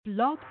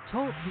Blog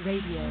Talk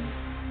Radio.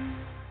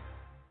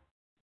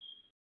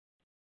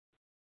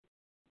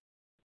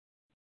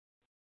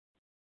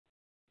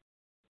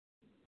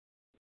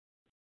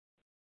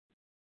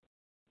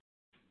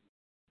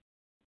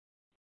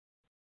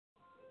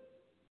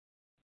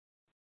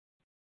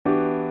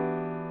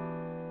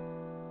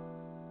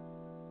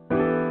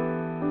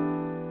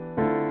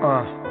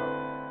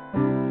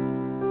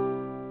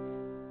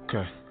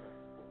 Okay.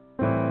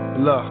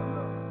 Look.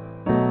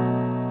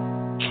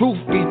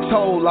 Truth be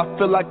told, I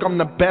feel like I'm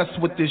the best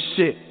with this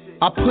shit.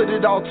 I put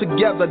it all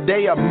together,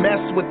 they a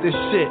mess with this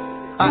shit.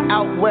 A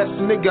out west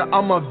nigga,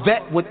 I'm a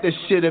vet with this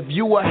shit. If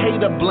you a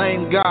hater,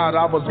 blame God,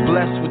 I was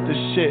blessed with this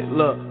shit.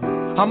 Look,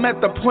 I'm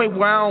at the point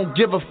where I don't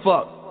give a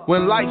fuck.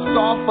 When lights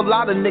off, a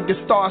lot of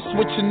niggas start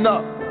switching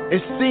up.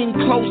 It seem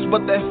close,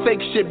 but that fake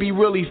shit be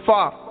really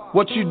far.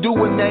 What you do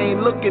when they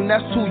ain't looking,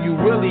 that's who you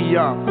really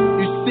are.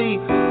 You see,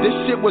 this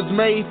shit was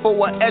made for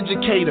an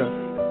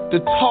educator, to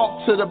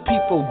talk to the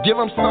people, give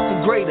them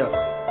something greater.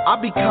 I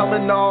be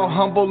coming all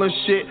humble and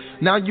shit.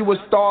 Now you a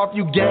star if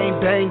you gang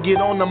bang,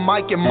 get on the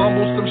mic and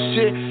mumble some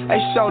shit.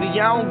 Hey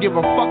shorty, I don't give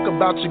a fuck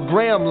about your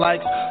gram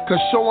likes, cause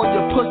showing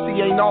your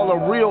pussy ain't all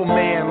a real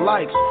man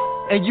likes.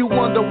 And you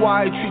wonder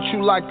why I treat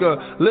you like a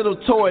little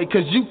toy,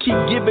 cause you keep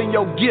giving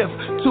your gift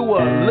to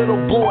a little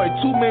boy.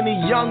 Too many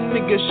young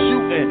niggas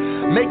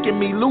shooting, making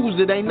me lose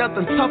it. Ain't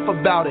nothing tough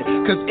about it,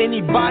 cause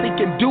anybody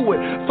can do it.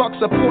 Fuck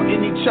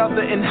supporting each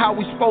other and how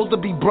we supposed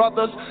to be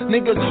brothers.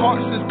 Niggas'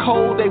 hearts is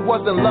cold, they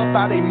wasn't loved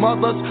by their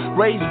mothers,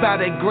 raised by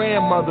their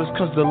grandmothers,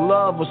 cause the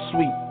love was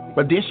sweet.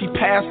 But then she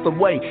passed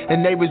away,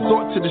 and they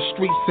resort to the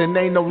streets, and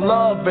ain't no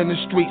love in the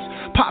streets.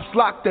 Pops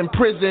locked in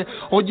prison,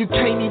 or you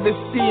can't even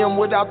see him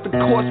without the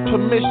court's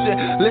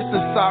permission.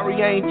 Listen, sorry,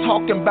 I ain't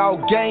talking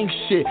about gang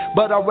shit,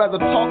 but I'd rather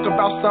talk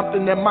about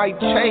something that might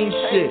change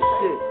shit.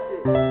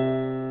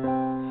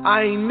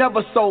 I ain't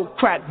never sold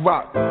crack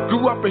rock.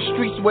 Grew up in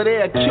streets where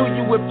they'll kill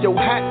you if your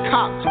hat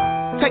cocked.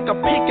 Take a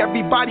pic,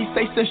 everybody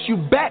say since you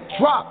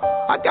backdrop.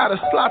 I got a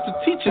slot to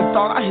teach and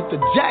thought I hit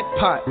the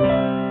jackpot.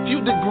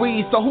 Few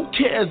degrees, so who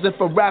cares if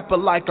a rapper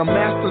like a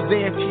master's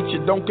and teacher?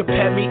 Don't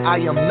compare me,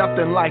 I am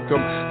nothing like them.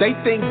 They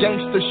think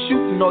gangsters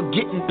shooting or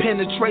getting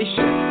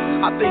penetration.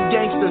 I think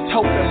gangsters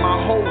helping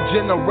my whole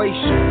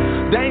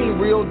generation. They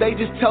ain't real, they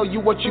just tell you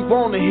what you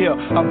wanna hear.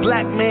 A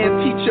black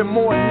man teaching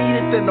more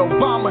needed than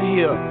Obama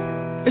here.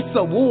 It's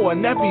a war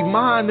and every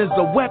mind is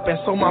a weapon,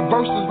 so my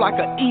verse is like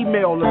an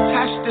email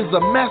attached is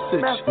a message.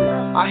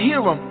 I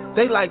hear them,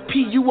 they like,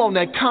 P, you on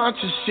that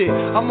conscious shit.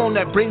 I'm on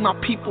that bring my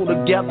people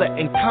together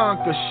and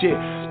conquer shit.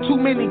 Too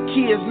many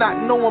kids not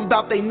knowing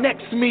about their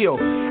next meal,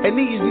 and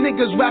these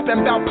niggas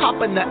rapping about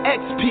popping the X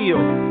pill.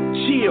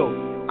 Chill,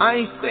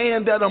 I ain't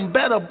saying that I'm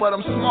better, but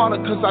I'm smarter,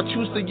 cause I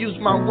choose to use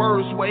my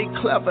words way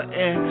clever.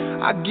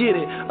 And I get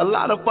it, a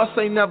lot of us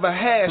ain't never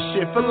had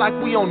shit. Feel like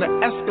we on the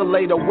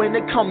escalator when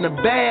it come to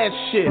bad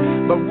shit.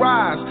 But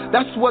rise,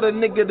 that's what a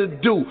nigga to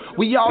do.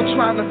 We all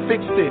trying to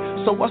fix it,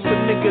 so what's a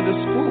nigga to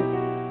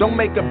screw? Don't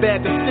make a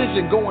bad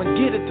decision, go and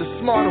get it the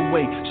smarter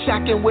way.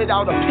 Shacking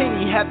without a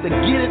penny, have to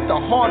get it the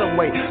harder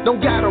way. Don't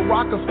got a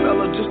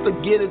Rockefeller just to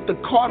get it the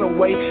Carter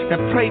way.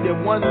 And pray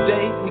that one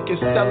day we can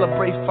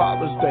celebrate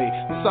Father's Day.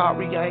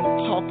 Sorry, I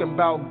ain't talking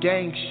about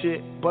gang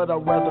shit, but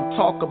I'd rather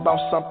talk about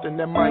something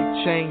that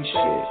might change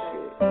shit.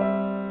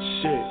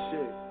 Shit.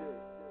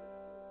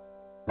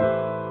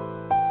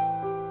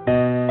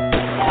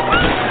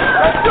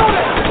 Let's do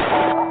this!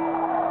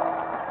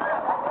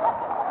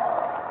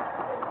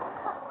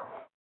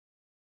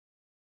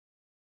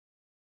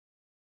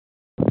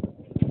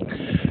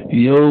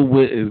 Yo,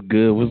 what is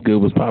good? What's good?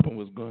 What's poppin'?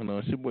 What's going on?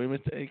 It's your boy,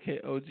 Mr.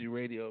 AK OG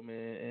Radio,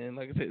 man. And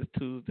like I said, it's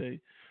Tuesday,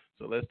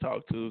 so let's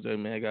talk Tuesday,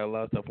 man. I got a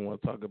lot of stuff I want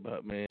to talk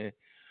about, man.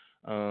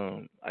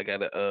 I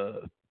got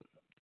a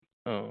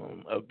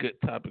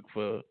good topic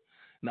for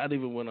not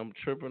even what I'm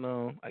tripping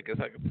on. I guess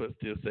I could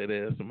still say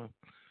that as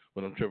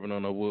what I'm tripping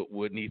on, or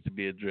what needs to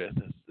be addressed.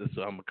 That's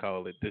what I'm gonna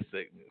call it. This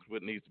segment,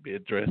 what needs to be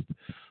addressed,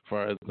 as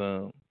far as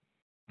some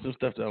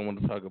stuff that I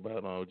want to talk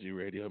about on OG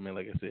Radio, man.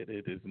 Like I said,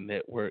 it is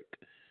network.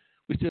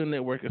 We still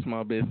networking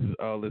small business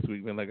all this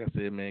week, man. Like I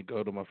said, man,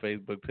 go to my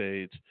Facebook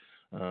page.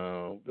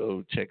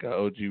 Go check out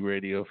OG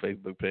Radio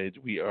Facebook page.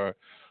 We are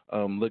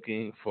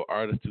looking for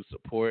artists to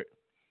support.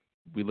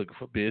 We're looking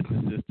for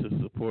businesses to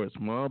support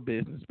small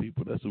business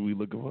people. That's what we're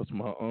looking for,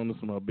 small owners,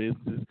 small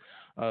businesses,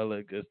 all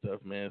that good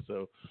stuff, man.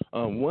 So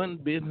one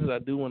business I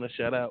do want to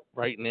shout out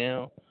right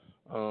now,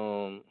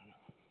 I'm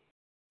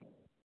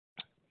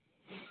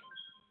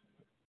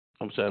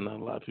shouting out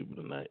a lot of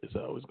people tonight. It's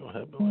always going to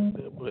happen like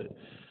that, but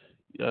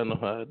y'all know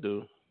how I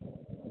do.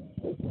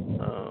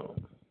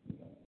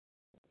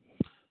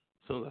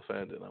 As soon as I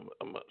find it,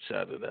 I'm going to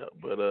shout it out.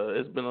 But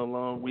it's been a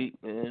long week,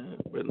 man.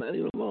 But not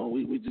even a long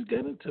week. We just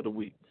got into the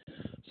week.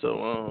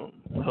 So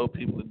I hope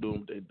people are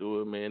doing what they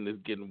doing, man.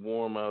 It's getting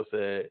warm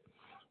outside.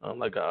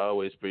 Like I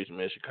always preach,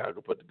 man,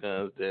 Chicago, put the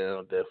guns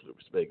down. Definitely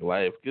respect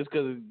life. Just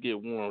because it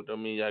get warm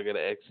don't mean y'all got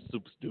to act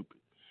super stupid.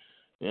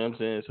 You know what I'm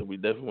saying? So we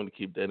definitely want to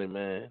keep that in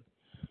mind.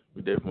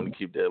 We definitely want to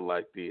keep that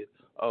locked in.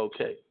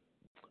 Okay.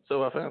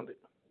 So I found it.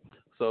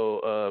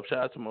 So shout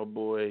out to my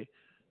boy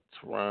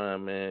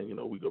Teron, man. You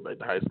know, we go back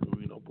to high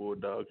school. You know,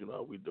 Bulldogs. You know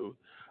how we do.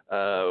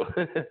 Uh,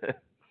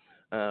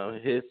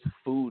 his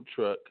food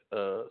truck.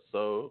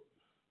 So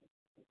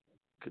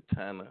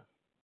Katana.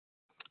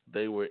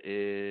 They were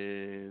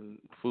in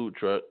food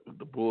truck.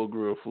 The Bull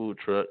Grill food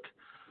truck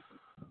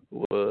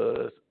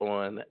was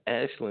on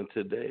Ashland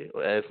today,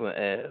 or Ashland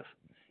Ave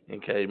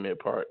in Calumet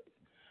Park.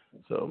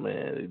 So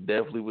man, it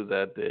definitely was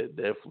out there.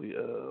 Definitely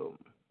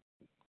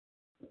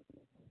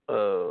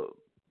uh,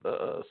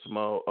 a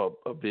small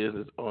a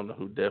business owner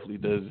who definitely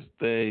does his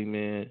thing,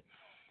 man.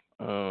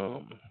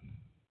 Um,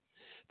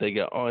 they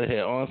had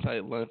on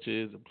site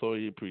lunches,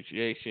 employee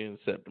appreciation,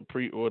 accepting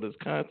pre orders,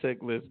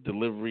 contactless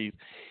deliveries,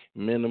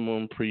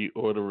 minimum pre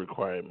order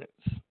requirements.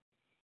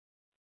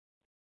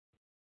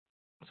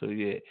 So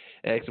yeah,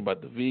 ask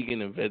about the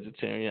vegan and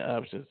vegetarian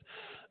options.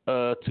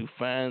 To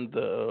find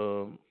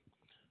the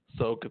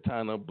Soul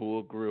Katana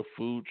Bull Grill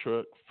food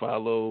truck,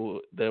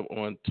 follow them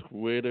on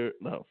Twitter.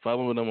 No,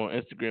 follow them on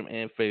Instagram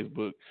and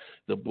Facebook.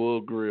 The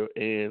Bull Grill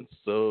and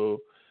Soul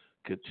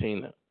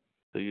Katina.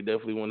 So you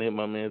definitely want to hit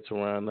my man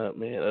Teron up,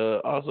 man.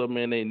 Also,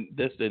 man,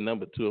 that's their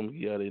number too. I'm gonna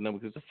give y'all their number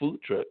because it's a food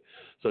truck.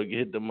 So you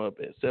hit them up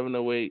at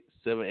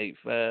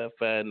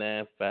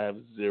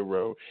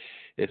 708-785-5950.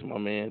 It's my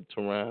man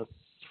Teron's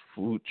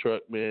food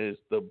truck, man.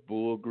 It's the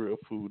Bull Grill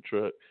food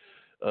truck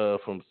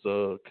from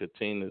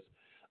Katina's.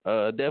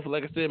 Definitely,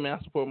 like I said, man,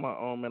 I support my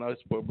own, man. I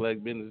support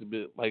black business a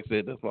bit. Like I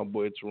said, that's my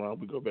boy Teron.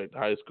 We go back to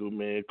high school,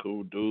 man.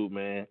 Cool dude,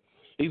 man.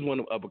 He's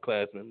one of the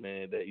upperclassmen,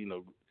 man, that,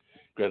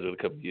 graduated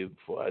a couple years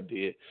before I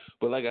did.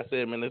 But like I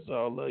said, man, it's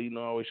all,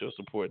 always show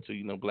support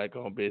to,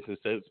 black-owned business,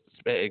 especially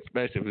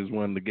if it's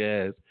one of the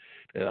guys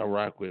that I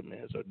rock with,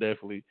 man. So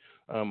definitely,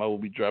 I will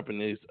be dropping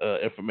this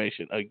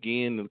information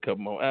again in a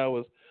couple more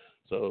hours.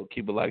 So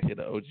keep it locked here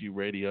to OG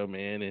Radio,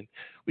 man, and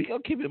we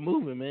gonna keep it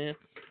moving, man.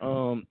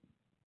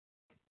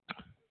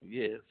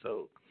 Yeah,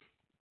 so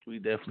we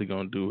definitely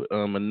gonna do it.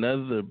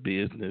 Another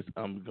business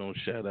I'm gonna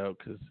shout out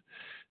because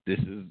this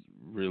is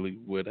really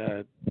what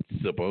I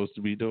supposed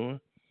to be doing.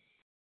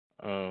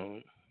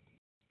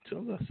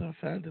 Until I start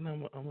finding,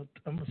 I'm a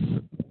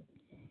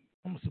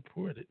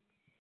support it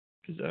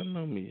because y'all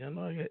know me. I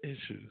know I got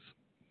issues.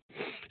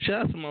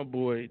 Shout out to my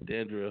boy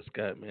Dandrell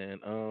Scott, man.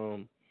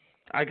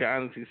 I can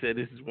honestly say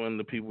this is one of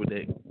the people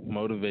that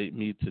motivate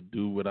me to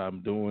do what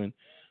I'm doing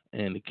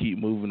and to keep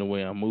moving the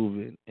way I'm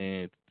moving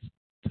and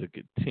to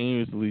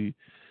continuously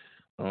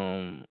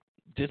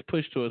just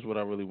push towards what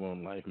I really want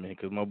in life, man.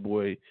 Because my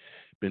boy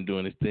been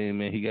doing his thing,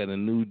 man. He got a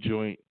new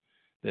joint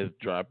that's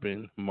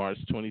dropping March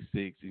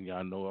 26th, and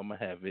y'all know I'm gonna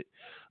have it.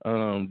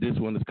 This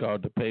one is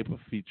called The Paper,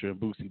 featuring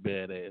Boosie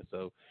Badass.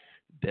 So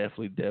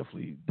definitely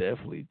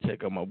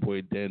check out my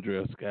boy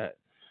Dandrell Scott.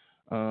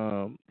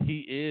 He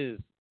is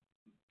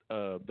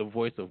the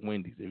voice of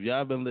Wendy's. If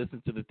y'all been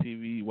listening to the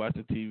TV,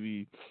 watching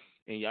TV,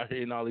 and y'all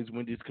hearing all these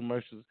Wendy's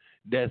commercials,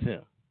 that's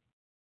him.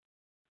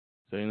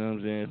 So you know what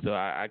I'm saying. So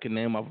I can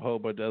name off a whole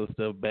bunch of other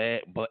stuff.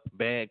 Bad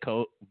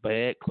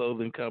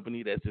Clothing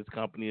Company. That's his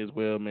company as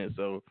well, man.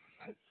 So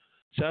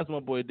shout out to my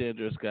boy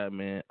Dandrell Scott,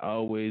 man.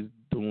 Always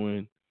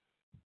doing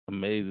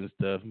amazing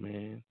stuff,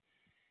 man.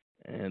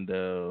 And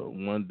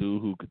one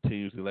dude who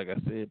continuously, like I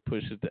said,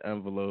 pushes the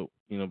envelope.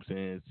 You know what I'm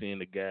saying. Seeing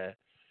the guy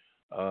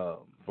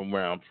from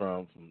where I'm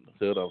from the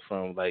hood I'm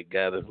from, like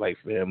guy that's like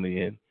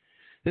family, and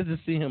just to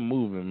see him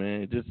moving,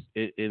 man.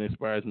 It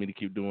inspires me to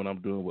keep doing what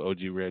I'm doing with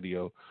OG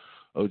Radio,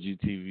 OG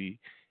TV,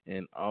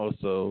 and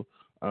also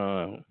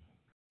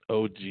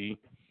OG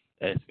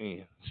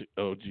SN,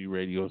 OG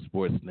Radio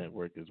Sports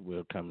Network as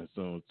well, coming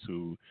soon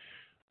to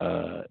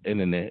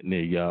internet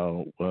near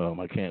y'all.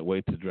 I can't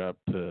wait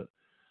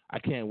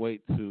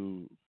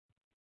to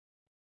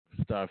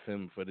start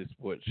filming for this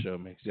sports show,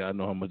 man. 'Cause y'all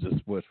know how much of a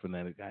sports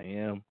fanatic I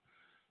am.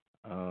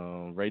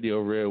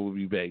 Radio Rare will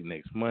be back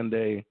next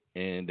Monday,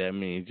 and that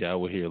means y'all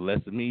will hear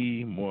less of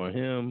me, more of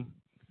him.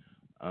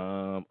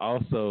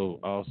 Also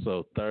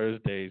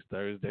Thursdays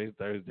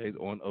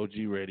on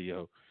OG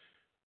Radio.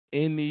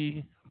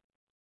 Any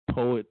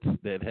poets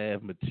that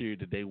have material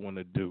that they want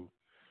to do,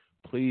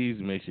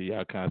 please make sure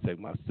y'all contact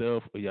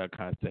myself or y'all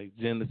contact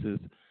Genesis.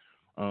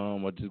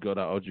 Or just go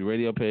to our OG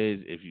Radio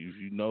page. If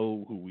you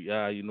know who we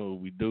are, you know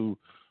what we do.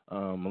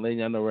 I'm letting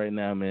y'all know right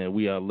now, man,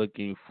 we are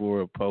looking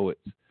for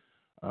poets.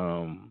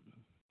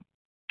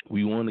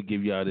 We want to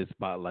give y'all this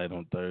spotlight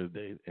on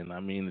Thursday, and I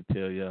mean to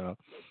tell y'all,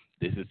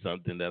 this is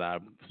something that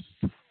I'm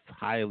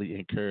highly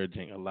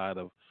encouraging a lot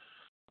of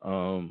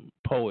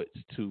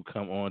poets to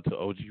come on to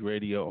OG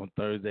Radio on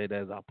Thursday.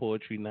 That's our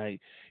poetry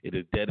night. It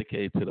is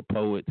dedicated to the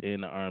poets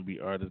and the R&B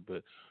artists,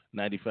 but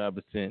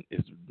 95%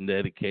 is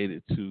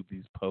dedicated to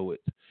these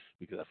poets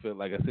because I feel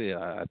like I said,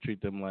 I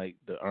treat them like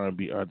the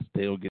R&B artists.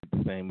 They don't get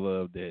the same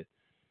love that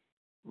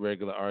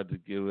regular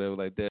artists get, whatever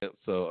like that.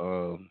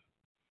 So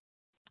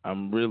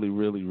I'm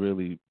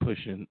really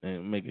pushing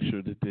and making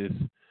sure that this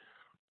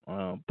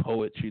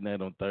poetry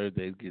night on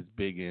Thursdays gets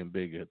bigger and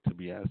bigger, to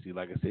be honest with you.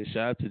 Like I said,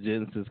 shout out to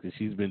Genesis because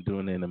she's been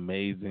doing an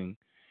amazing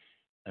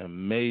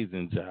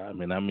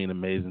job. And I mean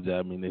amazing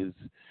job. I mean, it's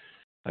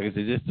like I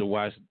said, just to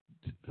watch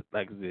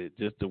like I said,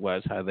 just to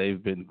watch how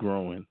they've been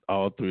growing,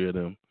 all three of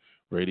them,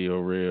 Radio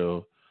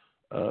Real,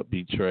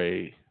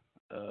 Betray,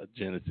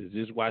 Genesis,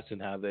 just watching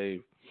how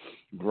they've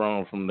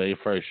grown from their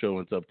first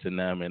showings up to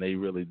now, man. They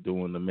really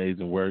doing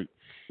amazing work.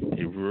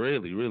 They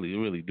really, really,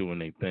 really doing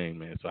their thing,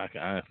 man. So I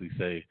can honestly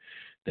say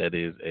that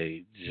is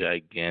a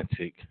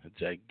gigantic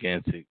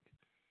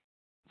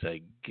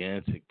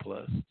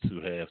plus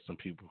to have some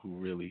people who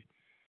really,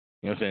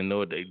 you know what I'm saying, know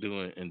what they're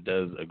doing and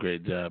does a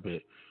great job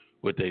at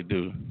what they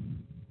do.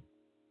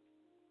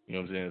 You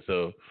know what I'm saying?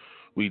 So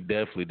we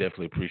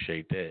definitely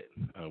appreciate that.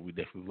 We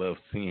definitely love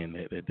seeing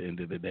that at the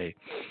end of the day.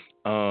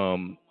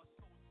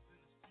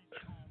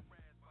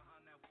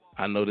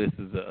 I know this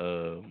is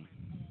a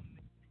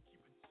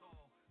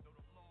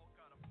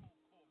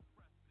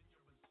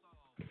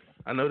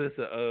I know this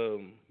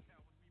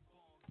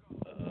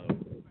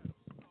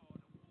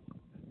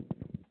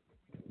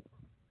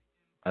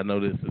I know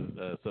this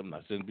is something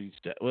I shouldn't be.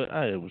 Well,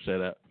 I am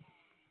shut up.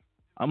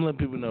 I'm letting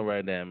people know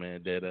right now,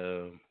 man, that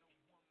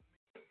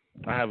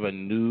I have a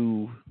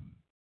new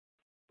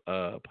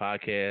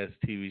podcast,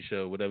 TV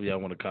show, whatever y'all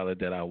want to call it,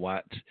 that I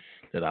watch,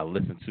 that I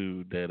listen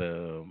to, that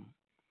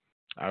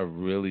I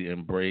really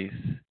embrace.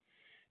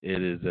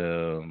 It is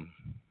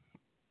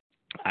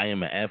I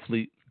Am an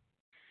Athlete.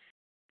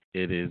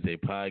 It is a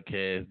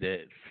podcast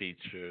that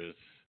features.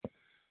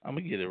 I'm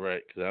gonna get it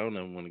right because I don't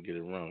ever want to get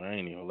it wrong. I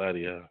ain't even gonna lie to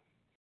y'all.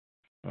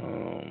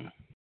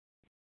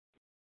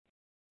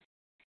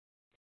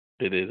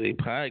 It is a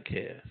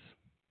podcast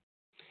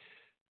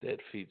that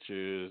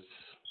features.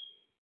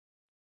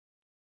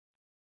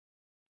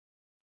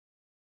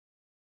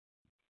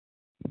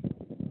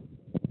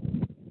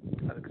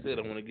 Like I said,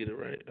 I want to get it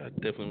right. I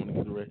definitely want to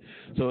get it right.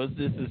 So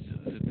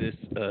this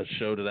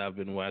show that I've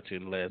been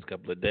watching the last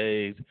couple of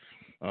days.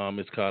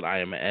 It's called I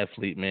Am an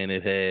Athlete, man.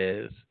 It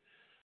has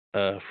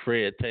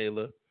Fred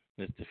Taylor,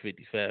 Mr.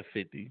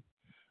 5550.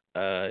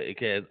 It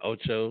has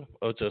Ocho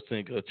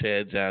Cinco,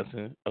 Chad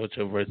Johnson,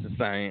 Ocho versus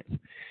Science.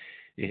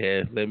 It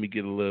has Let Me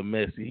Get a Little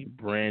Messy,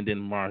 Brandon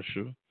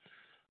Marshall.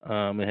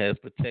 It has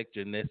Protect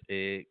Your Nest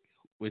Egg,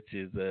 which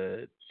is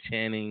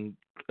Channing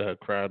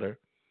Crowder.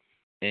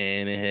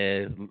 And it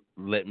has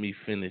Let Me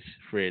Finish,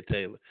 Fred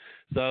Taylor.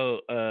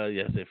 So,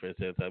 I said Fred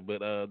Taylor, but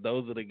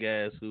those are the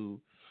guys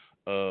who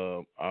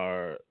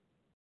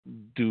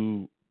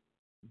do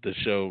the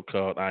show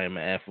called I Am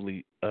an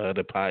Athlete,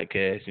 the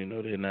podcast. You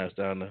know, they're now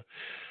starting to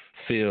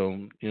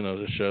film, you know,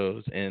 the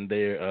shows, and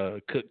they're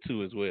cook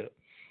too as well.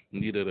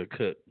 Neither the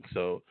cook.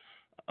 So,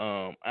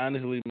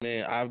 honestly,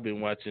 man, I've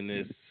been watching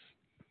this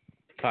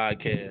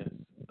podcast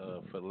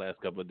for the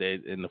last couple of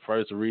days, and the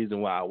first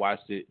reason why I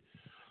watched it,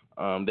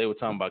 they were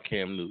talking about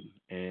Cam Newton,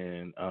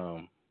 and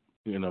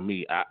you know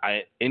me,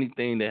 I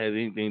anything that has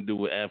anything to do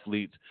with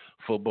athletes,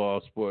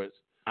 football, sports,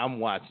 I'm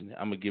watching it.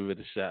 I'm gonna give it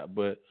a shot,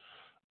 but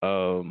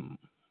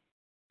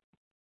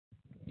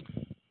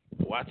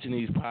watching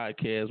these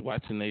podcasts,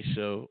 watching their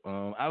show,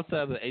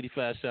 outside of the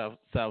 85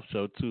 South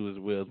show too, as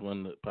well as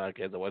one of the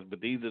podcasts I watch.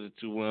 But these are the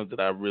two ones that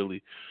I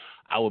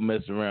would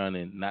mess around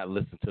and not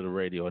listen to the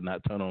radio or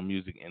not turn on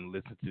music and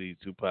listen to these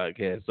two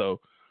podcasts. So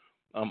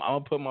I'm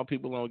gonna put my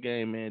people on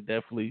game, man.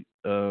 Definitely,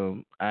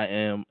 I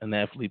Am an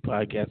Athlete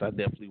podcast. I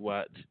definitely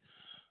watch,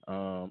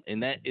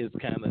 and that is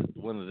kind of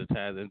one of the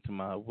ties into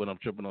my What I'm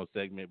Tripping On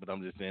segment. But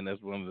I'm just saying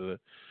that's one of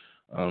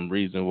the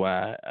reason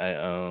why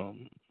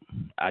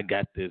I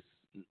got this.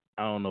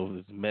 I don't know if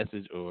it's a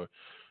message or,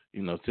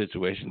 you know,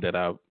 situation that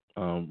I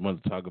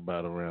want to talk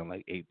about around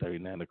like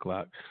 8:30, 9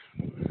 o'clock.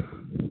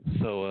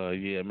 So,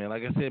 yeah, man,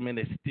 like I said, man,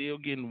 it's still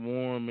getting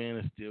warm, man.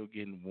 It's still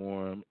getting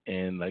warm.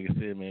 And like I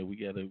said, man, we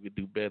got to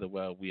do better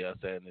while we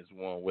outside in this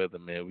warm weather,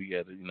 man. We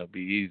got to, you know,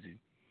 be easy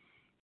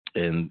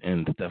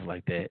and stuff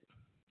like that,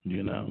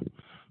 you know.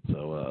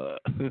 So,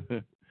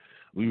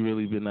 we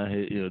really been out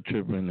here, you know,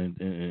 tripping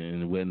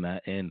and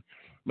whatnot. And,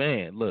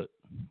 man, look,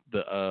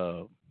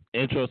 the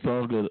intro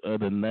song of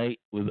the night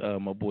was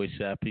my boy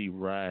Shy P,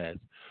 Rise.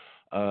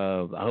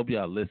 I hope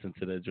y'all listen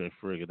to that joint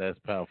for real. That's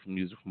powerful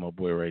music from my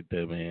boy right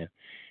there, man.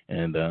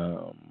 And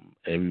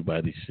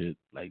everybody should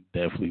like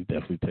definitely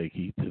take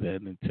heed to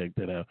that and check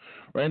that out.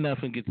 Right now, if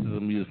I can get to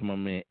some music from my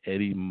man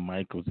Eddie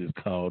Michaels, it's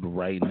called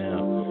Right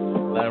Now.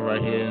 Live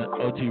right here,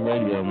 OG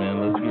Radio,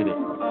 man. Let's get it.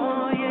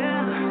 Oh yeah.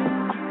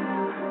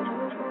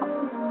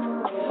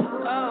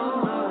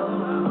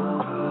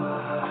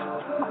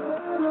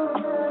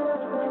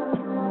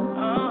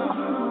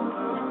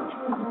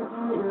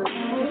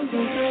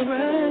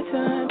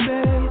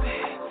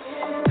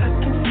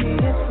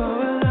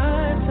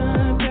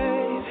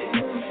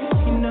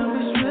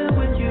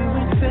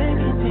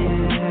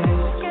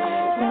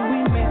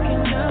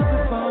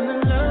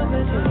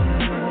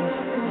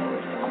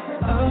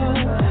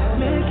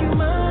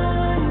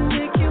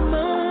 Make you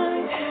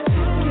mine,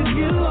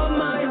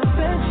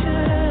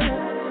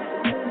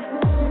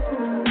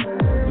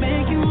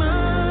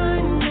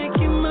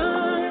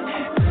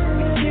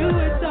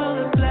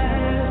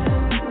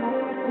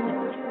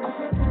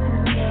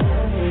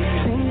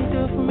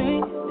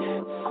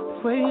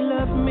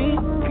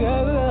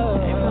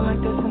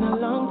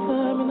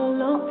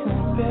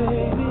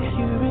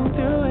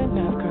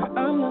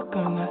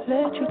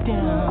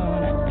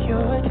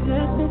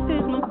 This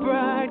is my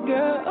bride,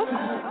 girl.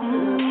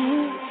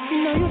 You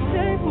know you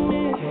save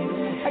me.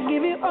 I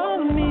give you all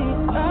of me.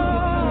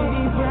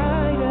 Oh,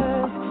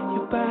 brighter.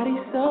 Your body's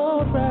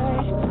so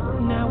right.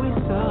 Now we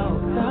so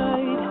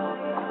tight.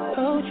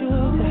 Hold you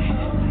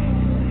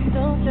tight.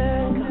 Don't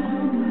let go.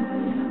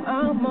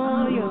 I'm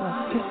all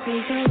yours. This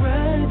is the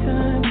right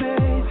time,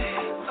 baby.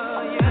 I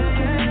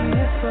can see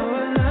it for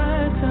a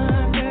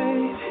lifetime,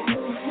 baby.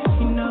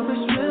 You know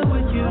it's real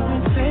with you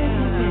and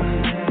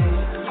faking it.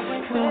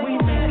 When we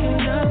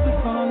making up, we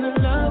fall in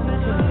love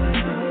with it.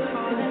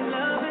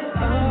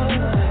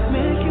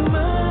 Make you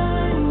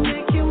mine,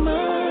 make you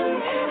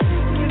mine.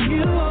 Give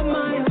you all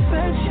my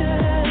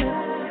affection.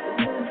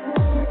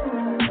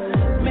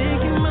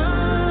 Make you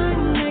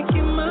mine, make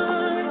you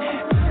mine.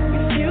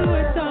 With you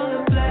it's all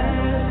a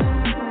blast.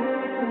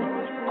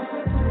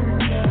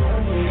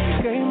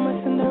 Girl, you're my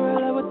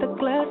Cinderella with the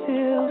glass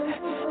heels,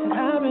 and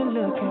I've been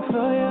looking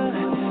for you.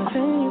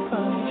 Then you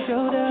finally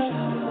showed up.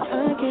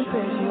 I can't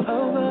pass you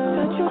over.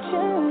 Touch you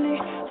gently,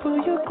 pull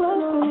you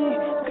close to me,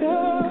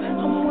 girl.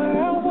 I'm where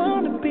I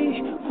wanna be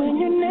when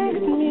you're next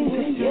to me.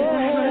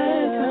 Yeah.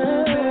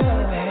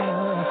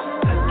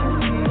 I can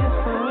see it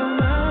for a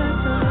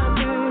lifetime,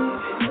 baby.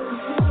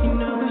 You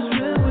know it's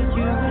real with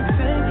you and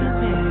faking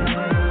it.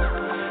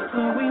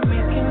 When we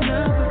making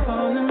love, we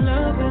fall in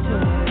love with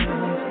it.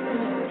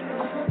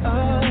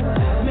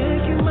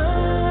 Make you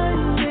mine,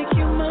 make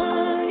you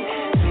mine.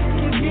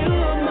 Give you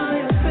all my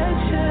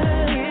affection.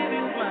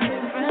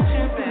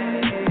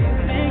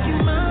 Make you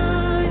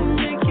mine,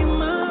 make you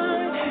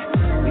mine.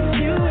 With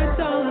you it's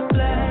all a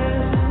blast.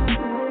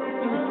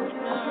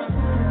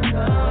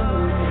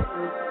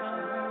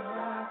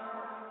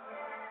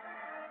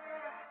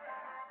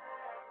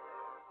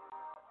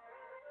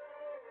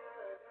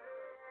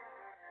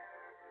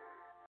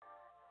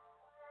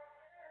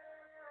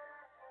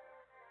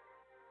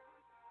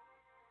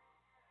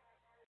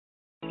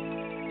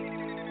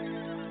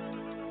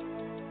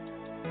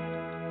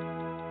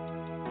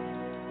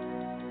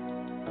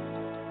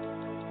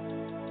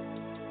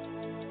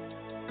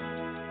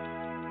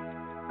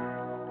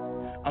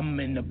 I'm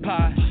in the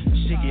pot,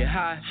 she get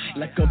high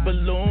like a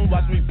balloon,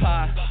 watch me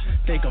pop.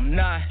 Think I'm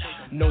not,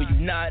 no you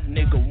not,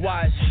 nigga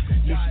watch.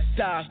 You should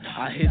stop,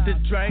 I hit the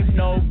drink,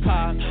 no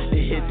pop.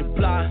 They hit the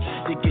block,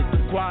 they get the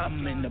guap.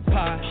 I'm in the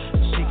pot,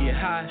 she get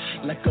high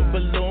like a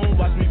balloon,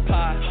 watch me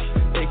pop.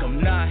 Think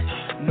I'm not,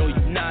 no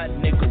you not,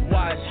 nigga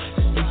watch.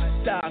 You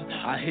should stop,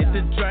 I hit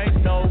the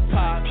drink, no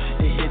pop.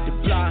 They hit the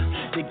block,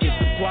 they get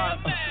the guap.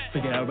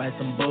 Figured I'd write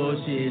some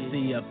bullshit,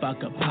 see if I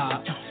could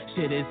pop.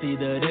 Shit, it's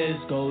either this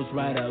goes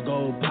right or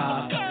go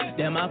pop.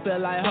 Damn, I feel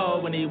like Ho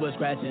when he was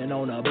scratching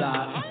on the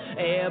block.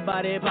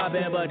 Everybody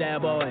popping, but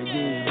that boy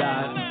just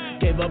died.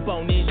 Gave up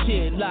on this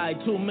shit like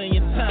 2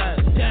 million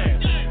times.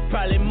 Damn,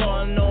 probably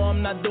more, no,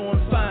 I'm not doing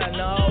fine.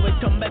 I always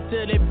come back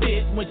to that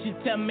bitch when she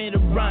tell me to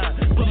rhyme.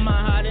 Put my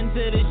heart into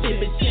this shit,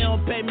 but she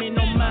don't pay me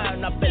no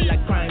mind. I feel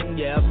like crying,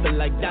 yeah, I feel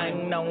like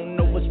dying. I don't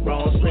know what's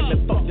wrong.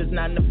 Screaming, fuck this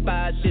 9 to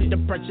 5 shit,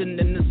 depression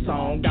in the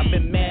song. I've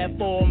been mad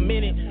for a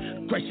minute.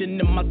 Crashing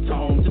in my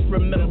tone, just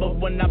remember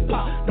when I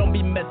pop, don't be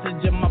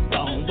messaging my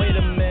phone. Wait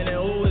a minute,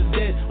 who is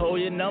this? Oh,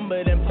 your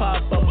number then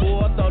pop up.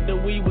 Boy, I thought that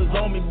we was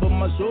on me, but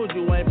my shows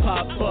you ain't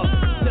pop up.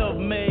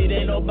 Self-made,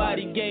 ain't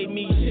nobody gave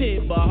me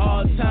shit, but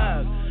hard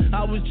times,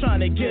 I was trying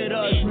to get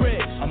us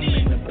rich. I'm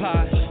in the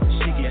pot,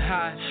 she get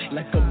high,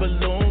 like a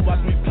balloon,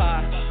 watch me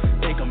pop.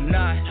 Think I'm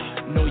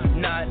not, no you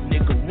not,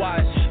 nigga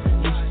watch.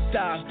 You should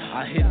stop,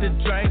 I hit the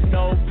drink,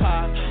 no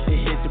pop.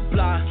 They hit the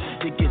block,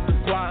 they get the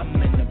guap.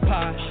 I'm in the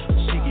pot.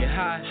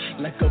 High,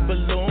 like a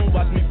balloon,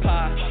 watch me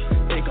pop.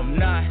 Think I'm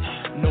not,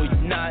 no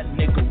you not,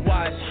 nigga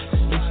watch.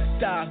 You should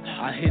stop,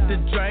 I hit the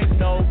drink,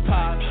 no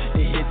pop.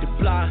 They hit the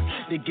block,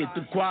 they get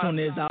the guap. Soon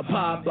as I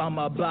pop,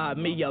 I'ma buy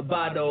me a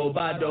bottle.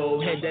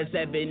 Hit that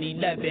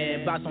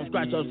 7-Eleven, buy some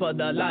scratchers for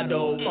the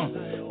lotto.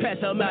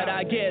 Pass them out,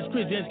 I guess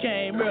Christians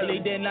came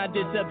early, then I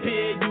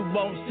disappeared. You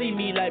won't see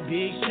me like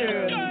Big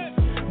Shirley.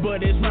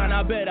 But it's mine,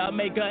 I bet I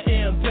make an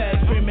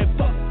impact. Screaming,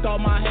 fuck all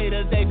my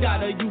haters, they got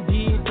her, you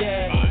did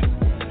that.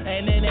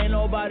 And it ain't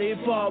nobody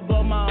fault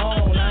but my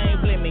own. I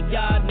ain't blaming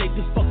y'all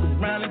niggas, fuck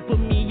around and put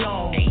me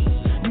on.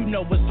 You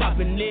know what's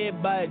poppin',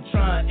 everybody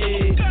tryin'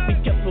 it. Be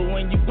careful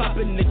when you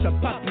poppin' it, I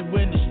pop you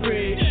in the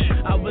street.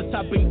 I was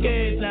hopping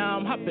gas, now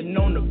I'm hopping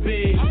on the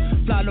bed.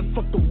 Fly the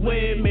fuck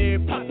away, Mary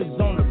Poppins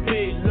on the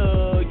bed.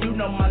 Look, you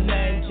know my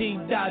name, G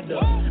Dada.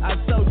 I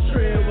so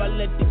trill, I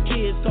let the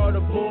kids call the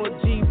boy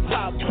G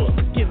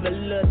Papa. Give it a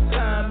little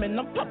time and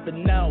I'm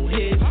poppin' out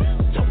hits.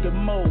 Talking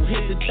more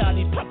hits, the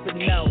thotty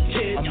poppin' out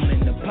hits. I'm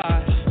in the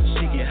pot,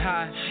 she get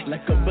high,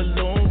 like a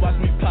balloon, watch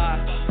me pop.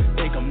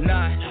 Think I'm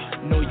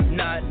not, no you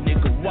not,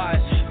 nigga watch.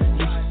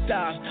 You should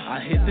stop, I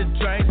hit the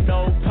drink,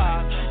 no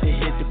pop. They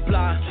hit the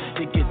block,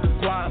 they get the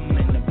guap. I'm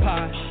in the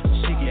pot,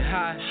 she get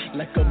high,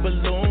 like a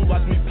balloon,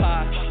 watch me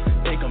pop.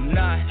 Think I'm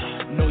not,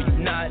 no you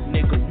not,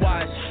 nigga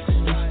watch.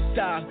 You should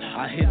stop,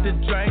 I hit the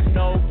drink,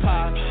 no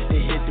pop. They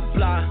hit the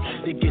block,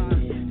 they get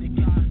the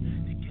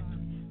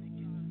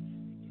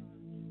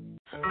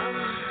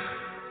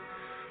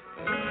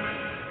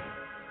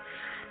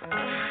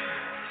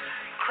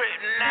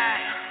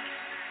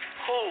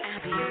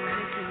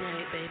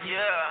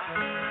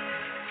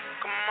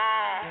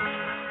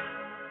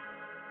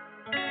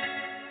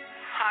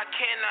I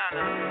cannot.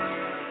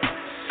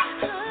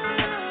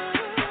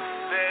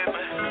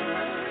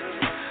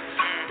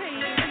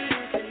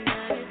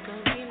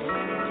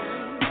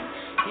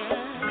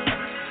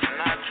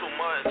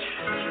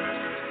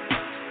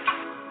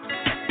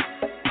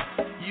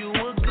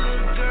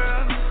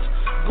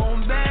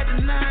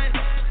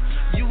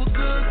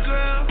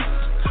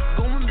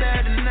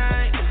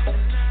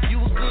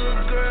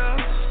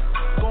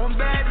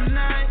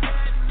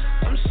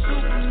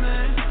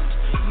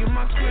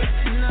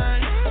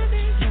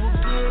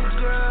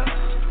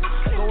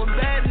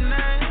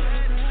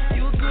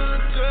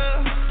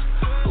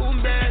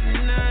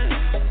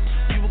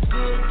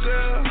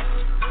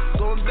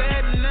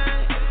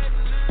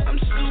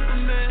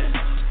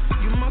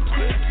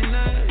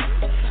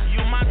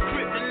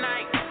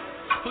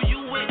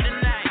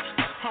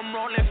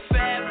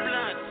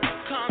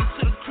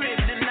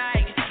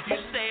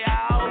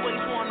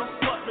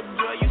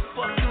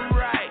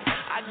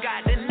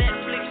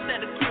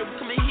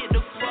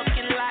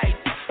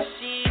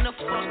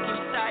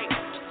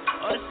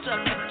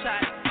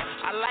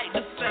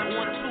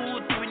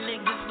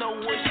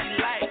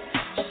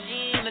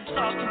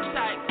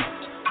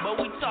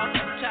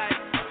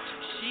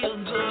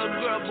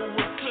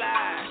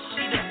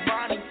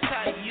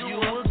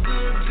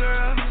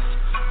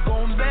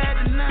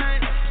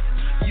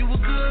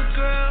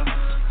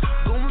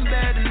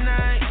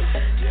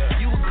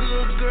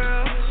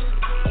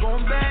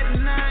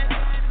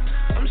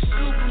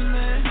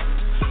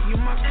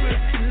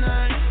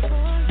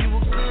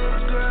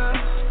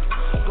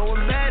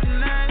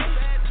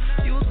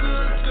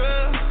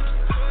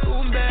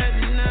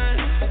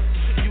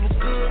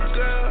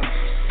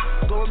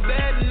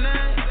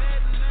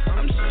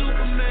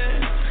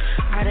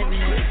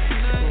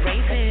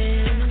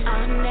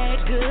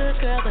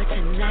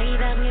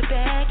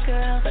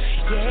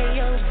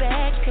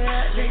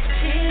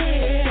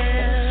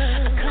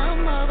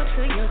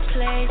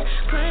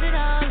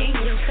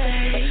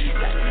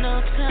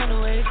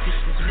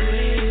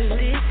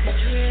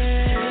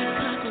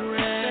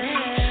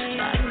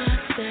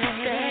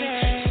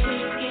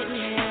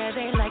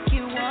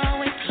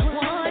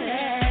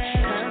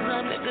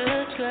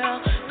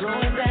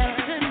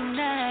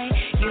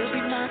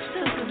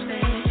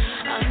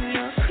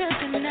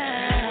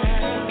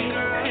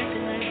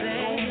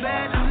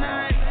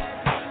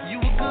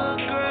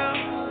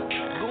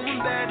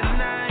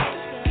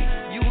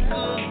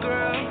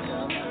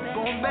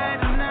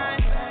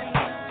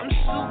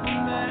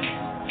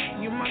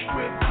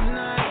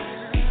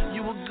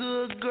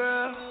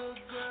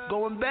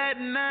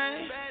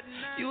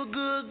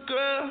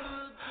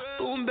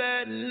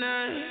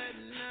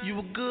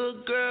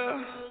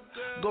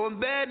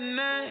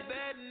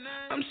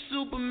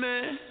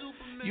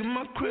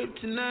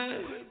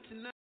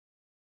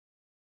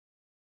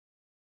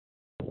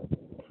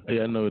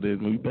 Yeah, I know it is.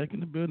 We back in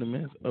the building,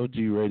 man. It's OG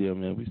Radio,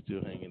 man. We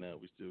still hanging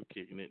out. We still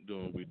kicking it,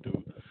 doing what we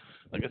do.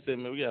 Like I said,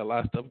 man, we got a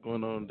lot of stuff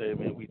going on today,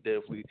 man. We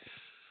definitely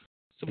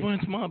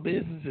supporting small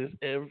businesses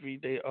every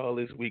day, all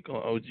this week on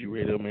OG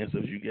Radio, man. So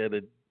if you got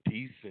a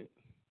decent,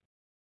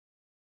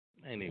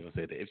 I ain't even gonna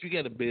say that. If you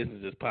got a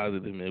business that's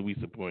positive, man, we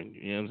supporting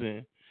you. You know what I'm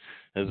saying?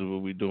 That's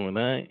what we doing,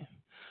 all right?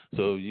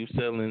 So if you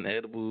selling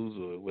edibles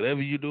or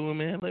whatever you doing,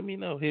 man, let me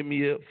know. Hit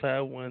me up,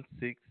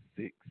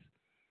 5166.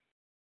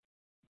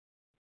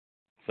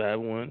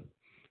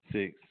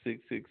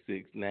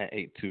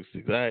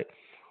 516-666-9826. All right.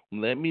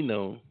 Let me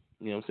know,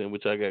 you know what I'm saying,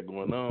 what y'all got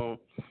going on.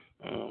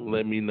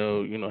 Let me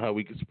know, you know, how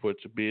we can support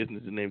your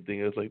business and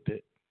everything else like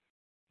that.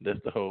 That's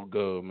the whole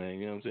goal, man.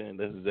 You know what I'm saying?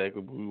 That's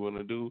exactly what we want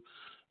to do.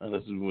 And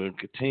that's what we want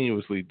to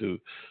continuously do.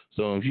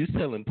 So if you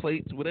selling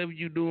plates, whatever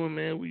you doing,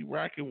 man, we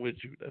rocking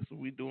with you. That's what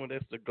we doing.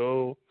 That's the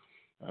goal.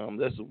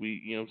 That's what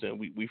we, you know what I'm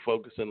saying, we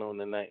focusing on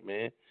tonight,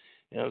 man.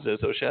 You know what I'm saying?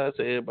 So shout out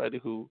to everybody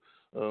who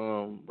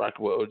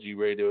rocking with OG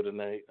Radio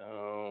tonight.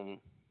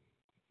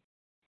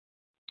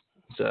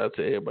 Shout out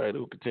to everybody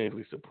who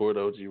continuously support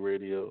OG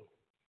Radio.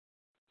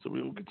 So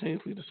we will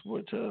continuously to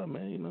support y'all,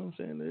 man. You know what I'm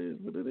saying? It is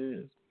what it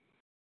is.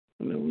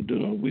 And then we're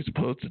doing what we're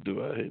supposed to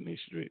do out here in these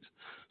streets.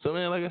 So,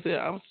 man, like I said,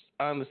 I ain't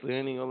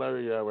gonna lie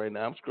to y'all right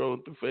now. I'm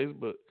scrolling through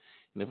Facebook,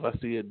 and if I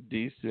see a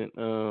decent,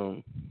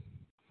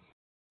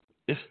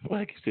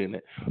 why I keep saying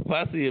that? If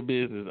I see a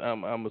business,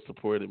 I'm gonna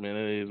support it, man.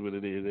 It is what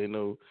it is. Ain't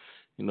no,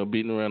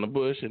 beating around the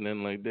bush and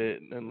nothing like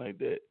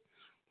that.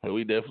 But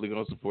we definitely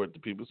gonna support the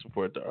people,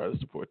 support the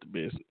artists, support the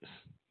business.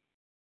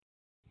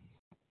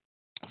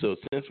 So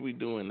since we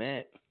doing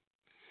that,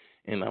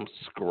 and I'm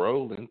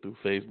scrolling through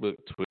Facebook,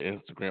 Twitter,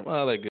 Instagram,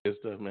 all that good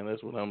stuff, man.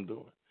 That's what I'm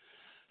doing.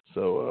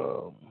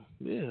 So,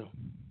 yeah,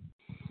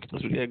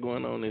 that's what we got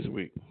going on this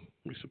week.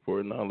 We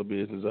supporting all the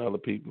business, all the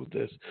people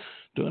that's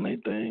doing their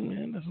thing,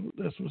 man. That's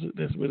what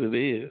it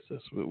is.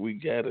 That's what we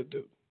gotta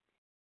do.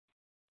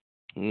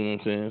 You know what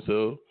I'm saying?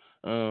 So,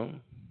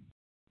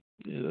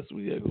 yeah, that's what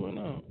we got going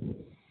on.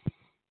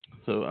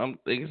 So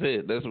like I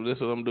said, that's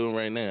what I'm doing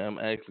right now. I'm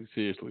actually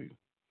seriously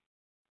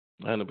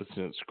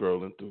 100%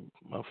 scrolling through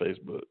my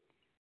Facebook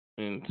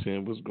and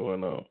seeing what's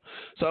going on.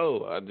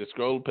 So I just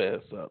scrolled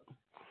past something.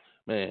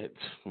 man,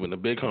 when the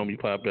big homie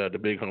pop out, the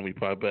big homie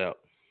pop out.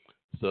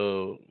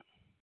 So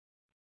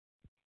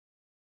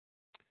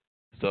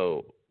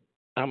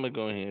I'm going to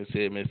go ahead and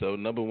say it, man. So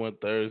number one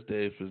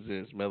Thursday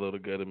presents Mellow the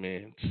Gutter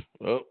Man.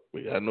 Oh,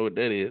 I know what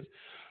that is.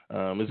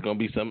 It's going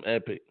to be something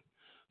epic.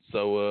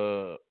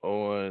 So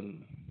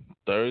on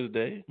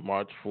Thursday,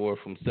 March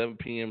 4th, from 7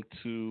 p.m.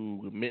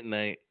 to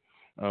midnight,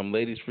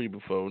 ladies free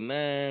before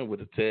 9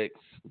 with a text.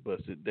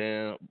 Bust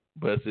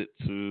it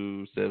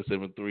to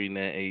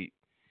 773-98.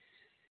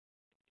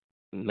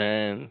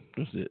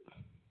 What's it?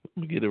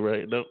 Let me get it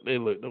right.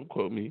 Don't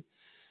quote me.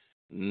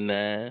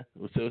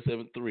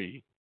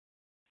 773-398-8965.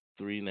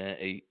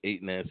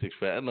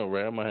 I know,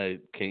 right? I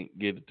can't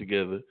get it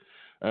together.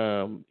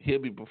 He'll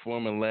be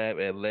performing live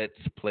at Let's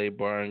Play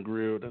Bar and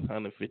Grill. That's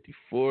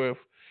 154th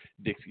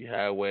Dixie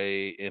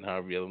Highway in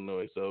Harvey,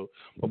 Illinois. So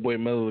my boy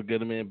Mellow the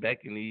Gutter Man back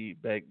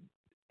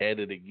at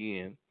it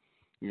again.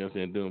 You know what I'm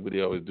saying? Doing what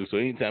he always do. So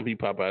anytime he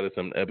pop out of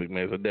something epic,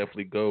 man, so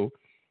definitely go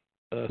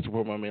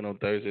support my man on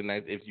Thursday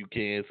nights if you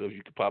can. So if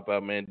you can pop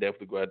out, man,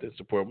 definitely go out there and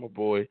support my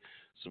boy.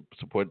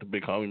 Support the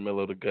big homie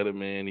Mellow the Gutter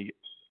Man. He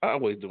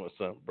always doing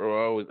something,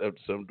 bro. Always up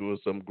to something, doing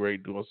something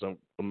great, doing something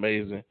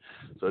amazing.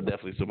 So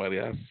definitely somebody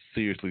I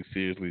seriously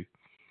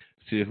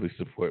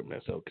support,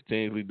 man. So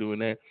continually doing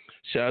that.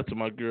 Shout out to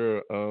my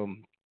girl,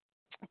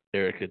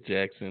 Erica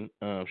Jackson.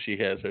 She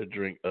has her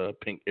drink,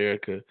 Pink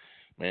Erica.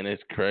 Man,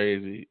 it's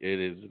crazy. It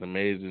is an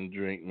amazing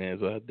drink, man.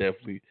 So I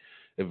definitely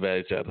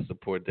advise y'all to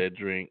support that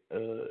drink,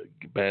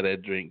 buy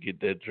that drink, get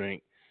that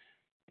drink,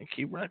 and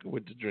keep rocking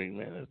with the drink,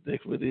 man.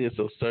 That's what it is.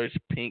 So search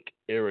Pink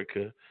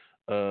Erica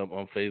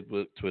on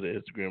Facebook, Twitter,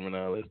 Instagram, and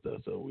all that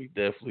stuff. So we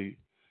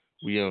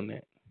on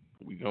that.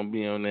 We gonna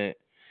be on that,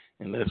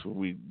 and that's what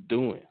we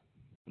doing.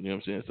 You know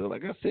what I'm saying? So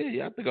like I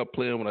said, I think I'm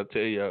playing when I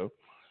tell y'all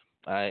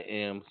I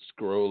am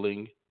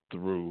scrolling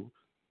through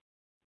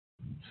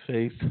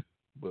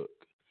Facebook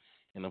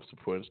and I'm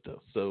supporting stuff.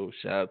 So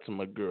shout out to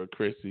my girl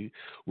Chrissy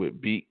with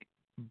Beat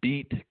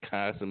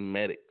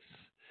Cosmetics.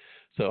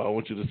 So I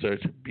want you to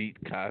search Beat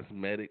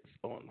Cosmetics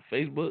on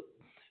Facebook.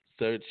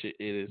 Search it.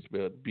 It is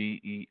spelled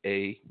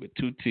BEA with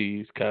 2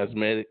 T's,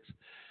 Cosmetics.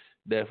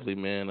 Definitely,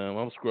 man.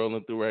 I'm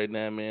scrolling through right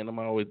now, man. I'm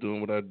always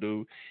doing what I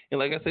do. And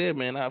like I said,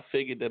 man, I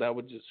figured that I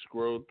would just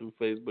scroll through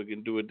Facebook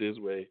and do it this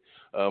way.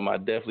 I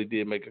definitely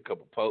did make a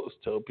couple posts,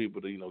 told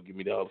people to, give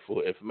me all the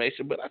full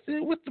information. But I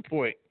said, what's the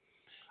point?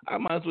 I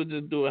might as well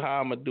just do it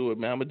how I'm going to do it,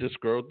 man. I'm going to just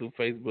scroll through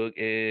Facebook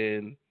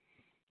and,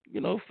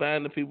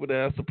 find the people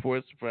that I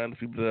support, find the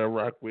people that I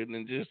rock with,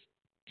 and just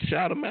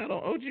shout them out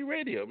on OG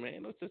Radio,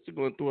 man. No sense to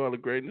going through all the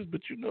greatness,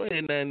 but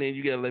every now and then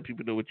you got to let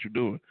people know what you're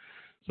doing.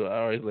 So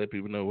I always let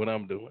people know what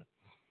I'm doing.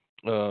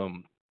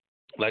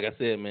 Like I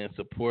said, man,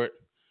 support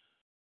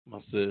my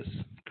sis,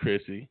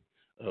 Chrissy,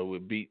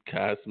 with Beat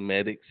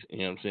Cosmetics. You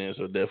know what I'm saying?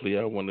 So definitely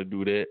I want to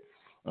do that.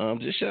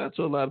 Just shout out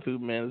to a lot of people,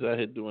 man, that's out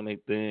here doing their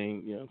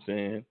thing. You know what I'm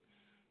saying?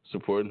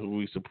 Supporting who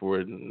we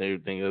support and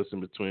everything else in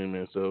between,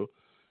 man. So,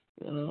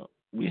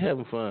 we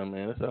having fun,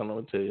 man. That's all I'm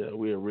going to tell you.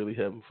 We are really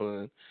having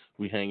fun.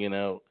 We hanging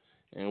out.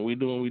 And we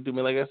doing what we do,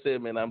 man. Like I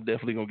said, man, I'm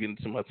definitely going to get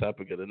into my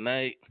topic of the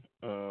night.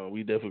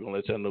 We definitely going to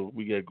let y'all know what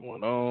we got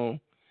going on.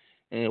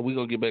 And we're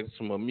going to get back to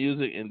some more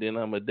music. And then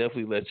I'm going to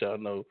definitely let y'all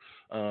know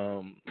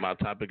my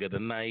topic of the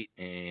night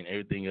and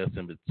everything else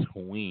in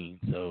between.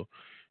 So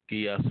give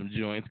y'all some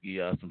joints, give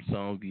y'all some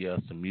songs, give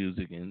y'all some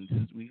music.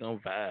 And we going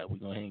to vibe. We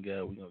going to hang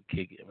out. We going to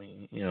kick it. I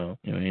mean,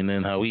 and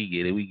then how we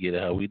get it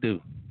how we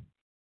do.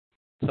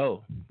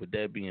 So, with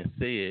that being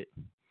said,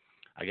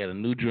 I got a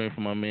new joint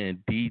from my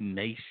man D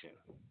Nation.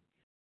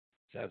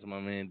 Shout out to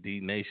my man D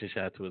Nation.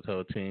 Shout out to his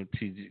whole team,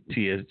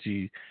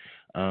 TSG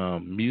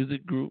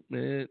Music Group,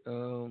 man.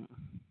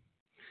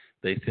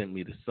 They sent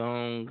me the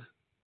song,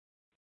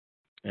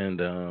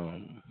 and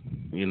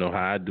you know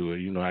how I do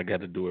it. I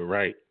got to do it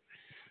right.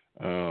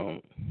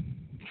 As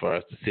far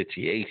as the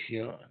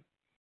situation,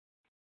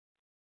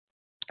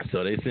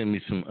 so they sent me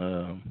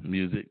some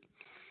music.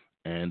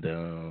 And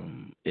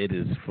it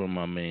is from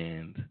my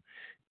man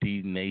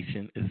D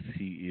Nation.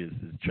 His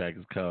track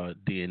is called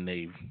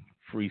DNA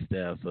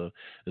Freestyle. So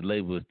the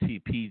label is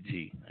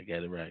TPG. I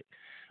got it right.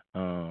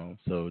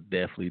 So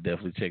definitely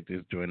check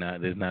this joint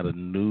out. There's not a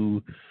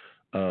new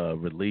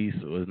release,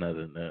 or it's not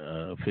an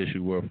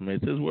official word from me.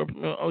 It's just word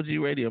from OG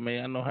Radio,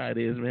 man. I know how it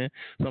is, man.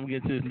 So I'm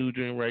getting to this new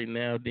joint right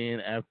now. Then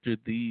after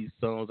these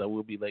songs, I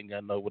will be letting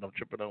y'all know what I'm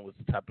tripping on, what's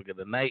the topic of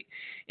the night,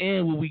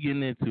 and what we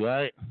getting into.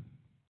 All right.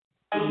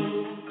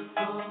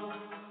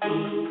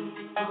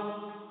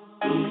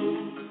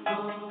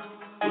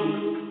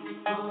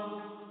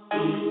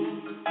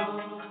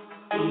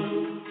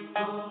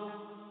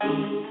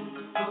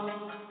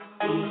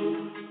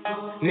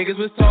 Niggas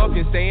was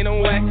talking, staying on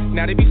whack.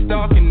 Now they be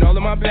stalking all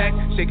of my back,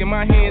 shaking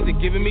my hands and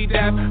giving me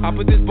dap. I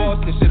put this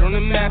Boston shit on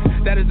the map,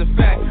 that is a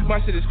fact. My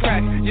shit is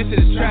crack, your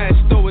shit is trash,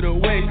 throw it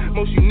away.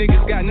 Most you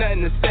niggas got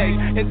nothing to say.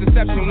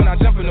 Interception when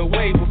I jumping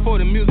away. Before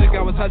the music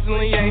I was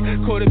hustling,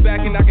 yeah.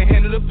 Quarterback and I can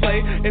handle the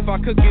play. If I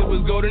could get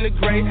was gold in the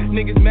gray.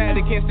 Niggas mad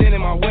they can't stand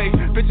in my way.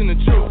 Bitchin' the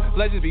truth,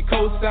 legends be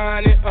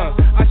co-signing.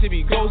 I should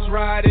be ghost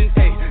riding.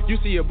 Hey, you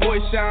see your boy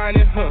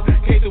shining.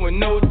 Came through with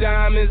no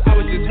diamonds. I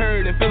was just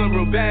hurt and feeling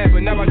real bad,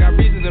 but now I got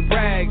reasons to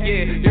brag.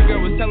 Yeah, your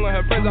girl was telling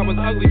her friends I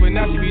was ugly, but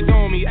now she be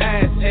throwing me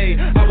ass. Hey,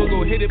 I would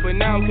go hit it, but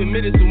now I'm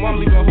committed, so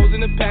I'm leaving hoes in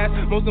the past.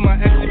 Most of my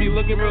exes be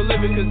looking real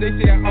living, cause they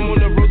say I'm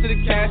on the road to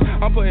the cash.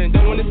 I'm putting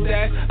dough in the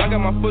stash. I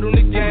got my foot on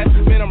the gas.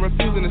 Man, I'm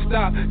refusing to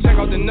stop. Check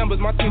out the numbers,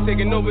 my team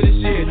taking over this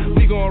shit.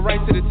 We going right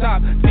to the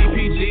top.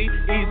 TPG,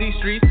 Easy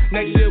Streets.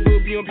 Next year we'll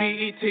be on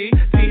BET,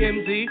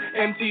 TMZ,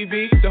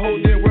 MTV. The whole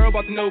damn world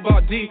about to know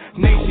about D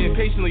Nation.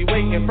 Patiently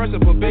waiting, first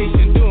of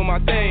probation, doing my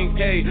thing.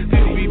 Ayy,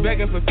 people be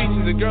begging for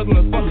features. The girls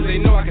wanna fuck cause they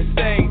know I can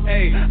sing.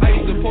 Ayy, I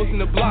used to post in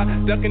the block,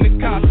 ducking the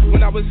cops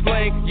when I was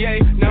slang. Yay,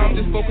 now I'm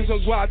just focused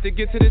on guap to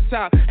get to the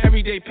top.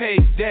 Everyday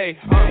payday.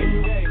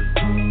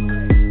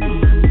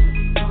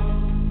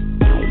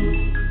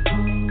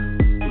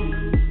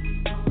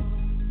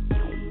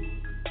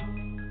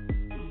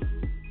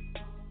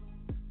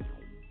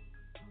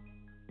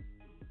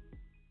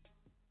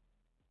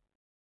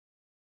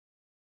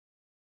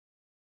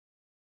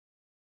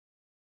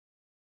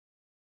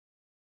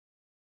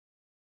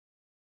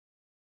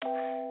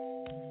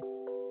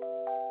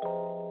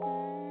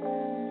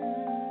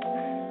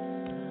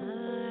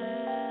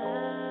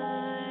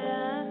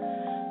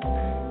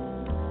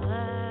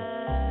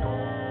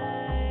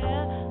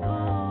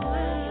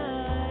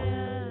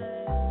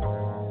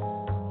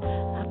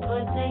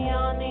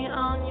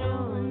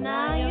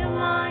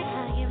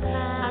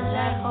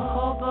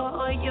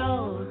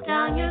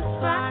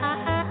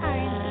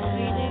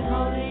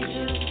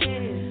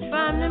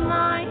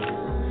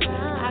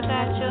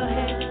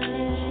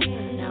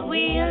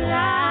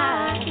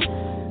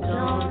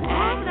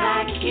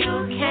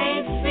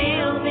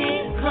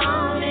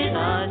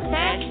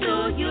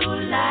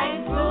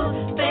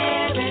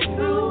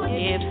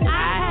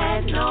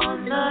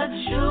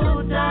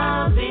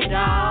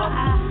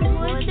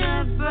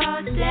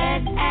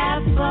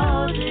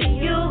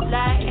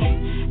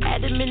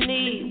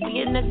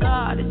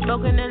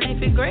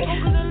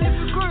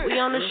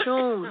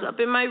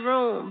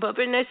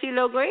 Bumpin' that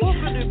CeeLo Grey.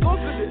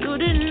 You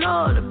didn't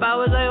know the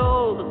powers I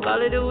hold.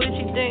 Call it a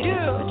witchy thing.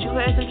 But you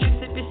had some tricks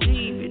to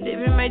deceive. You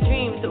live in my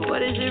dreams. So what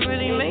does it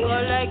really mean? Go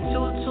like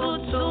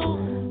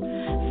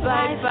 222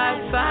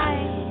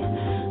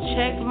 555.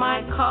 Check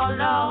my call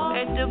log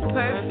at the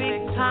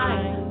perfect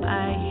time.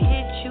 I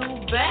hit you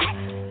back.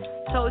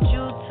 Told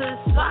you to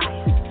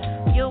slide.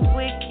 Your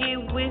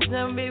wicked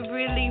wisdom, it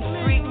really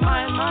freaked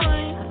my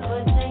mind. I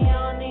put the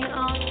yoni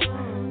on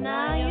you.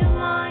 Now you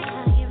mine.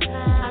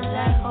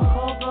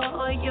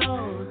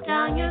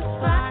 Down your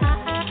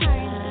spine,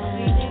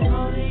 feeling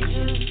holy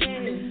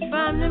juices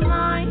from the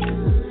mind.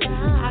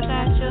 I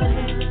got your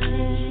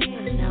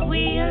head, now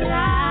we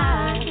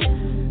alive.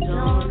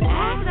 Don't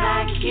act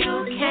like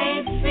you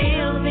can't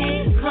feel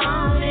me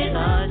coming.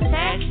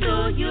 Attached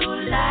to you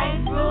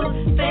like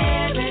fruit,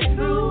 bearing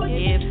fruit.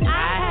 If I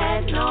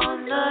had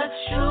known the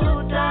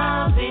truth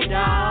of it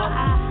all,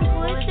 I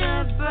would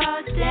have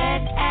brought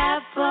that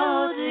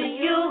apple to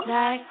you.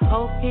 Like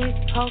hocus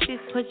pocus,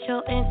 put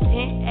your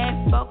intent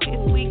at focus.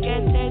 We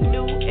got that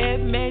new air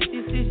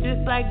matches. It's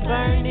just like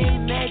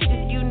burning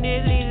matches. You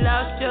nearly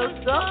lost your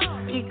soul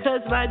because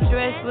my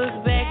dress was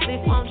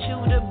backless. Want you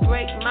to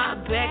break my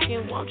back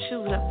and want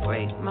you to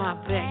break my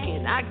back.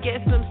 And I guess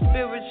some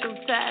spiritual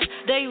ties,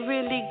 they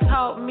really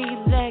caught me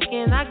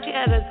lacking. I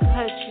gotta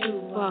cut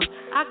you off.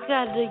 I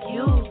gotta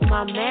use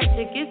my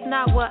magic. It's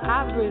not what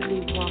I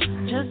really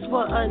want, just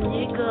what a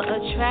nigga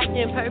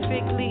attracting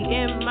perfectly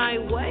in my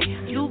way.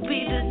 You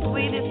be the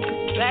sweetest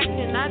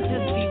distraction. I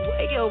just be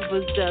way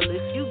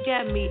overzealous. You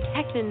got me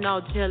acting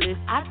all jealous.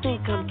 I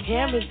think I'm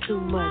caring too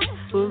much,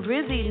 but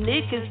really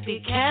niggas be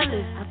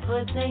careless. I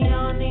put the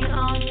yoni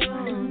on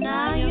you,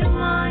 now you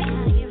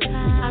mine.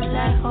 I'm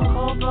like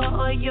jojoba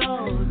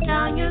oil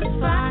down your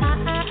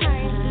spine.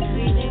 The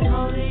feeling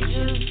holy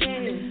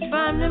juices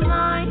from the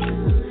mind.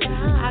 I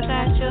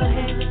got your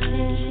head,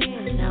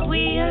 now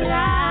we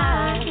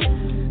alive.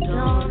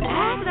 Don't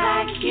act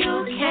like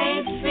you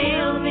can't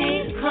feel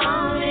me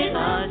coming.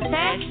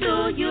 Attached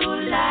to you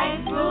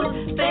like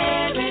fruit,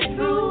 bearing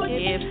fruit.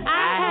 If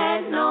I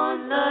had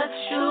known the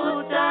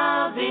truth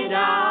of it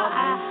all,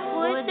 I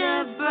would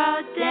have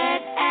brought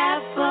that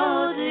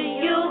apple to you.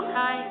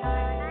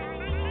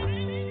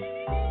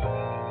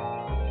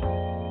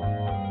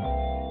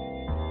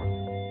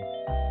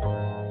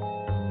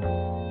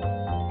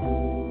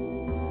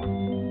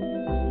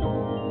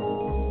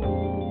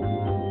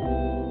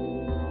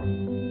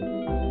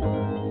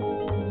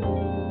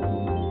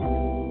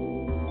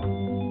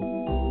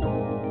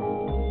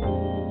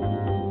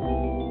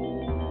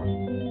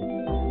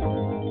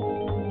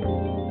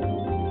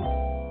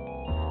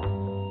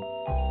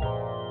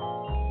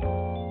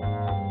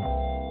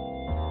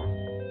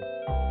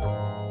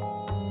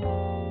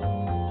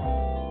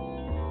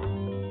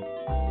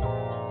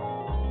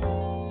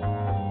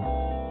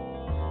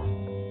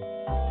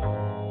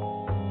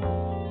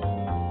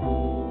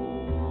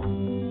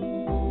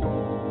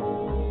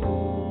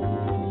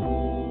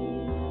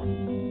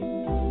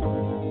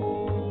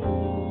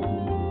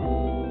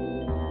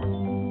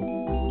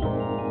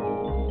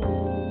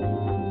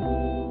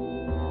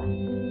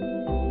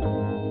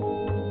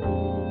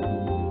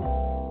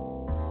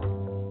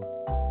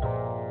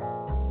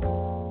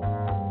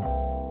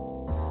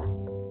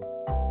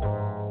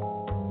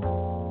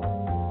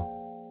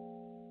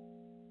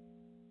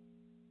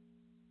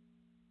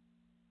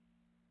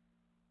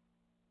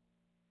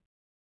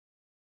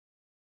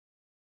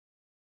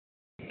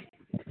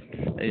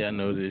 Hey, I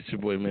know this.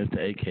 Your boy,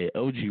 Mr. AK,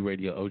 OG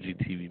Radio, OG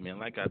TV, man.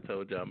 Like I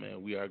told y'all,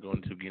 man, we are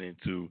going to get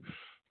into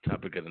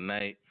topic of the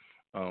night.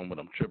 But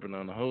I'm tripping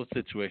on the whole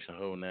situation,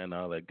 whole night, and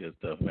all that good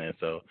stuff, man.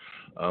 So,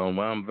 while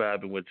I'm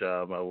vibing with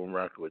y'all, I'm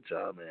rocking with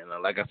y'all, man.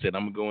 Like I said,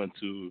 I'm going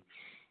to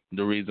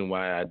the reason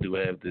why I do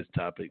have this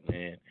topic,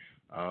 man.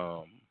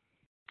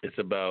 It's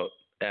about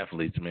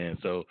athletes, man.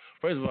 So,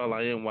 first of all,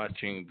 I am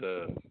watching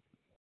the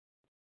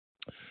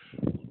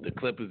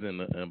Clippers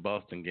in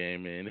Boston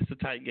game, man. It's a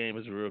tight game.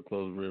 It's real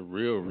close,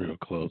 real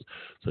close.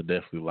 So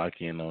definitely lock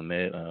in on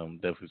that.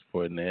 Definitely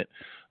supporting that.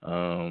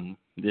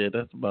 Yeah,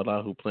 that's about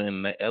all who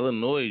playing that.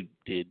 Illinois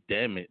did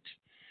damage,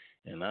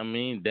 and I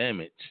mean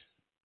damage.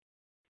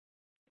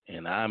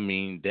 And I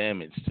mean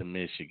damage to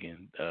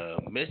Michigan.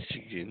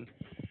 Michigan,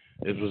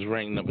 it was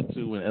ranked number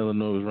 2, and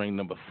Illinois was ranked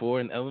number 4,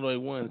 and Illinois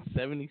won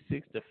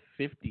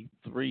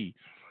 76-53.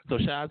 So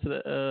shout out to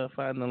the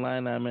Fighting the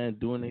Line, man,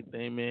 doing their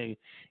thing, man.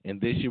 And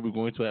this year we're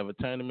going to have a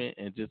tournament,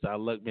 and just our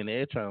luck, man,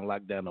 they're trying to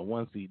lock down the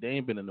 1 seed. They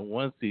ain't been in the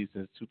 1 seed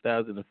since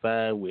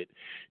 2005 with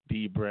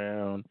D.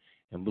 Brown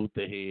and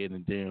Luther Head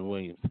and Darren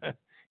Williams. Yeah,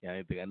 I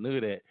didn't think I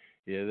knew that.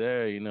 Yeah,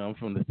 there, I'm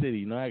from the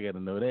city, I got to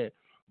know that.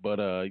 But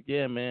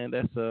yeah, man,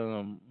 that's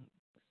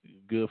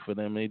good for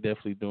them. They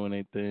definitely doing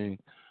their thing.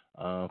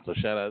 So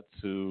shout out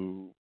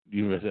to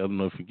University of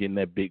Illinois for getting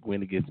that big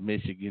win against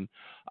Michigan.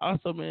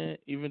 Also, man,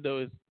 even though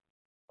it's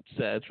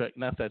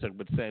not sidetrack,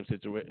 but the same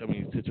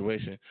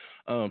situation.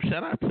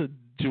 Shout out to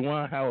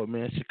Juwan Howard,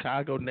 man,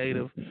 Chicago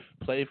native,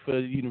 played for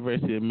the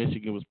University of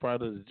Michigan, was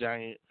part of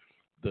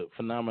the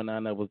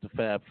phenomenon that was the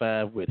Fab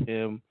Five with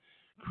him,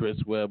 Chris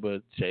Webber,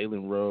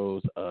 Jalen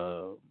Rose,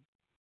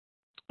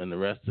 and the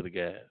rest of the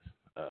guys.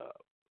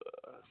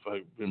 If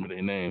I remember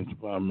their names,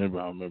 if I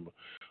remember.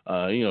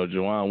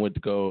 Juwan went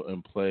to go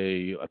and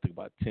play, I think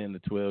about 10 to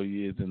 12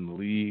 years in the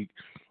league.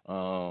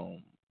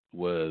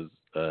 Was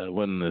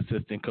one of the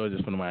assistant coaches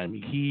for the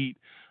Miami Heat.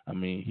 I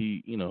mean,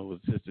 he, was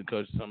assistant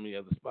coach at some of the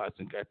other spots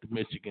and got the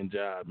Michigan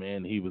job,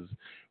 man. He was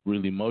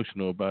really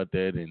emotional about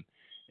that, and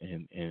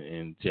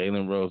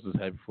Jalen Rose was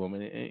happy for him.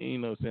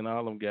 And saying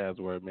all them guys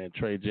were, man,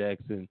 Trey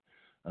Jackson,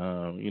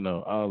 all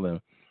of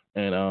them.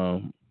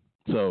 And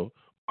so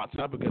our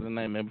topic of the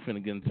night, man, we're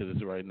finna get into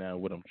this right now,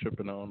 what I'm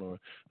tripping on or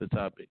the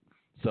topic.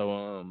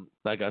 So,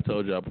 like I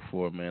told y'all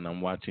before, man, I'm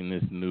watching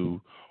this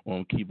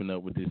I'm keeping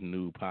up with this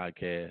new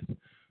podcast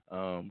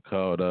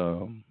called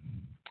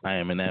I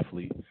Am an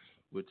Athlete,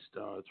 which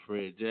stars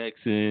Fred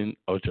Jackson,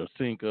 Ocho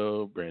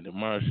Cinco, Brandon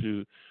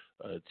Marshall,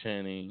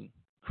 Channing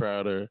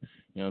Crowder,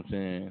 you know what I'm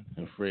saying,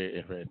 and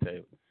Fred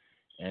Taylor.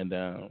 And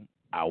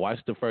I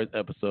watched the first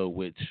episode,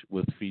 which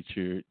was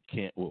featured.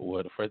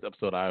 The first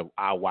episode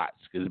I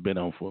watched because it's been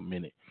on for a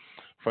minute.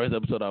 First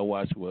episode I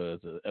watched was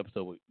an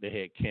episode where they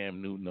had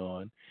Cam Newton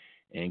on,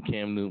 and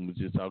Cam Newton was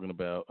just talking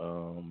about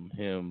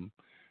him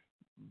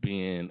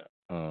being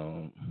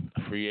a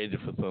free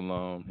agent for so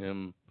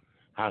long,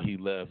 how he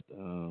left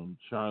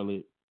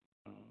Charlotte,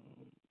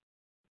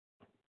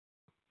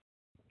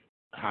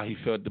 how he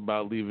felt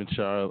about leaving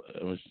Charlotte,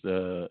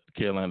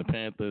 Carolina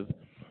Panthers,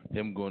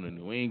 him going to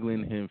New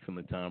England, him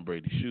feeling Tom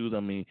Brady's shoes. I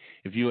mean,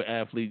 if you're an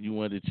athlete, you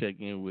wanted to check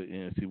in with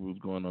and see what's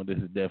going on, this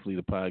is definitely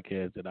the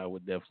podcast that I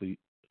would definitely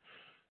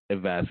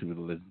advise people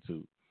to listen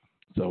to.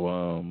 So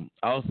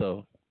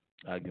also,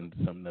 I'll get into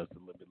something else a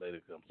little bit later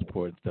because I'm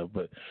supporting stuff,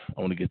 but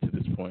I want to get to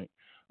this point.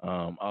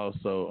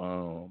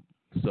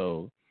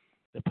 So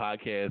the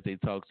podcast they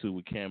talked to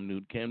with Cam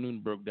Newton. Cam Newton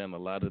broke down a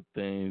lot of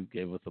things,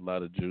 gave us a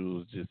lot of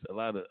jewels, just a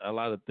lot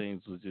of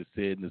things was just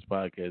said in this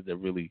podcast that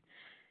really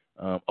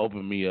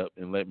opened me up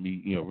and let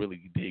me,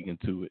 really dig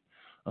into it.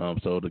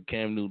 So the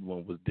Cam Newton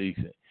one was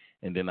decent.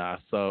 And then I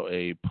saw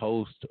a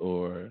post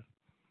for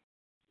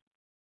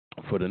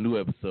the new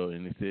episode,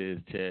 and it says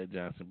Chad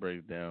Johnson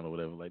breaks down or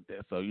whatever like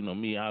that. So,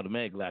 me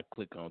automatically I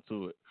click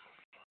onto it.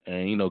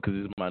 And, because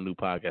it's my new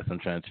podcast, I'm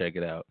trying to check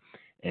it out.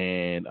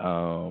 And,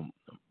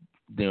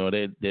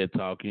 they're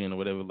talking or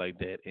whatever like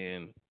that.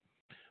 And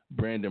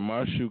Brandon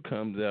Marshall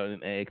comes out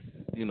and asks,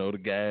 the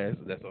guys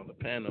that's on the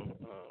panel,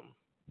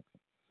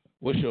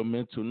 what's your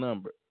mental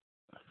number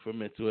for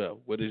mental health?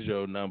 What is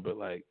your number?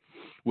 Like,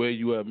 where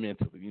you at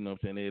mentally? You know what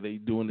I'm saying? They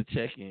doing the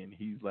check-in.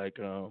 He's like,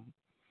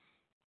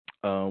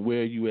 where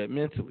are you at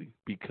mentally?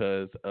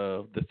 Because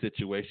of the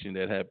situation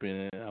that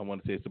happened, I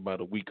want to say it's about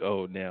a week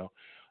old now.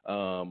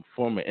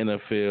 Former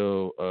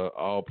NFL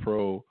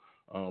All-Pro,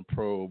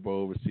 Pro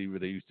Bowl receiver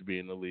that used to be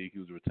in the league. He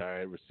was a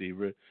retired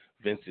receiver.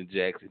 Vincent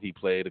Jackson, he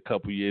played a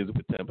couple years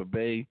with Tampa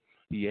Bay.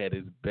 He had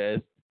his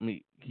best.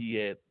 He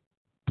had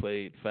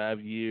played 5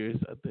 years,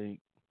 I think,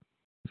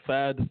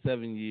 5 to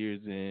 7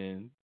 years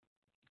in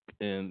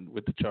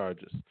with the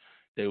Chargers.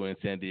 They were in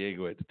San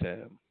Diego at the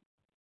time.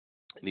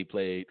 And he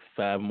played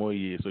 5 more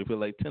years. So he played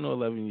like 10 or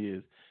 11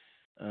 years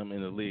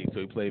in the league.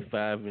 So he played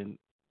 5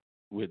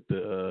 with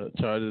the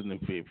Chargers and then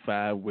played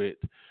 5 with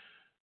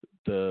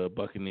the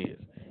Buccaneers.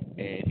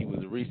 And he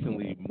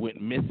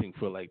went missing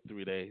for like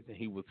 3 days. And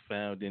he was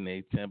found in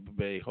a Tampa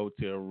Bay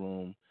hotel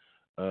room,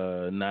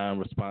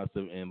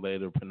 non-responsive and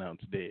later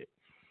pronounced dead.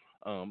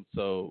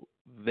 So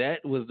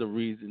that was the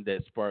reason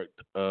that sparked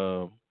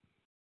the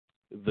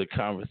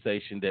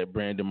conversation that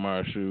Brandon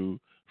Marshall,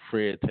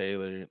 Fred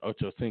Taylor, and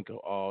Ocho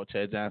Cinco,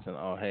 Chad Johnson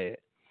all had.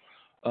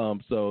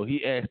 So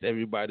he asked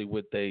everybody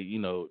what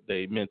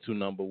they mental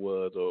number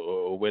was,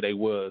 or where they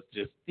was,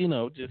 just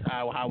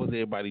how was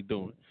everybody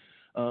doing.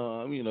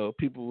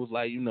 People was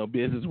like,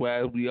 business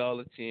wise, we all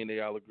a 10. They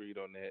all agreed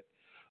on that.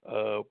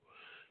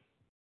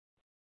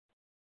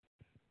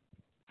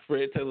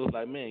 Fred Taylor was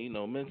like, man,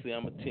 mentally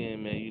I'm a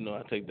 10, man.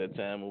 I take that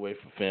time away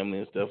from family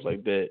and stuff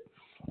like that.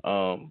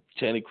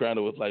 Channing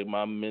Crowder was like,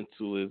 my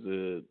mental is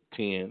a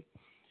 10.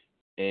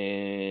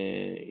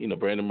 And,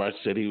 Brandon Marshall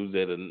said he was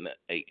at an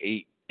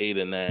 8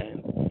 or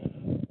 9.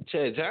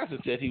 Chad Johnson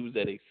said he was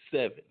at a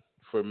 7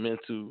 for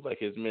mental, like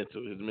his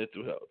mental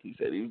health. He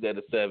said he was at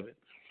a 7.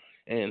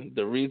 And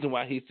the reason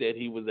why he said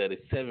he was at a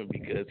 7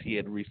 because he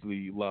had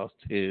recently lost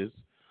his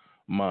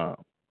mom.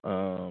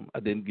 I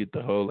didn't get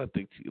the whole. I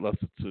think he lost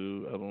it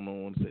to, I don't know,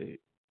 I want to say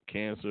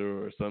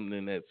cancer or something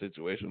in that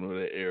situation or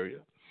that area.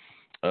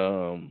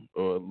 Or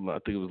I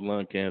think it was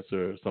lung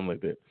cancer or something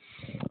like that.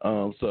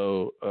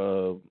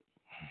 So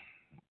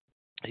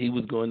he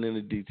was going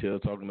into detail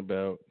talking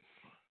about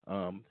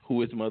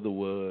who his mother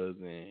was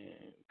and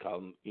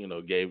calling,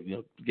 gave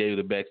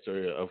the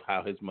backstory of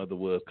how his mother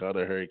was, called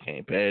her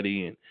Hurricane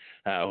Patty, and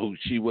who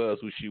she was,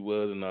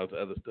 and all the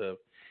other stuff,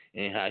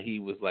 and how he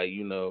was like,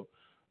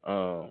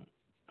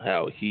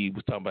 how he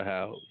was talking about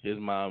how his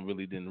mom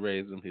really didn't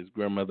raise him, his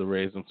grandmother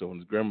raised him. So when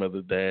his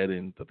grandmother died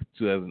in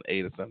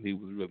 2008 or something, he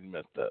was really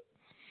messed up.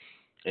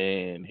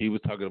 And he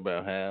was talking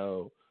about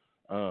how,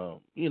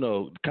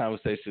 the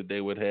conversation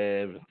they would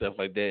have and stuff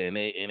like that. And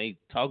they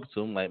talked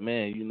to him like,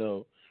 man, he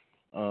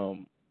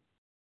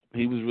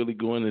was really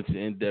going into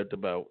in depth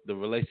about the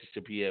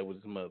relationship he had with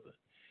his mother.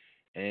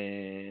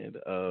 And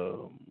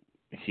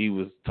he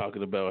was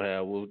talking about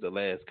how, what was the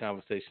last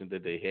conversation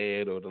that they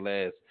had, or the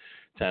last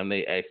time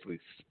they actually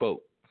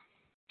spoke.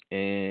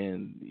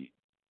 And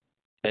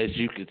as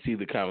you could see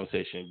the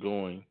conversation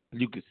going,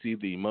 you could see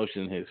the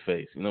emotion in his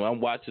face.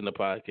 I'm watching the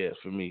podcast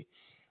for me,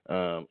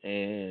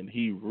 and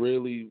he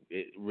really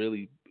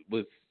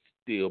was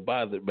still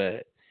bothered by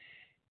it.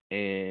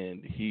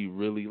 And he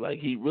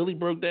really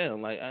broke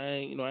down. Like, I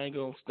ain't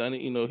gonna stun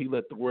it. He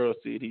let the world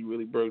see it. He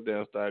really broke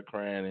down, started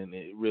crying, and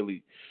it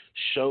really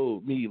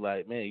showed me,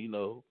 like, man,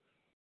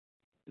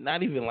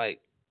 not even like,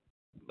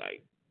 what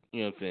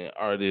I'm saying,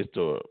 artists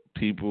or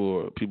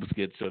people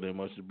scared to show their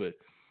emotions, but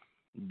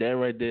that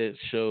right there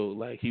showed,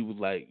 like, he was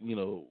like,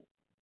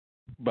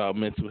 about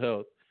mental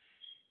health.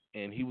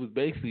 And he was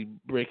basically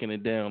breaking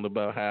it down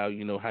about how,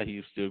 how he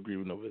was still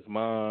grieving over his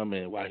mom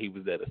and why he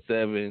was at a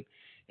 7.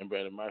 And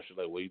Brandon Marshall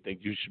like, well, you think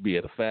you should be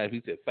at a 5?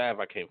 He said, 5,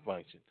 I can't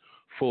function.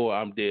 4,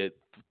 I'm dead.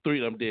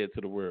 3, I'm dead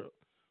to the world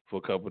for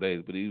a couple of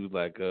days. But he was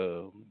like,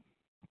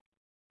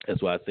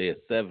 that's why I say a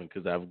 7,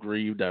 because I've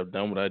grieved. I've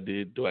done what I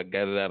did. I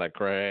got it out. I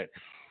cried.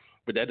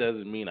 But that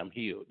doesn't mean I'm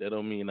healed. That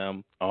don't mean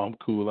I'm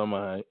cool. I'm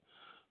all right.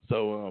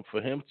 So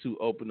for him to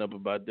open up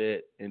about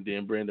that, and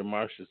then Brandon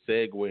Marshall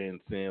segue and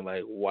saying,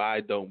 like,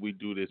 why don't we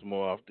do this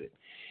more often?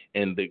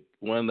 And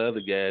one of the other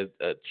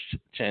guys,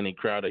 Channing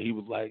Crowder, he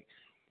was like,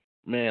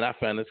 man, I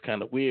find this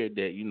kind of weird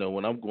that,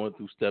 when I'm going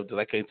through stuff that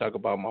I can't talk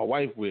about my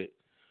wife with,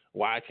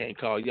 why I can't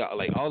call y'all.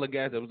 Like, all the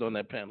guys that was on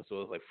that panel, so it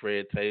was like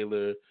Fred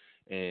Taylor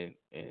and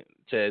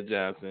Chad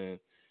Johnson,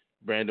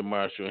 Brandon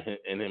Marshall,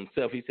 and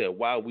himself. He said,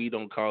 why we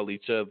don't call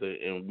each other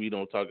and we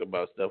don't talk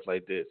about stuff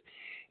like this.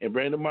 And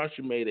Brandon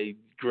Marshall made a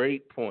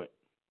great point.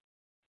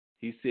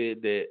 He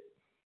said that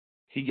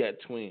he got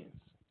twins,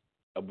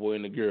 a boy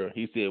and a girl.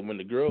 He said when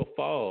the girl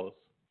falls,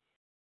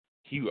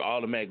 he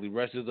automatically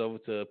rushes over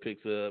to her,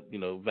 picks her up,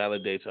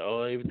 validates her.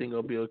 Oh, everything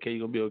gonna be okay.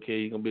 You're gonna be okay.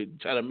 You're gonna be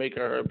trying to make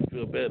her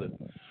feel better.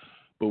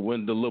 But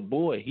when the little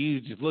boy,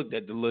 he just looked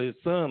at his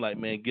son like,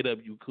 man, get up,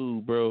 you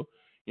cool, bro.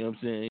 You know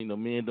what I'm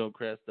saying? Men don't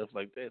cry, stuff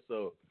like that.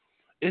 So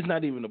it's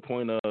not even the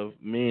point of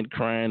men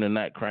crying or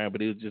not crying,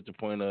 but it was just the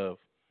point of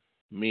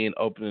men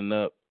opening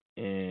up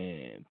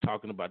and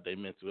talking about their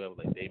mental health,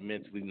 like they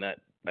mentally not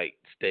like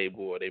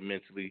stable, or they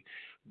mentally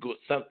go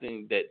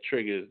something that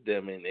triggers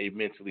them and they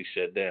mentally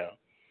shut down.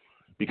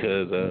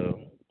 Because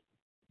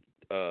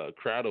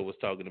Crowder was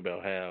talking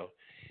about how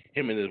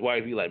him and his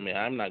wife, he like, man,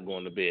 I'm not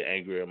going to bed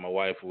angry at my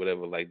wife or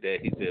whatever like that.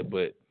 He said,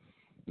 but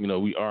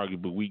we argue,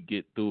 but we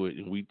get through it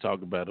and we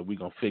talk about it. We're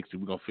gonna fix it.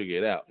 We're gonna figure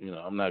it out.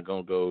 I'm not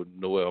gonna go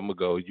nowhere. I'm gonna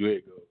go. You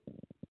ain't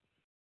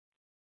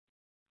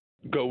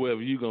go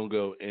wherever you gonna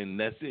go, and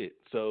that's it.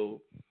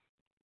 So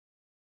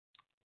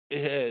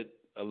it had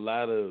a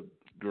lot of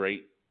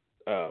great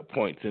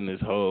points in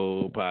this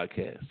whole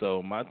podcast.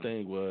 So my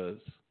thing was,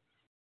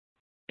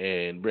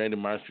 and Brandon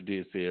Marshall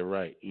did say it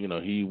right.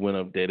 He went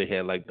up there. They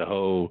had like the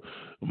whole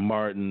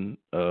Martin,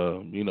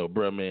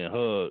 bruh man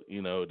hug.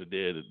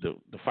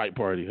 The fight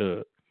party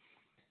hug,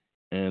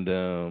 and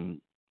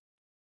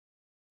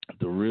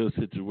the real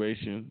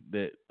situation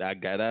that I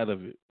got out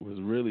of it was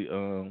really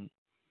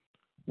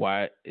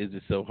why is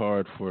it so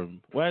hard for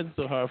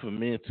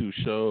men to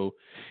show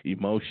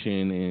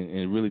emotion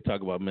and really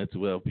talk about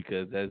mental health,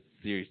 because that's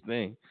a serious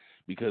thing.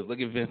 Because look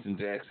at Vincent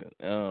Jackson.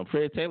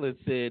 Fred Taylor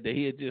said that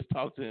he had just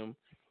talked to him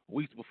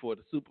weeks before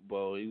the Super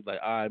Bowl. He was like,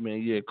 all right,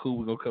 man, yeah, cool.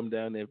 We're going to come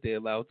down there. If they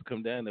allow us to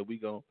come down there,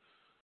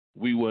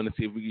 we want to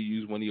see if we can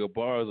use one of your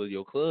bars or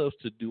your clubs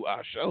to do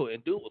our show.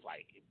 And dude was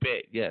like,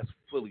 bet, yes,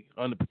 fully,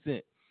 100%.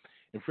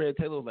 And Fred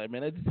Taylor was like,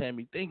 man, that just had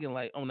me thinking,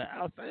 like, on the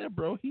outside,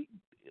 bro,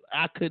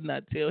 I could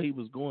not tell he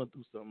was going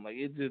through something. Like,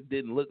 it just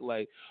didn't look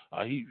like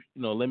let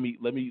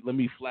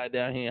me fly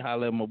down here and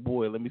holler at my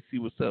boy. Let me see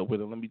what's up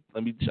with him.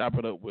 Let me chop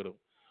it up with him,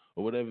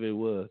 or whatever it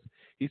was.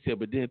 He said,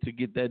 but then to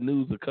get that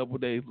news a couple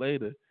days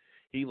later,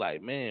 he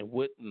like, man,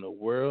 what in the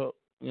world?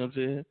 You know what I'm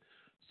saying?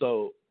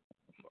 So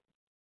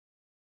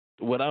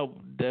what I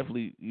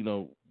definitely,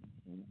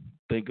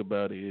 think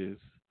about is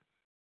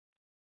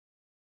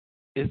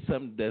it's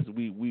something that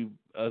we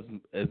us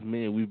as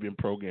men we've been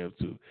programmed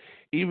to.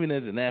 Even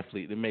as an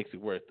athlete, it makes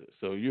it worth it.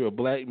 So you're a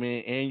black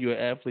man and you're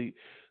an athlete,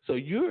 so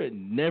you're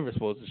never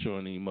supposed to show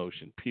any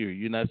emotion. Period.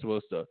 You're not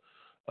supposed to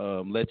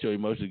let your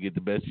emotions get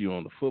the best of you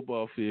on the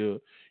football field.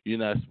 You're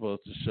not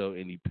supposed to show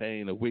any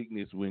pain or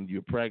weakness when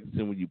you're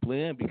practicing, when you're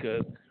playing,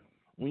 because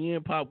when you're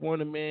in Pop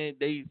Warner, man,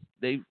 they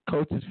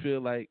coaches feel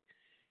like,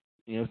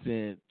 you know what I'm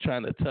saying,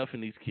 trying to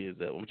toughen these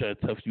kids up. I'm trying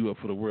to toughen you up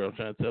for the world. I'm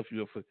trying to toughen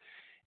you up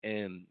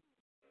and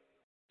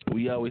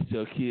we always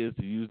tell kids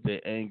to use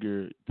their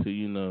anger to,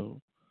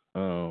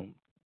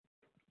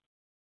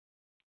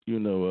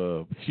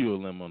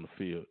 fuel them on the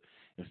field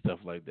and stuff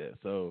like that.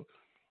 So,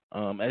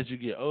 as you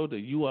get older,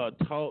 you are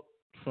taught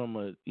from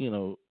a,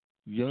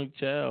 young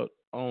child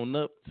on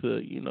up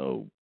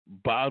to,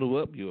 bottle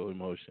up your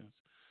emotions,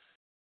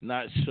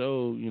 not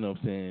show, what I'm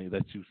saying,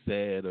 that you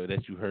sad or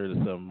that you heard of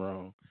something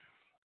wrong.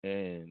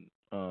 And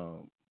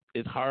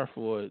it's hard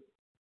for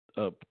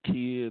a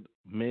kid,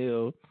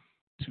 male,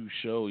 to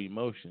show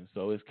emotion.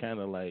 So it's kind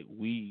of like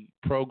we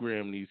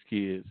program these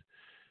kids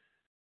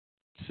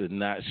to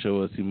not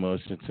show us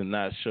emotion, to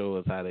not show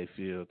us how they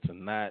feel, to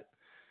not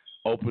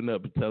open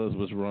up and tell us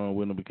what's wrong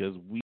with them because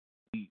we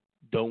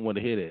don't want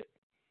to hear that.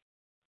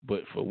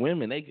 But for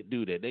women, they could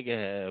do that. They can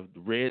have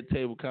red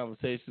table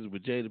conversations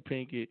with Jada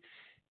Pinkett,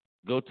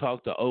 go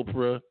talk to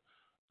Oprah,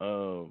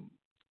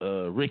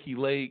 Ricky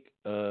Lake,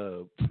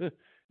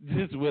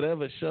 just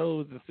whatever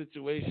shows and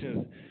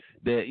situations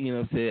that,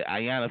 said,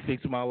 Ayanna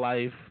fixed my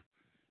life,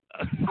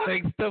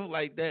 like stuff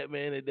like that,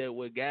 man, that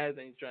what guys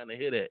ain't trying to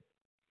hear that.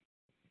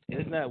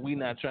 And it's not we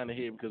not trying to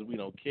hear it because we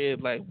don't care.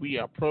 It's like we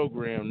are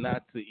programmed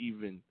not to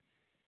even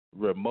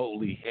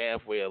remotely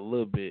halfway a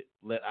little bit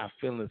let our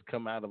feelings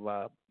come out of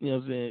our,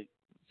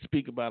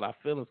 speak about our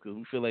feelings, because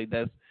we feel like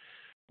that's,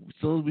 as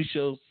soon as we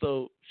show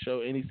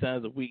any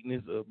signs of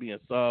weakness or being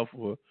soft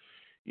or,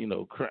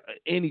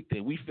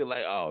 anything, we feel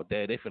like, oh,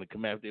 dad, they finna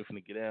come after, they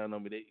finna get down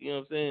on me. They, you know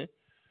what I'm saying?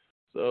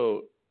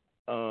 So,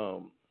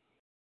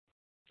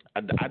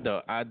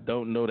 I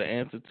don't know the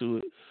answer to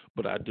it,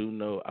 but I do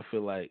know, I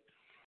feel like,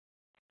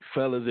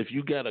 fellas, if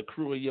you got a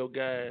crew of your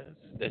guys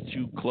that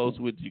you close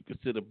with, you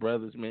consider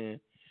brothers, man,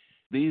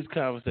 these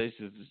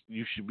conversations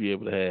you should be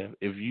able to have.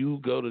 If you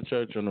go to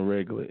church on a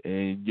regular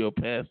and your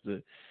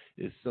pastor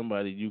is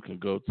somebody you can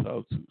go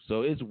talk to.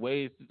 So it's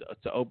ways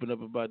to open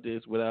up about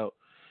this without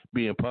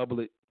being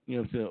public, you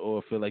know what I'm saying,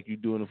 or feel like you're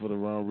doing it for the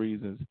wrong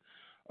reasons.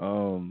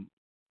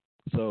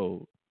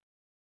 So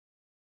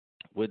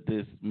with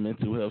this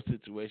mental health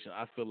situation,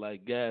 I feel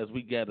like, guys,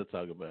 we got to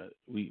talk about it.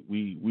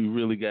 We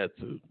really got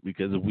to,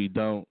 because if we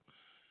don't,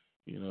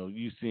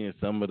 you seeing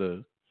some of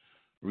the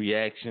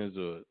reactions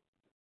or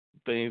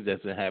things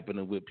that's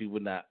happening with people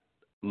not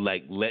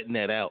like letting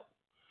that out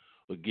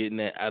or getting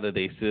that out of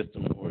their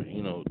system, or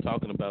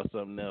talking about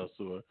something else,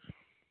 or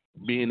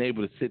being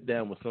able to sit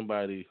down with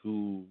somebody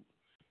who,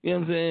 you know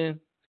what I'm saying,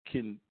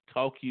 can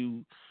talk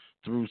you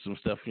through some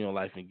stuff in your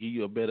life and give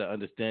you a better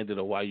understanding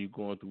of why you're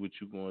going through what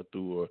you're going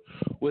through, or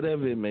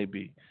whatever it may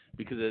be.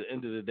 Because at the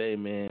end of the day,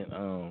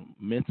 man,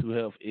 mental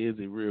health is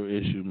a real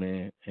issue,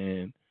 man.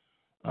 And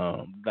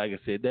like I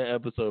said, that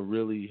episode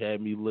really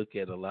had me look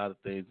at a lot of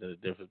things in a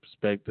different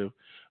perspective,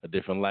 a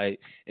different light.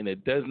 And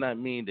it does not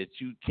mean that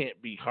you can't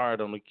be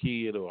hard on a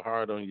kid or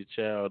hard on your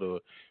child,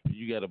 or if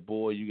you got a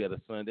boy, you got a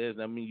son. That does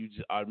not mean you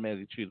just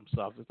automatically treat them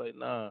soft. It's like,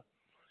 nah,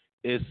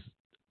 it's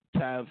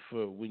time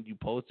for when you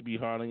supposed to be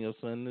hard on your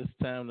son. It's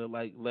time to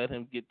like let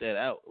him get that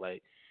out.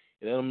 Like,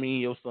 it don't mean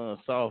your son's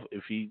soft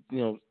if he,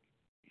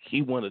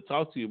 he want to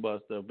talk to you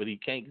about stuff, but he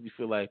can't because he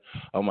feel like,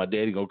 oh, my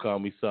daddy gonna call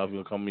me soft, he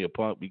gonna call me a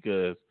punk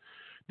because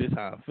this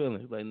how I'm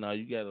feeling. It's like, no,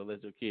 you gotta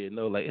let your kid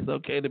know, like, it's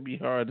okay to be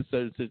hard in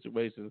certain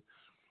situations,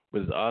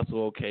 but it's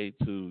also okay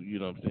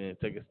to,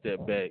 take a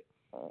step back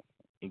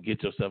and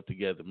get yourself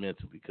together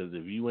mentally. Because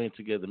if you ain't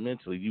together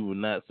mentally, you will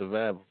not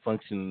survive or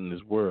function in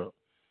this world.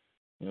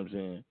 You know what I'm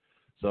saying?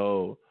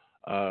 So,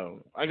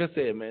 like I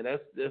said, man,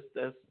 that's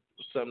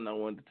something I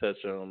wanted to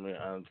touch on, man.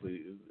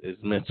 Honestly, is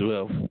mental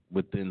health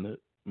within the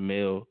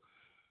male,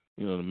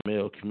 the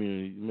male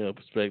community, male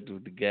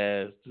perspective, the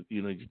guys,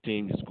 your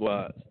team, your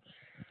squads.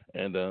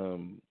 And a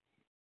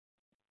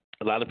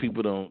lot of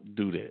people don't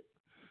do that.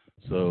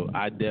 So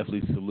I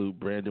definitely salute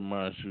Brandon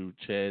Marshall,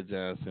 Chad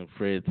Johnson,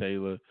 Fred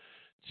Taylor,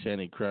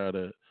 Channing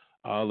Crowder,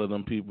 all of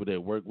them people that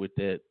work with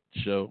that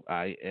show.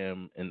 I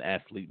am an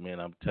athlete, man.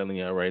 I'm telling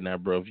y'all right now,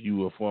 bro. If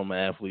you a former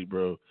athlete,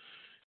 bro,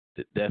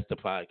 that's the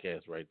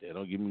podcast right there.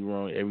 Don't get me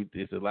wrong.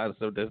 It's a lot of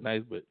stuff that's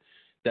nice, but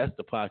that's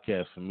the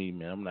podcast for me,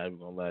 man. I'm not even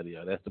gonna lie to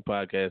y'all. That's the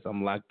podcast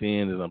I'm locked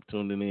in, that I'm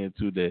tuning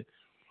into, that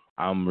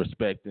I'm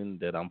respecting,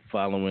 that I'm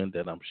following,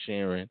 that I'm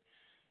sharing.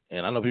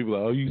 And I know people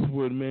are like, oh, you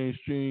support the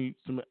mainstream.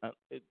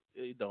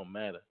 It don't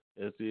matter.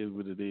 It is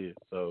what it is.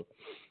 So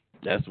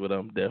that's what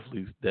I'm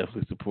definitely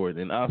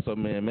supporting. And also,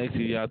 man, make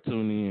sure y'all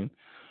tune in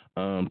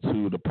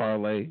to the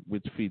parlay,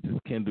 which features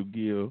Kendall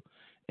Gill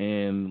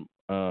and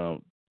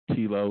Tilo. You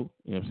know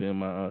what I'm saying?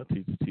 My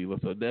teacher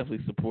Tilo. So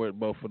definitely support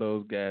both of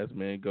those guys,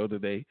 man. Go to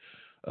their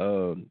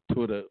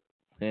Twitter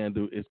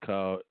handle. It's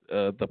called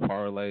the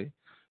parlay.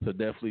 So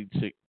definitely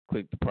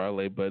click the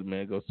parlay button,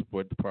 man. Go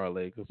support the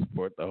parlay. Go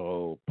support the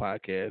whole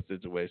podcast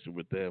situation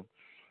with them.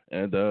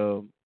 And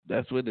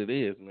that's what it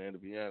is, man. To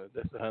be honest,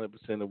 that's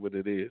 100% of what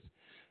it is.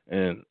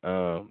 And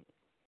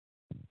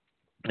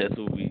that's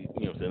what we,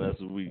 you know what I'm saying,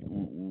 that's what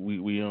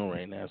we on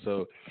right now.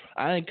 So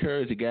I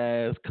encourage you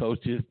guys,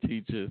 coaches,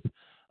 teachers,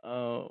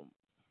 don't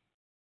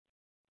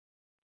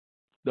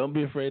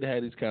be afraid to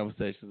have these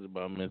conversations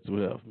about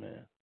mental health,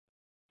 man.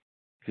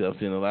 Because I've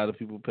seen a lot of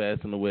people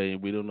passing away,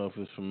 and we don't know if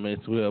it's from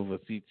mental health or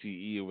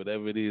CTE or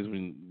whatever it is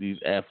when these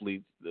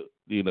athletes,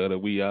 you know, that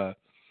we are,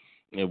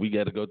 and we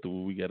got to go through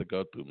what we got to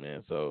go through,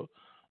 man. So,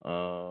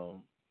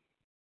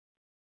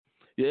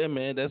 yeah,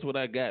 man, that's what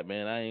I got,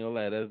 man. I ain't gonna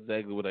lie, that's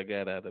exactly what I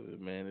got out of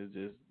it, man. It's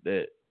just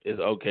that it's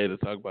okay to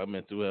talk about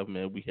mental health,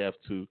 man. We have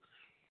to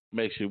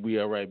make sure we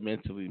are right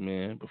mentally,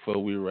 man,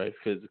 before we're right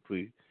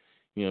physically.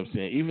 You know what I'm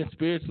saying? Even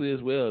spiritually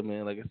as well,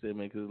 man. Like I said,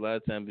 man, because a lot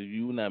of times if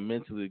you're not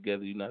mentally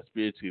together, you're not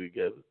spiritually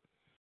together.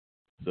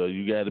 So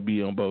you got to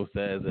be on both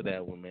sides of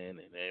that one, man.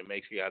 And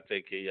make sure y'all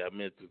take care of y'all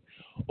mental.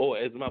 Or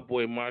as my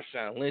boy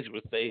Marshawn Lynch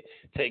would say,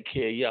 take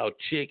care of y'all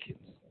chickens.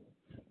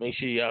 Make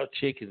sure y'all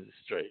chickens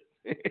are straight.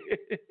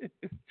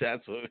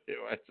 That's what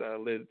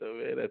Marshawn Lynch, though,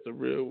 man. That's a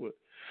real one.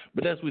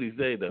 But that's what he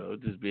say, though.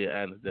 Just being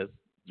honest, that's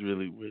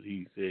really what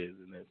he says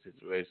in that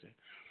situation.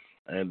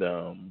 And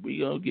we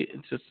going to get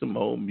into some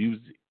more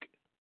music.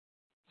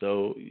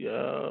 So,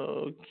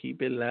 y'all,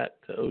 keep it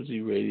locked to OG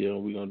Radio.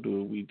 We're going to do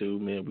what we do,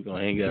 man. We're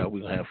going to hang out. We're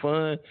going to have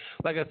fun.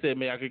 Like I said,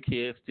 man, I could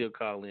care. Still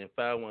call in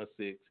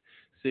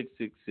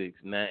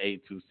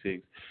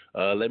 516-666-9826.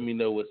 Let me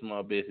know what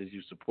small business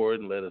you support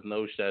and let us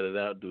know. Shout it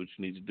out. Do what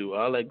you need to do.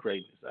 All that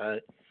greatness, all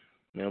right?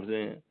 You know what I'm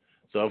saying?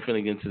 So I'm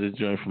finna get into this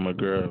joint from my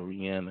girl,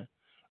 Rihanna.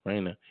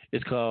 Raina.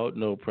 It's called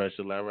No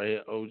Pressure. Live right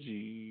here, OG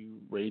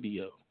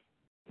Radio.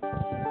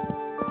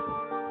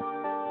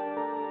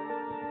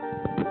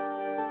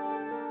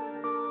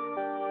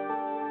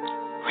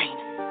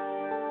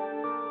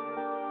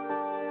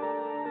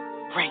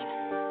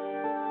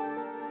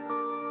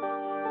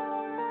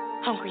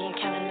 Hungry and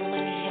counting the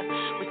money, yep.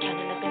 We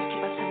counting the bands,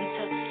 keep us tummy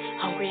tuck.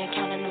 Hungry and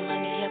counting the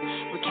money, yep.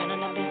 We counting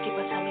the bands, keep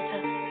us tummy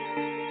tuck.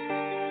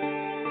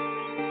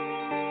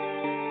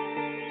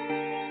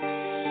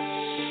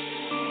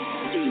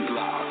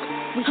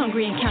 We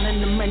hungry and counting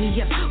the money,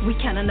 yep. We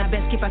counting our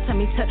best, keep our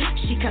tummy tucked.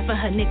 She cut for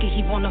her nigga,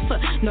 he wanna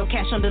fuck. No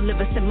cash on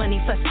deliver, send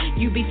money fuss.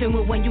 You beefing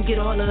with when you get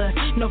all of us.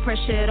 No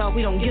pressure at all,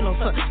 we don't get no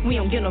fuck. We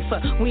don't get no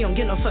fuck, we don't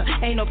get no fuck.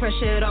 Ain't no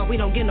pressure at all, we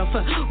don't get no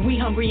fuck. We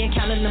hungry and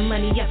counting the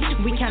money, yep.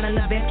 We counting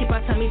our best, keep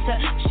our tummy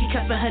tucked. She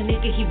cut for her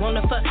nigga, he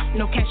wanna fuck.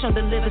 No cash on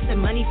deliver, send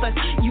money fuss.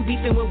 You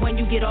beefing with when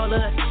you get all of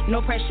us.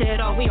 No pressure at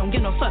all, we don't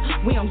get no fuck.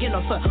 We don't get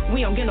no fuck,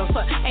 we don't get no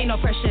fuck. Ain't no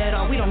pressure at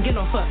all, we don't get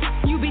no fuck.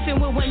 You beefing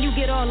with when you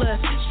get all of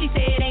us. She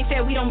said it ain't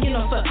fair, we don't get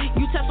no fuck.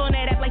 You tough on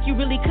that, act like you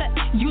really cut.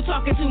 You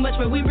talking too much,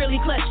 but we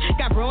really clutch.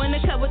 Got bro in the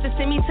cup with the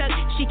semi-tuck.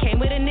 She came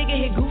with a nigga,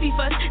 hit goofy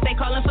fuss. They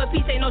callin' for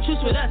peace, ain't no truce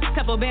with us.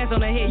 Couple bands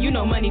on her head, you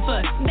know money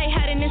fuss. They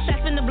hiding in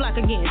shots in the block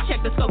again.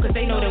 Check the scope, cause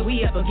they know that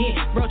we up again.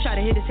 Bro tried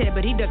to hit his head,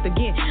 but he ducked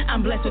again.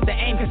 I'm blessed with the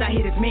aim, cause I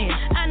hit his man.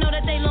 I know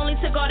that they lonely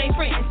took all their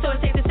friends, so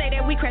it's safe to say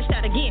that we crashed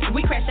out again.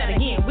 We crashed out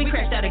again, we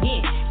crashed out again.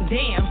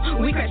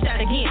 Damn, we crashed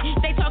out again.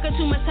 They talking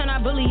too much, turn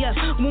our bully up.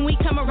 When we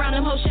come around,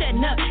 them hoes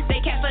shutting up.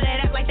 They cap for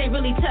that, act like they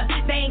really tough.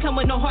 They ain't come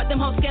with no heart, them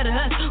hoes scared of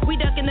us. We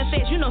ducking the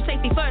feds, you know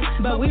safety first.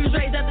 But we was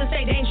raised up to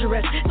stay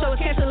dangerous. So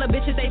it's cancel a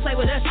bitch if they play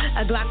with us.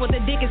 A Glock with a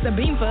dick is a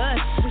beam for us.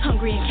 We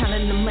hungry and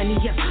counting the money,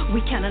 yeah.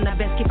 We counting our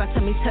best, keep our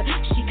tummy tucked.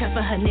 She cut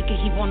for her nigga,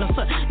 he wanna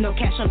fuck. No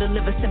cash on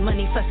deliver, send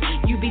money fuss.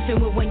 You beefing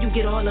with when you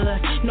get all of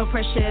us. No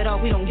pressure at all,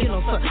 we don't get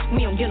no fuck.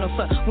 We don't get no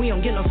fuck, we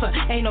don't get no fuck.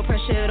 Ain't no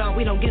pressure at all,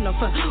 we don't get no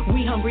fuck.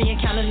 We hungry and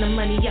counting the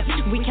money, yeah.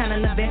 We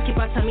counting our best, keep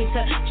our tummy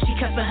tucked. She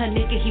cut for her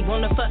nigga, he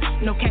wanna fuck.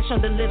 No cash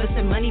on deliver,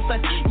 send money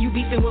fuss. You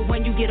beefing with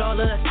when you get all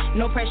of us.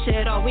 No pressure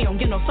at all, we don't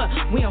get no fuck.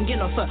 We don't get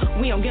no fuck,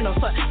 we don't get no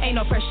fuck. Ain't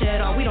no pressure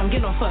at all, we don't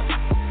get no fuck.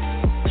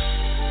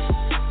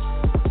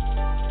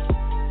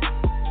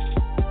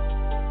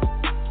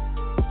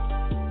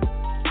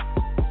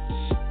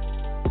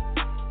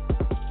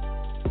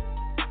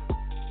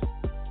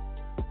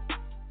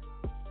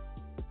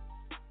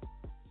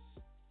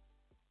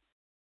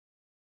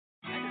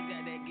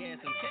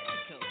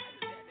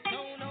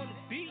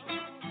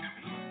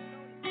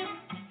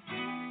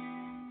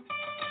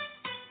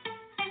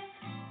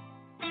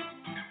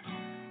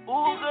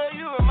 girl,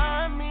 you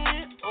remind me.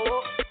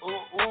 Oh,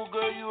 oh, oh,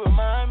 girl, you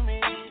remind me.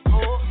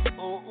 Oh,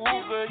 oh,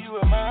 oh, girl, you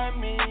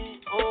remind me.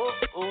 Oh,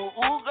 oh,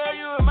 oh, girl,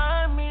 you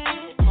remind me.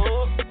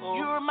 Oh, oh,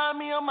 you remind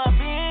me of my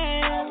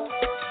being.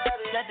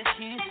 Got the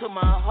keys to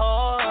my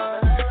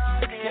heart.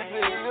 Kept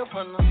it real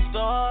from the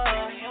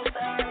start. You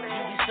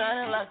be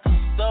shining like a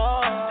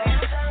star.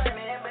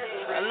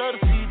 I love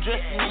to see you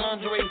dressed in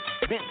lingerie,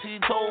 bent to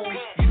your toes.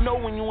 You know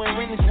when you ain't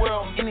in this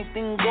world,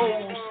 anything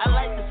goes. I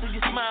like to see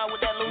you smile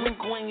with that little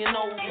wrinkle in your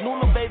nose. Knew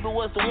my baby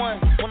was the one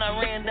when I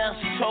ran down,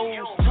 she chose.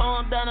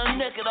 Tongue down her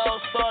neck, it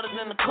all started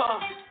in the car.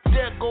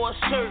 There go a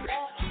shirt,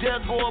 there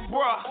go a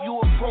bra.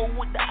 You a pro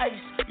with the ice,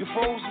 you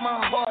froze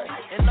my heart,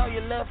 and all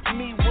you left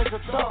me was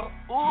a thought.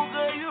 Ooh,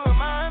 girl, you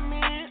remind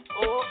me.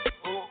 Oh,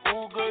 oh,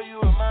 oh, girl,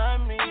 you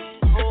remind me.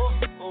 Oh,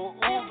 oh,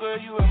 oh, girl,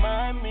 you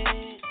remind me.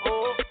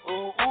 Oh,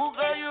 oh, oh,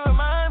 girl, you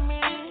remind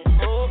me.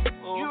 Oh,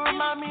 oh, you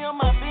remind me of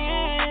my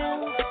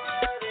being.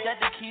 Got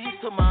the keys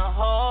to my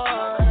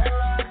heart.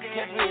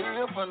 Kept it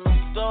real from the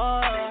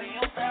start.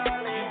 You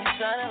be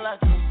shining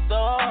like a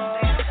star.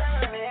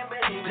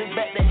 Just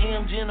back to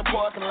AMG in the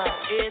parking lot.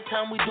 Every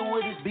time we do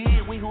it, it's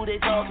big. We who they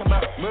talking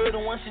about. Murder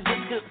one, she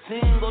just couldn't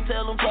sing. Go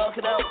tell them, talk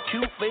it out.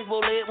 Cute face, bow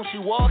leg when she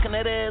walking,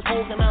 that ass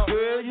smoking out.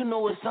 Girl, you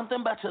know it's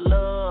something about your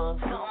love.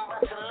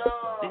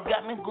 It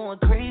got me going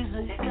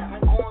crazy.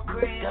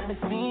 Got me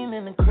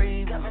fiending and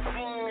craving.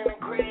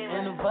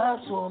 And the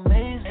vibe's so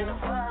amazing.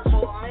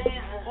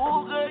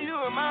 Ooh, girl, you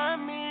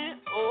remind me.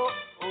 Oh,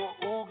 oh,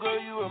 oh, girl,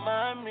 you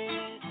remind me.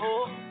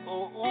 Oh,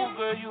 oh, oh,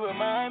 girl, you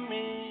remind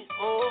me.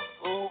 Oh,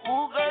 oh,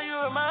 oh, girl, you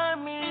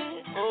remind me.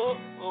 Oh,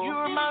 oh, you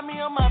remind me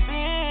of my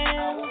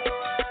being.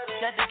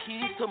 Got the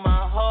keys to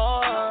my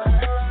heart.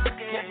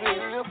 Kept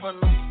it real from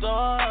the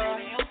start.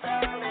 You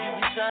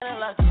be shining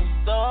like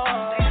a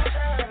star.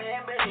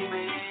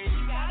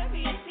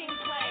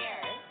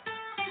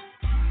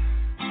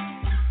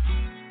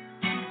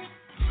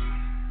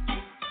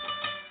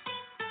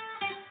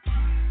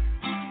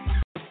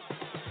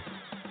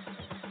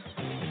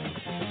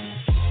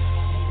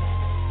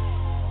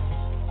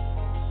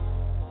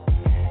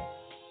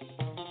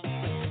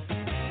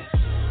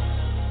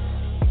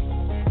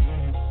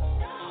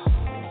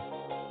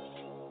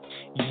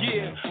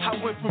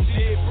 I went from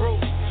dead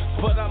broke,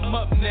 but I'm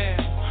up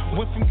now.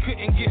 Went from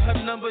couldn't get her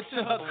number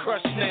to her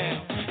crush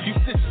now.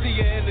 Used to see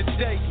her in the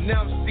day,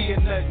 now I'm seeing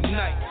her at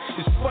night.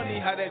 It's funny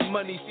how that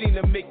money seem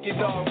to make it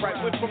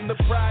alright. Went from the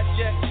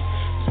project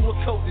to a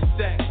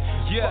cul-de-sac.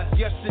 Yeah,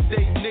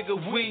 yesterday, nigga,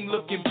 we ain't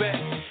looking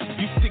back.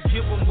 Used to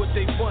give them what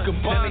they want,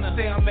 now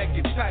they say I'm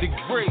acting tight.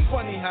 Great.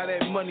 Funny how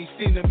that money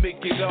seem to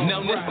make it all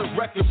now right. Now this the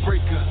record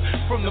breaker,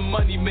 from the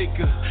money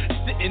maker.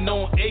 Sitting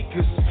on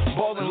acres,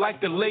 ballin'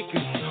 like the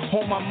Lakers.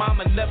 On my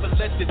mama, never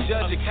let the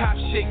judge and cop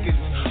shakers.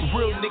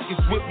 Real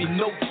niggas with me,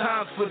 no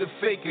time for the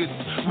fakers.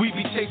 We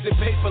be chasing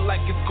paper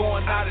like it's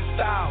going out of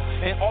style.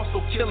 And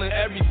also killing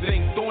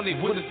everything, throwing it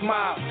with a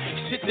smile.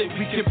 Shit that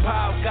we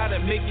compile, gotta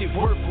make it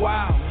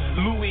worthwhile.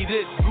 Louis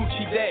this,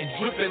 Gucci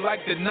that, dripping like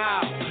the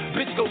Nile.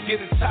 Bitch, go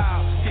get a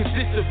towel, cause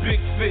it's a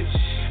big fish.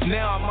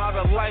 Now I'm out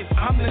of life,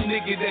 I'm the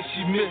nigga that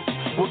she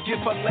missed. Will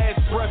give her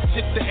last breath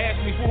just to ask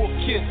me for a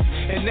kiss.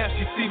 And now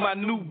she see my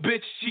new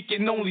bitch, she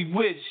can only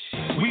wish.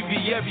 We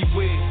be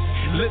everywhere,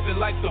 living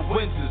like the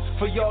Windsors.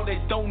 For y'all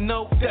that don't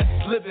know, that's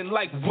living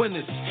like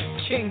winners.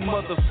 King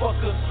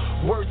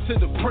motherfucker, word to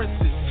the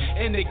princess.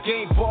 In the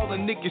game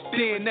ballin', niggas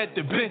staring at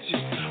the benches.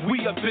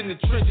 We up in the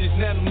trenches,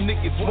 now them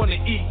niggas wanna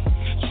eat.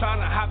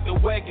 Tryna hop the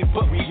wagon,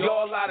 but we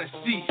all out of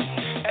seats.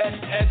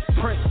 SS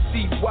Prince,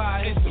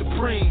 CY and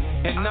Supreme.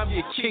 And I'm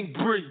your King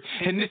Bree,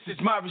 and this is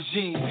my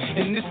regime.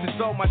 And this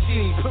is all my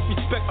team, put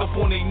respect up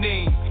on their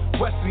name.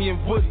 Wesley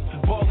and Woody,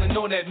 ballin'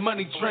 on that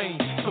money train.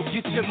 So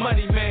get your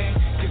money, man,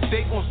 cause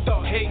they gon'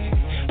 start hating.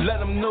 Let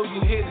them know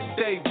you here to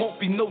stay, won't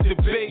be no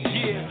debate.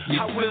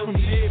 Yeah, I will from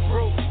dead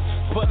broke,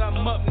 but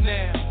I'm up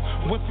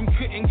now. Went from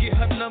couldn't get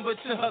her number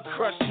to her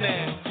crush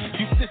now.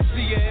 Used to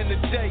see her in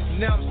the day,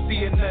 now I'm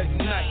seeing her at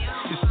night.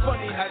 It's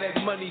funny how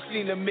that money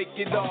seem to make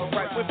it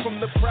alright. Went from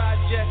the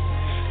project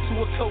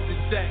to a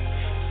cul-de-sac.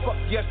 Fuck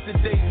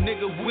yesterday,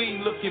 nigga, we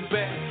ain't looking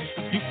back.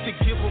 Used to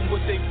give them what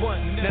they want,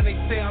 now they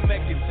say I'm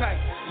acting tight.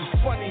 It's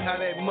funny how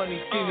that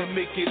money seem to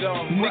make it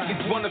all right.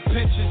 Niggas wanna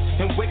pinch us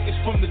and wake us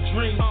from the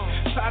dream.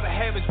 Try to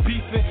have us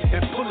beefing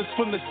and pull us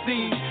from the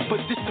scene.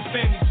 But this the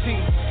family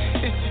team,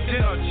 it's just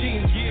in our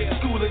genes.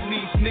 Yeah, schooling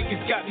these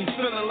niggas got me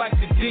feeling like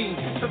the dean.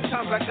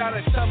 Sometimes I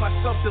gotta tell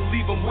myself to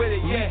leave them where they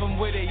at.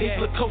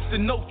 It's La Costa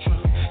Nostra,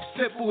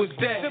 simple as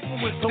that.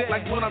 Don't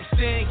like what I'm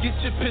saying, get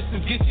your pistol,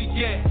 get your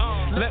yak.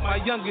 Let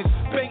my youngest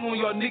bang on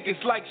y'all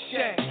niggas like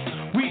Shaq.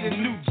 We the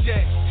new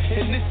Jack,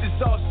 and this is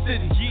our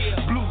city.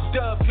 Blue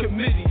Dub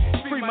Committee,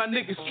 free my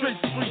niggas straight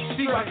free.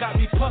 See, I got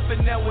me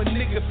puffin' now when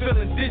nigga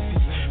feeling dizzy.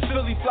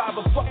 Philly fly,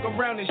 but fuck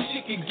around and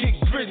shit can get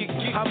gritty.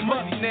 I'm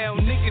up now,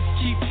 niggas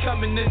keep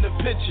coming in the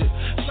picture.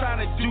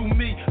 Trying to do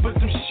me, but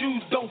them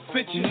shoes don't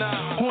fit you.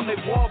 On their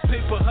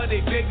wallpaper, her they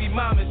baby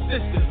mom and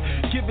sister.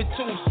 Give it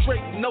to them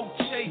straight, no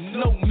chase,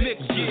 no mix.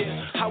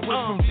 Yeah, I went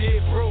from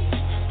dead broke,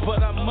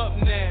 but I'm up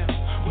now.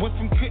 Went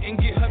from couldn't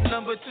get her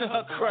number to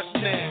her crush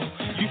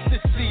now. Used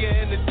to see her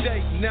in the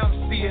day, now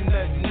I'm seeing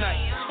her at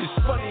night.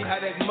 It's funny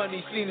how that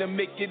money seem to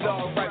make it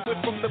alright.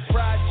 Went from the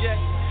project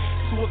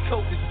to a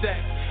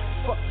cul-de-sac.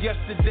 Fuck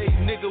yesterday,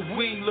 nigga,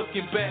 we ain't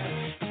looking back.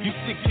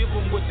 Used to give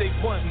them what they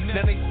want,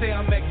 now they say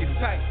I'm acting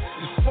tight.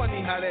 It's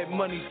funny how that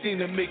money seem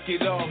to make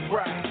it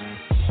alright.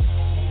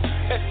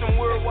 That's some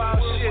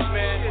worldwide shit,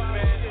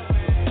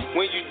 man.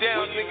 When you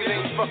down, niggas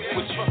ain't fucking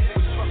with you.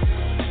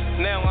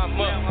 Now I'm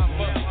up,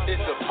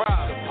 it's a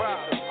problem.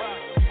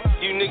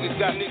 You niggas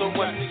got so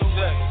much to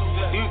say.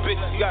 You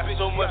bitches got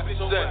so much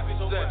to say.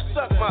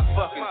 Suck my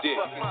fucking dick.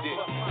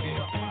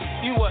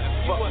 You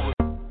wasn't fucking with me.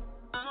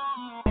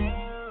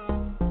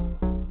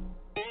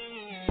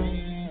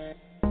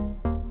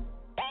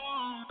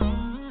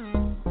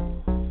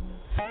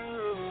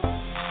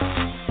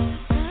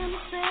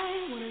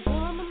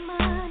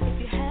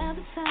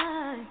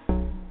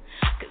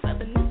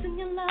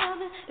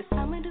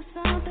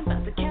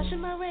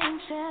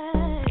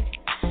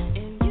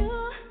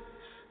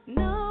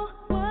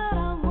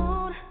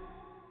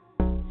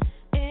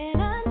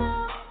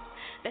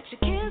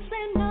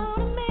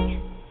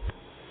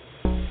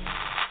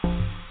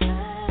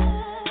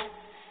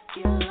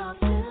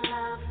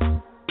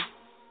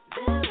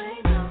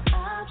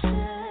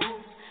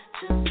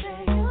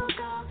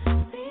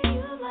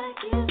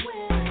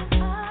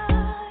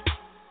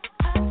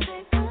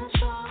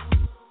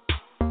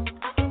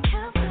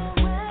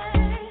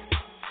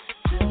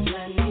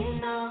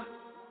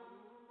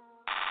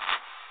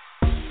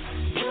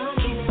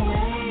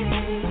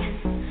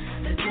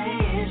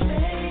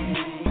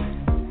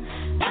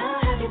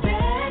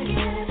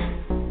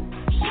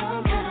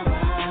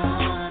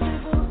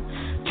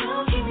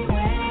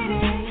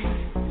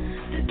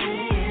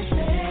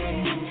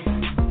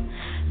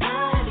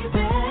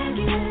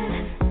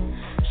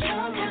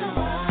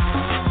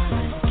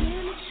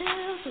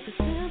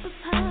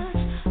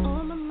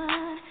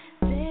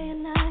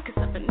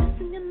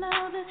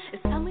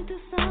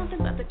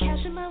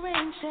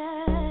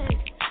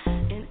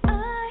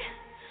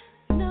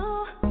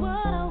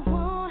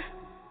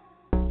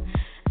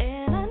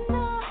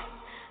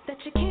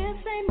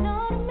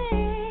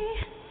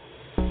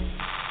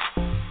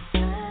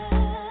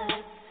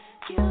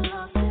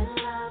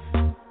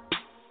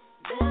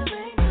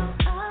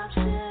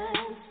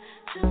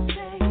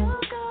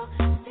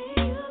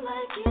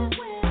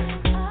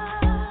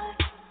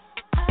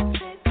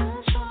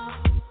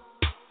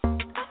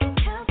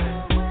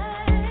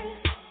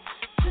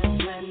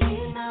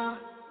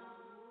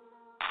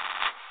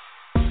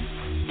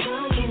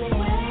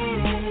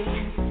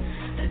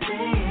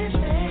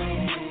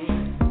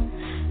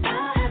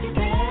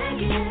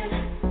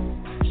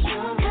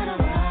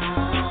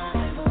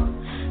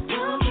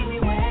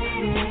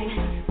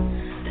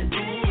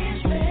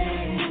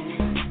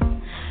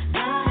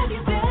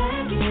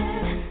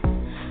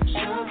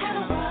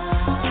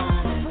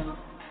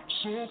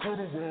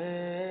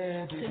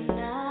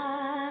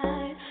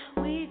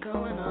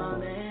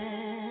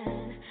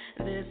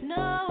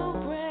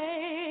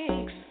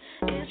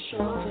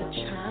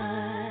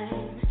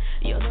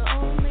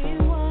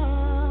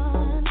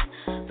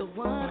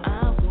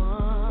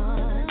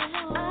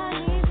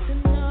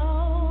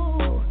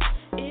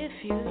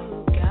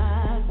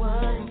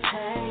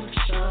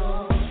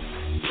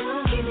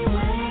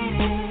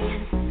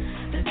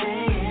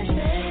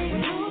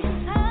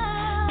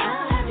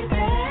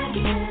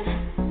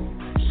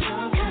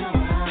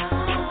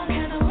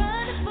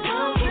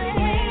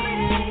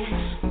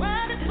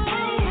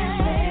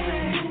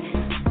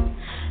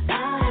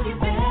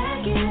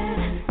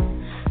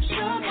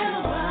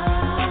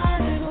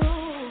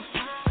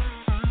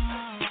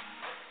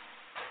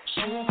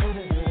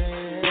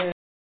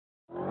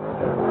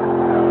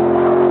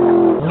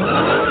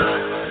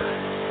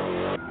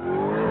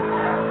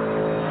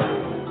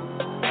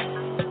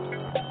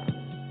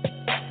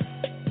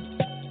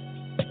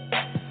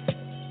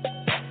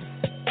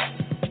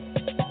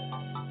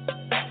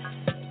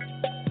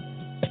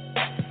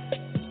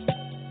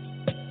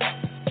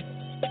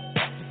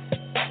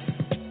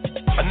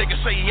 A nigga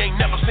say he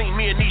ain't never seen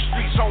me in these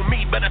streets on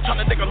me. Better tell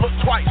a nigga look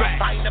twice.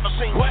 I ain't never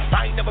seen what?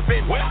 I ain't never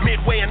been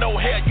midway in no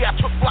hair. Yeah,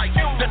 I took flight.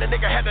 Then the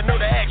nigga had the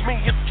nerve to ask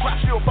me if the trap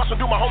still bustin',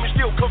 do my homie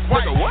still cook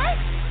right? Nigga, what?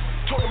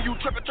 Told him you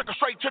trippin', took her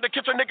straight to the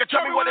kitchen, nigga,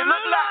 tell me what it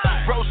look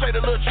like. Bro say the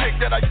little chick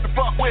that I used to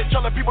fuck with,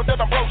 telling people that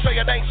I'm bro, say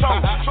it ain't so.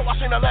 So I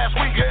seen her last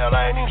week, hell,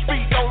 I ain't even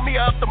speak on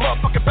me, I up the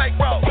motherfucking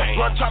bankroll.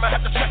 One time I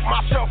had to check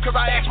myself, cause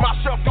I asked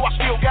myself, do I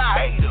still got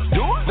haters?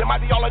 That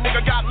might be all a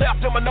nigga got left,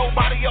 him and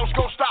nobody else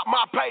gon' stop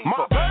my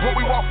paper. When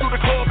we walk through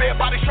the club,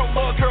 everybody show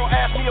love, girl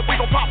ask me if we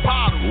gon' pop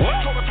bottles.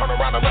 Told her turn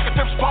around and look at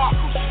them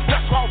sparkles.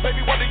 That's all,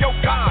 baby, what are your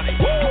Ghani?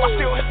 Do I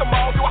still hit the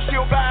mall, do I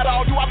still buy it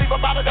all? Do I leave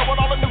about it with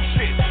all the new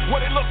shit?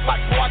 What it look like,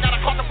 boy, I got a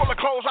closet full of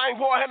clothes, I ain't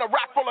wore in a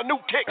rack full of new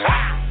kicks.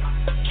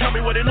 Tell me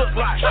what it look like.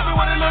 like. Tell me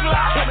what it look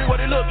like. Tell me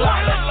what it look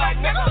like. What it look like,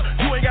 nigga?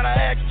 You ain't gotta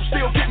ask,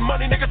 still getting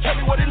money, nigga. Tell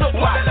me what it look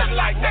like. What it look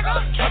like, nigga?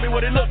 Tell me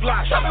what it look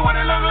like. Tell me what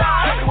it look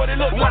like. Tell me what it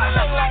look like. What it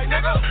look like,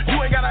 nigga? You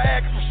ain't gotta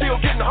ask, still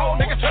getting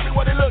home, nigga. Tell me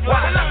what it look like.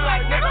 What it look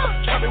like, nigga?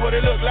 Tell me what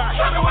it look like.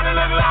 Tell me what it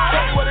look like.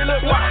 Tell me what it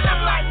look like. What it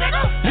look like,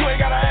 nigga? You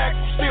ain't gotta ask,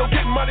 still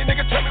getting money,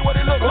 nigga. Tell me what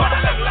it look like. What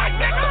it look like,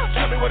 nigga?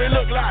 Tell me what it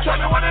look like. Tell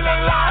me what it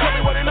look like. Tell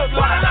me what it look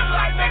like. What it look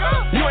like, nigga?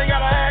 You ain't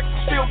gotta ask,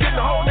 still getting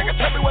home, nigga.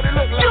 Tell me what it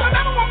look like. You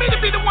never want me to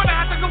be the one that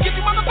has to go get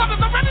you motherfuckers.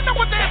 Already know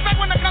what they expect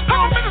when they come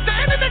home. Minister,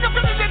 any nigga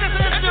finish this.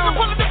 Let me see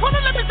what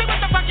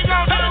the fuck you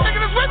gon' do.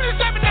 Niggas is ready to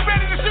stab and they're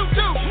ready to shoot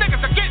too.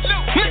 Niggas are get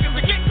loose. Niggas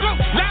are get glue.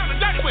 Down and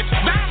dirty with you.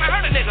 Down and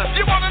hurt a nigga.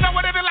 You wanna know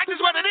what it is like?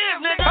 This what it is,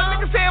 nigga. A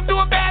nigga say I'm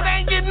doing bad,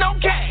 I ain't getting no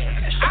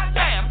cash. I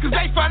am, cause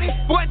they funny.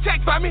 Boy, check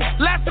for me.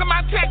 Last time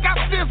I checked, I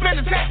was still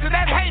spending tax to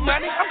that hay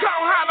money. I'm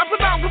calling hard. I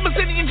put on from a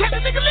city and tell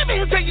the nigga, let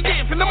me tell you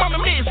this. And I'm on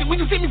the mission.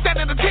 When you see me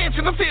standing at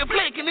attention, I'm still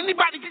flicking.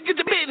 Anybody can get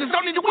the business,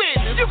 don't need a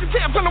witness. You can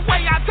tell from the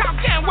way I talk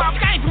and walk.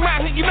 I ain't from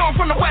out here, you know I'm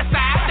from the west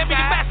side. That be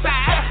the best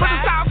side. But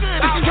it's all good.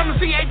 If you from the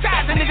CA5,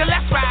 the nigga,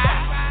 let's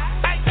ride.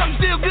 I'm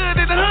still good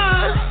in the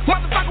hood.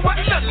 Motherfucker, what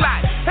it look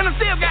like? And I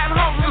still got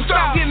hoes in the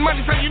store getting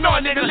money, so you know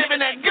a nigga living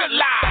that good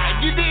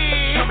life. You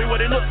dig? Tell me what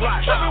it look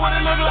like. Tell me what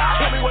it look like.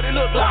 Tell me what it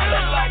look like. What it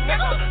look like,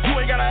 nigga? You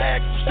ain't gotta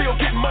ask, still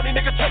getting money,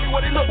 nigga. Tell me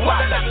what it look like.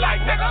 What it look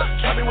like, nigga?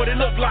 Tell me what it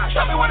look like.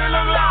 Tell me what it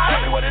look like.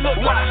 Tell me what it look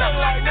like. What it look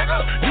like, nigga?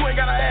 You ain't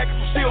gotta ask,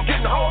 still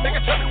getting home,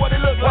 nigga. Tell me what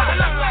it look like. What it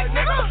look like,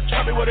 nigga?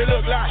 Tell me what it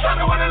look like. Tell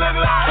me what it look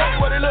like. Tell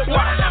me what it look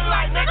like. What it look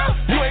like, nigga?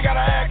 You ain't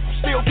gotta ask,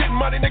 still getting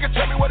money, nigga.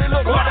 Tell me what it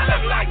look like. What it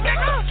look like,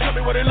 nigga? Tell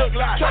me what it look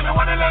like. Tell me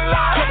what it look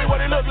like. Tell me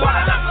what it look like. What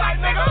it look like,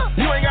 nigga?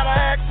 You ain't gotta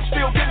ask,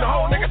 still getting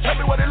home, nigga. Tell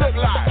me what it look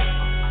like.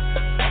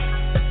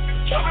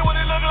 Tell me what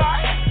it look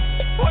like.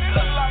 What it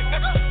look like,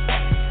 nigga?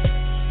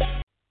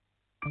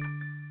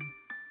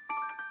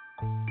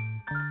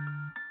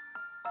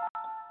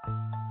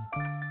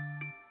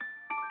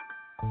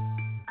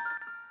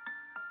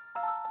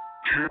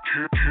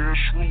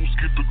 Cash rules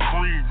get the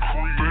cream.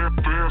 Bad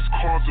fast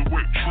cars and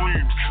wet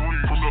dreams.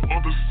 From the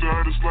other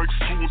side, it's like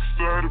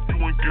suicide if you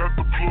ain't got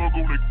the plug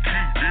on the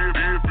key.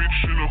 Every bitch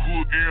in the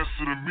hood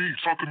answer to me.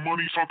 Talking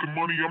money,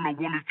 I'm the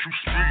one that you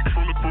speak.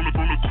 From the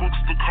crooks,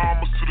 the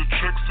commas to the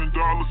checks and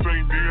dollars,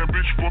 ain't damn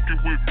bitch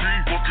fucking with me.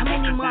 How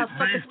many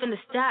motherfuckers finna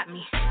stop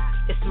me?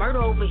 It's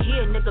murder over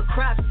here, nigga,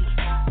 cropsy.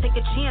 Take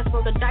a chance,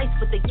 roll the dice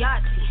with the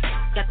Yahtzee.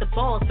 Got the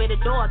balls, better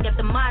dog, got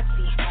the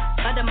Moxie.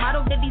 By the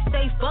motto that he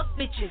say, fuck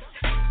bitches.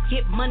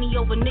 Get money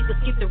over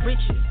niggas, get the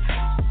riches.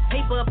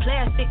 Paper or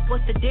plastic,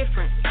 what's the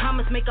difference?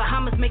 Commas make a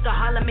holler,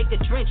 make a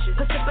drenches.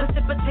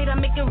 Precipitate, I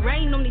make it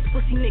rain on these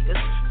pussy niggas.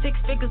 6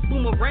 figures,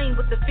 boomerang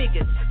with the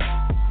figures.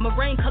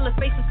 Marine color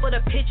faces for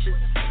the pictures.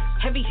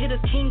 Heavy hitters,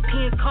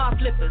 kingpins, car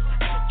flippers.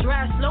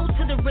 Drive slow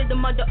to the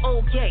rhythm of the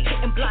old gay.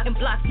 Hitting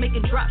blocks,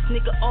 making drops,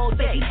 nigga, all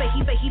day.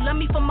 He say he love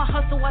me for my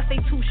hustle, I say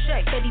touche.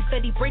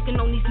 Said he breaking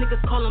on these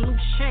niggas, call him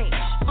loose change.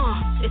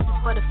 This is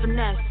for the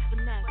finesse.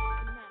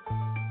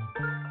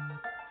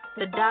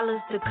 The dollars,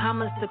 the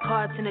commas, the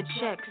cards, and the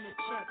checks.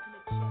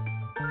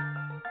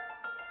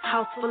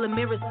 House full of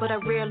mirrors, but I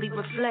rarely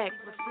reflect.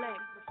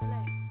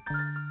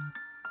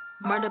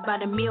 Murdered by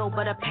the meal,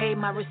 but I pay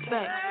my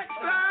respect.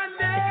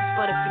 This is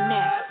for the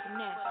finesse.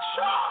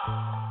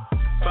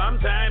 From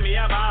time me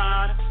a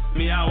man,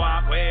 me a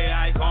walk where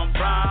I come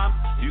from.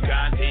 You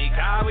can't take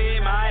away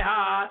my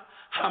heart.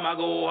 I'ma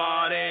go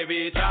hard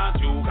every chance.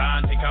 You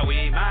can't take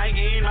away my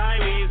gain, my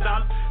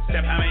wisdom.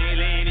 Step on my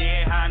lane,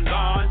 yeah, hand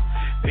gone.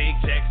 Big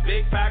checks,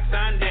 big facts,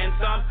 and then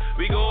some.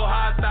 We go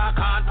hard, start,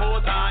 can't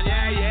put on,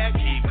 yeah.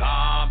 Keep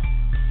calm.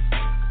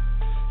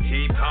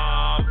 Keep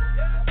calm.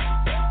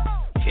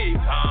 Keep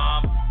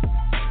calm.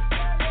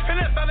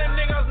 Finesse on them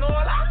niggas, no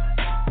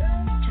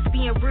lie. Just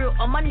being real,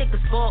 all my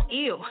niggas fall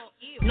ill.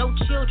 No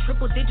chill,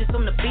 triple digits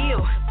on the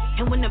bill.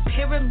 And when the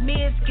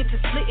pyramids get to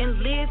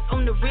splitting lids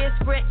on the red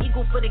spread,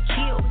 eagle for the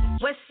kill.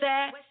 West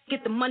side,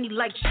 get the money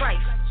like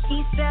Trife.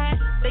 East side,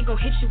 they gon'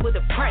 hit you with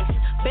a price.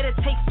 Better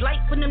take flight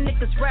when them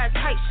niggas ride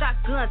tight.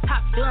 Shotgun,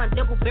 top gun,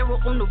 double barrel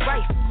on the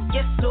rifle.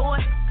 Yes,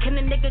 Lord, can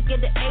a nigga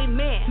get an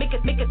amen? Make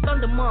a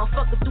thunder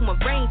motherfucker through my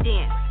rain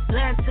dance.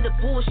 Blind to the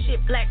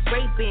bullshit, black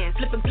Ray-Bans.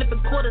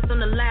 Flipping quarters on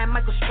the line,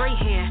 Michael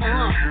Strahan.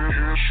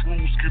 Cash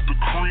rules get the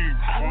cream.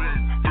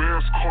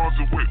 Fast cars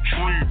and wet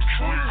dreams.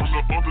 From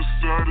the other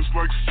side, it's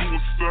like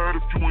suicide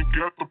if you ain't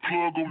got the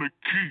plug on the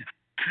key.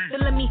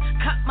 So let me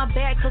cock my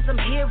bag cause I'm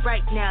here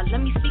right now.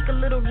 Let me speak a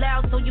little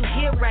loud so you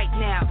hear right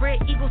now. Red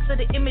eagles to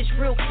the image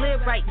real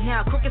clear right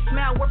now. Crooked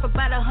smile worth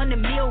about 100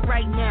 mil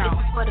right now. This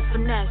is for the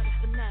finesse.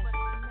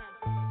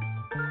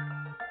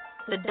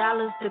 The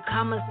dollars, the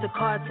commas, the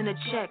cards, and the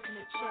checks.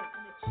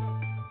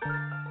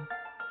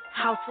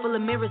 House full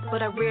of mirrors,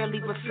 but I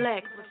rarely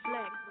reflect.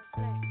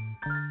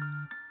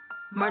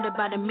 Murdered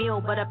by the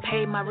meal, but I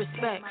pay my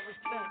respect.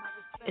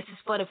 This is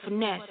for the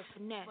finesse.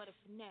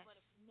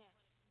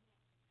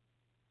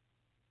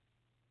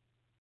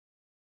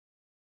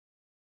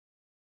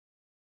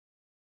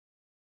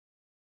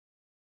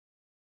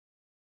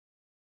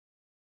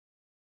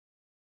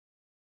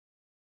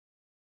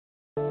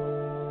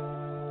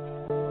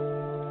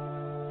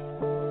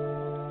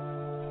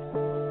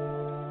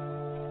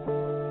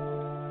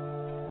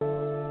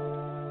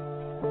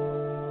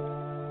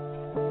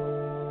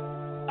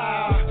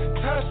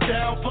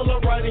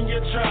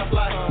 trap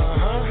like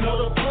know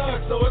the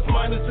plug, so it's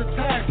minus the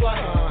tax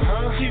like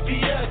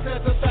GPS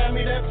has to find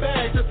me that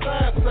bag. The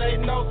sign say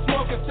no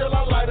smoking, still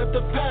I light up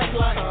the pack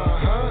like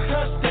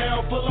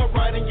touchdown, pull up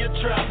right in your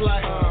trap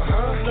like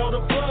know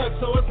the plug,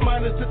 so it's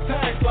minus the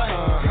tax like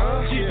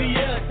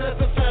GPS has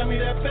to find me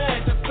that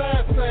bag. The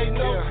sign say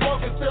no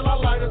smoking, still I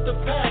light up the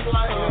pack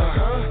like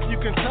you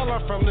can tell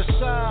I'm from the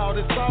shy. All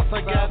this sauce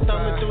I got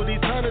thumbing through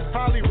these hundreds,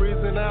 probably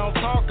reason I don't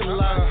talk a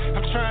lot.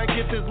 I'm trying to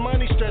get this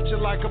money, stretch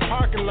it like a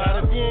parking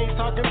lot. If you ain't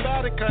talking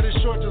about it, cut it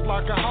short just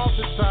like a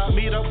halter top.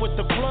 Meet up with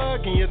the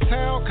plug in your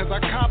town, cause I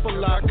cop a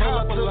lot. Pull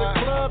up to the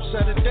club,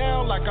 shut it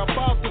down like I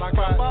bought the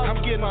spot.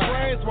 I'm getting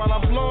brains while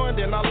I'm blowing,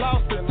 then I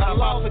lost it. I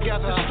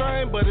forgot the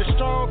strain, but it's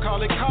strong,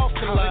 call it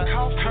coughing like.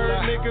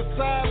 Heard niggas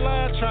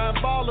sideline, try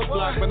and ball a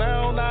block, but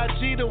I don't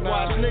IG to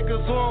watch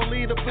niggas who don't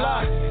lead the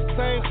block.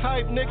 Same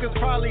type niggas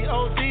probably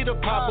OD to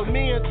pop with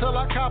me until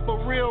I cop a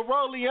real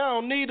rollie, I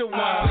don't need a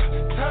watch.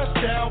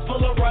 Touchdown,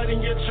 pull up right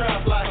in your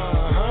trap like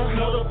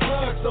know the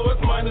plug, so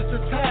it's minus the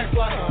tax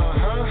like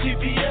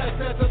GPS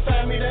has to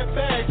find me that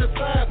bag. The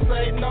sign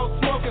say no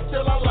smoking,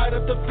 still I light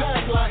up the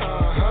pack like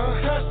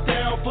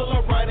touchdown, pull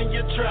up right in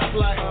your trap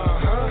like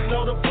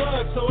know the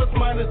plug, so it's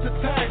minus the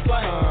tax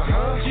like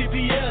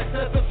GPS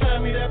has to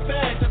find me that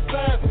bag. The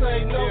sign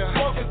say no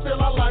smoking,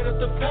 still I light up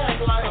the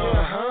pack like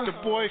the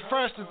boy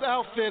fresh, his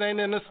outfit ain't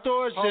in the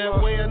stores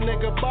yet. Where a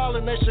nigga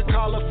ballin', they should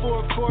call a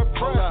full court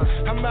press.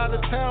 I'm out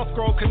of town,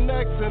 scroll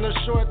connects in a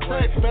short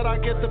text. Bet I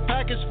get the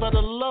package for the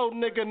low,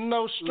 nigga,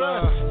 no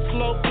stress.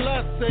 Slow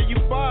bless, say you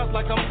bars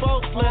like I'm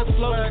both less.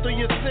 Floating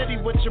through your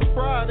city with your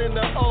bride in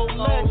the old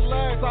legs.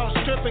 Soft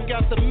stripping,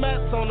 got the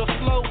mats on the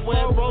flow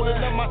web. Rolling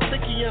up my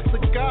sticky and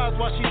cigars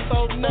while she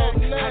so neck.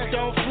 I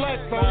don't flex,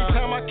 only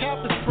time I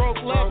cap is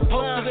broke left.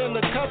 Posted in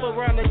the cover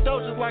around the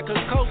door just like a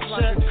coach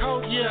check.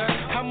 Yeah,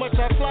 how much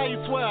I fly, you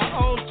swear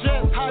I own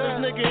jets. Hottest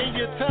nigga in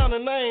your town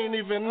and they ain't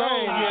even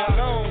known yet.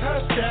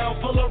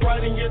 Touchdown, pull up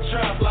right in your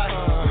trap like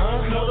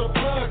know the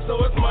plug,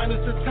 so it's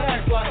minus the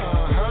tax like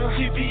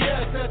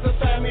GPS has to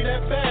find me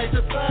that bag.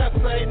 The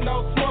sign say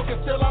no smoking,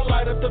 still I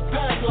light up the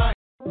pack like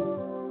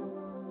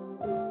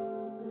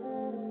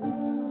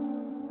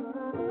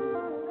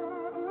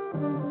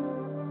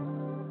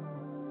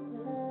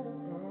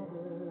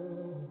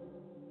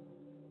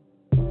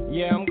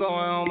yeah, I'm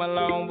going home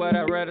alone, but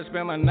I'd rather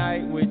spend my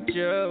night with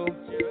you.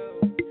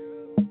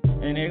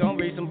 And there gon'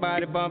 be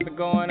somebody bumping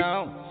going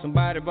on,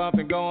 somebody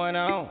bumping going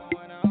on.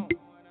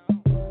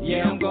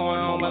 Yeah, I'm going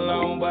home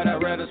alone, but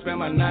I'd rather spend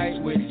my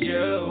night with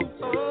you.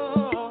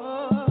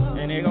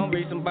 And there gon'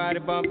 be somebody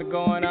bumping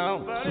going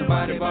on,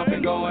 somebody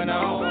bumping going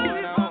on.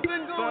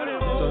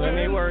 So let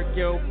me work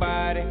your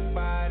body,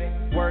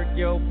 work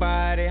your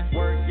body,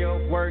 work your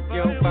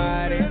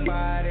body,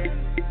 body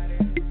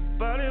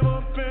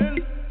bumping.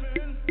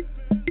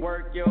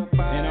 Work your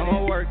body, and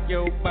I'ma work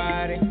your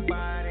body,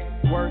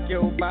 work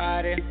your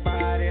body,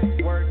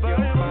 work your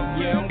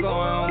body. Yeah, I'm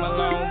going home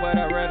alone, but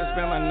I'd rather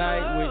spend my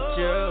night with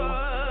you.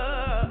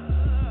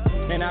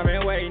 And I've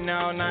been waiting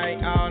all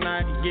night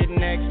to get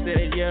next to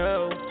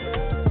you.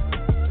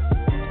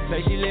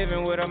 Say she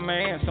living with a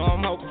man, so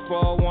I'm hoping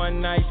for a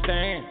one night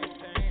stand.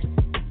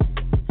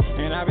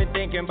 And I've been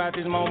thinking about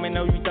this moment,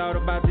 know you thought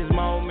about this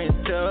moment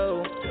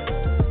too.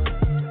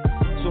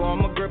 So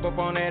I'ma grip up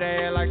on that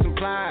ass like some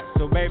pliers.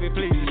 So baby,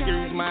 please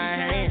excuse my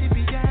hand.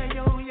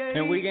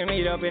 And we can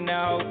meet up in the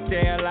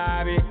hotel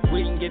lobby.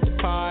 We can get the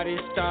party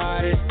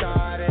started.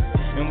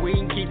 And we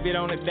can keep it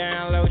on the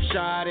down low,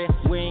 shawty.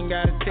 We ain't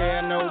gotta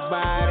tell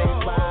nobody.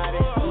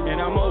 And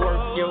I'ma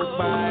work your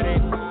body,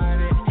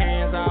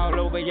 hands all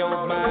over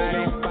your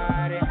body.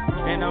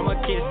 And I'ma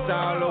kiss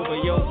all over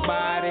your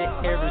body,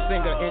 every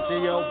single inch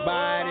of your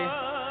body.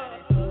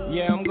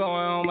 Yeah, I'm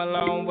going home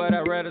alone, but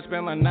I'd rather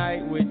spend my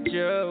night with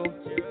you.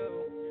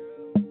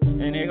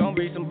 And there gon'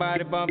 be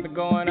somebody bumping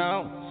going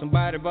on,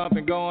 somebody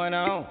bumping going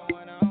on.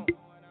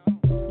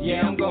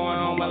 Yeah, I'm going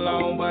home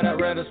alone, but I'd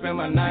rather spend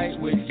my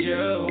night with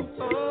you.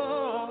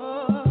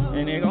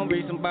 And there gon'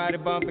 be somebody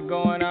bumping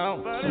going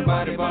on,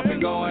 somebody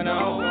bumping going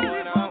on.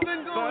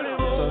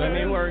 So let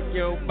me work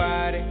your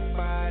body,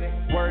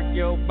 work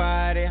your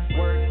body,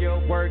 work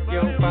your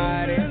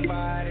body,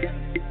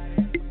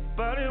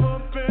 body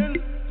bumping.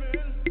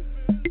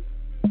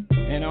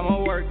 And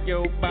I'ma work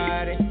your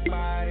body,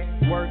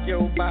 work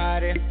your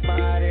body,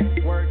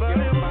 work your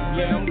body.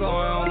 Yeah, I'm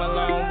going home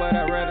alone, but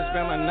I'd rather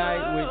spend my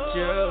night with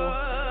you.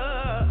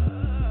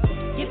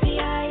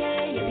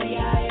 Yippee-yi-yay,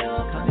 yippee-yi-yo,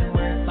 come and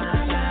work my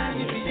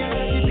body.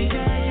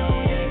 Yippee-yi-yo,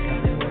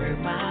 come and work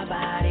my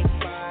body.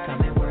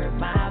 Come and work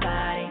my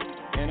body.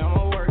 And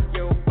I'ma work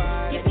your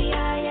body.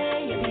 Yippee-yi-yay,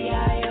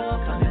 yippee-yi-yo,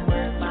 come and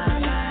work my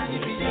body.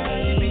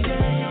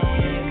 Yippee-yi-yo,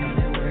 come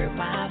and work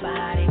my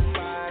body.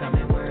 Come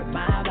and work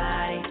my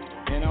body.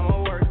 And I'ma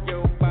work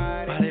your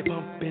body. Body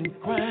bumping,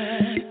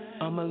 grind.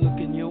 I'ma look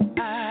in your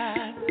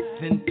eyes,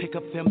 then pick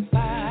up them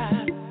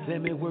thighs.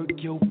 Let me work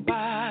your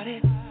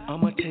body.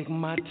 I'ma take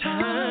my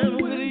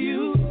time with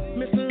you.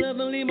 Mr.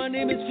 Lovely, my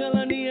name is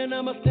Felony, and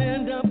I'm a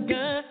stand-up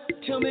guy.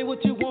 Tell me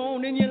what you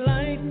want in your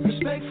life.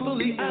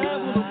 Respectfully, I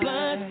will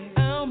oblige.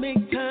 I'll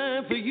make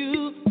time for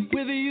you.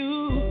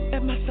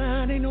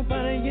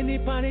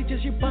 anybody,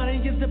 just your body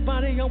is the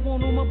body I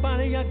want on my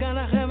body. I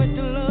gotta have it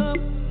to love.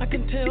 I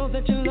can tell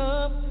that your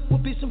love will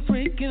be some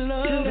freaking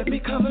love. Let me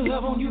come and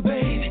love on you,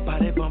 babe.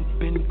 Body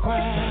bumping, cry.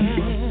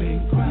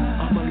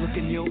 I'ma look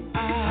in your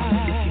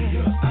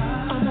eyes.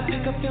 I'ma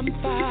pick up them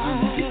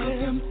thighs.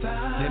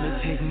 Let me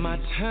take my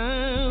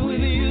time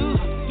with you.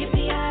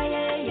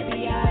 Yippee-yi-yay,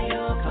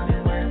 yippee-yi-yo, come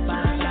and work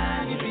my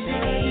body.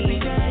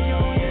 Yippee-yi-yo,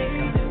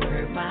 come and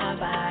work my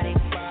body.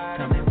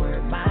 Come and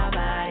work my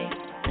body.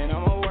 And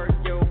I'ma work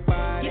your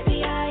body.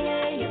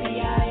 Yippee-yi-yay,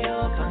 yippee-yi-yo,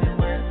 come and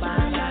work my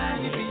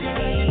body.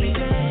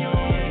 Yippee-yi-yo,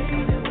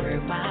 come and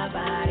work my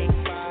body.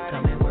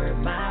 Come and work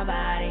my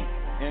body.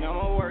 And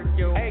I'ma work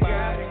your body. Hey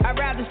girl, I'd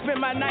rather spend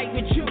my night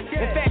with you.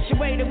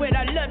 Infatuated with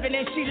her loving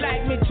and she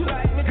like me too.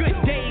 Good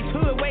days,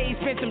 hood ways,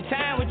 spend some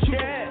time with you.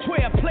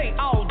 12 play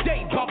all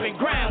day, bump and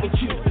grind with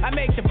you. I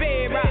make the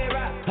bed rock.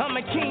 I'm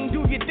a king,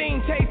 do your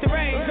thing, taste the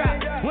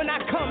raindrop. When I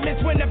come,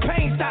 it's when the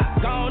pain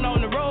stops. Gone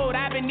on the road,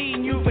 I've been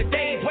needing you for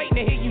days,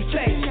 waiting to hear you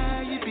say.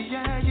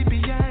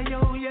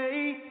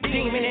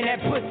 Demon in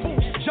that pussy.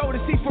 Show to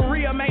see for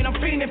real, man, I'm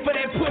feeling for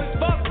that pussy.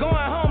 Fuck going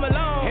home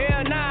alone.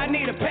 Hell nah, I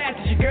need a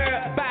passenger,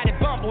 girl. Body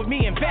bump with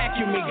me and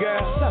vacuum me,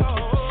 girl.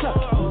 Suck,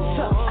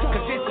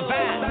 cause it's a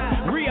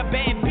vibe. Real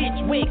bad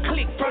bitch, we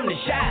click from the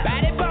shot.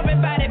 Body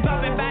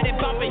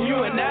bumping,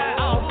 you and I.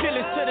 All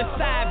feelings to the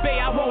side, babe,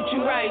 I want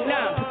you right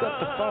now. Pick up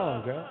the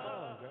phone, girl.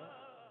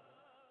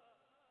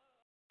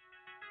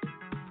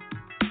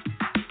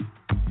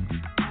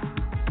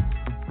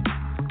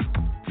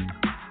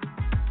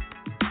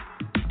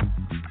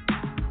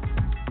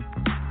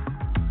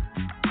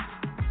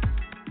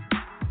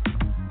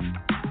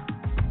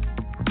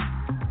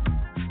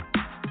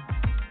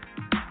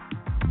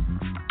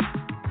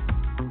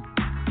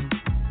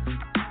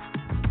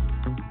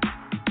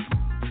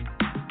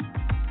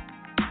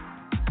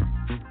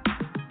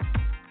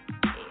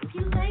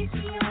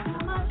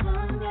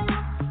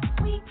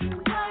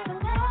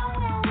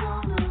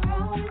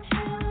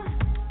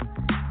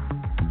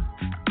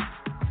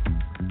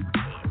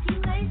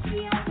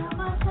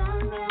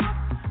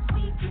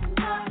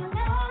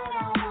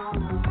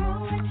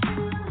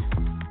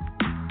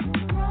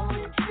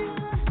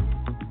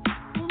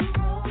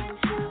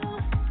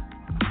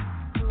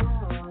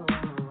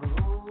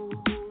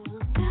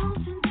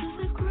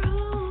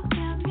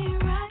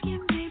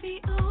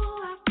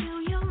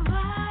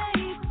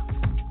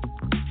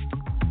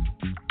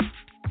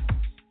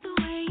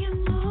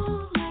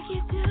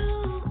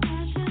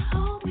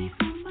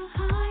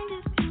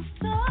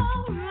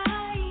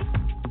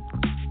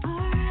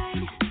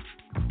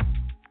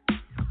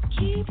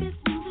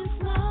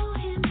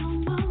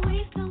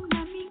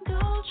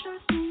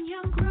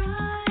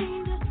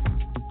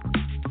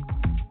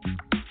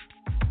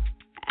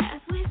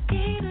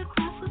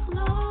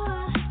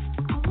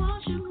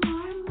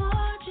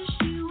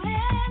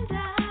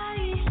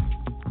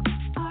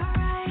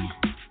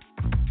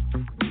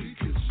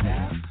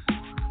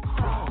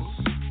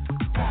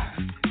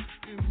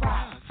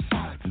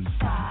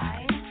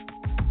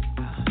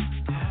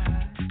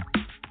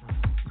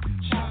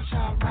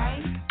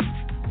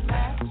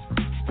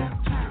 Step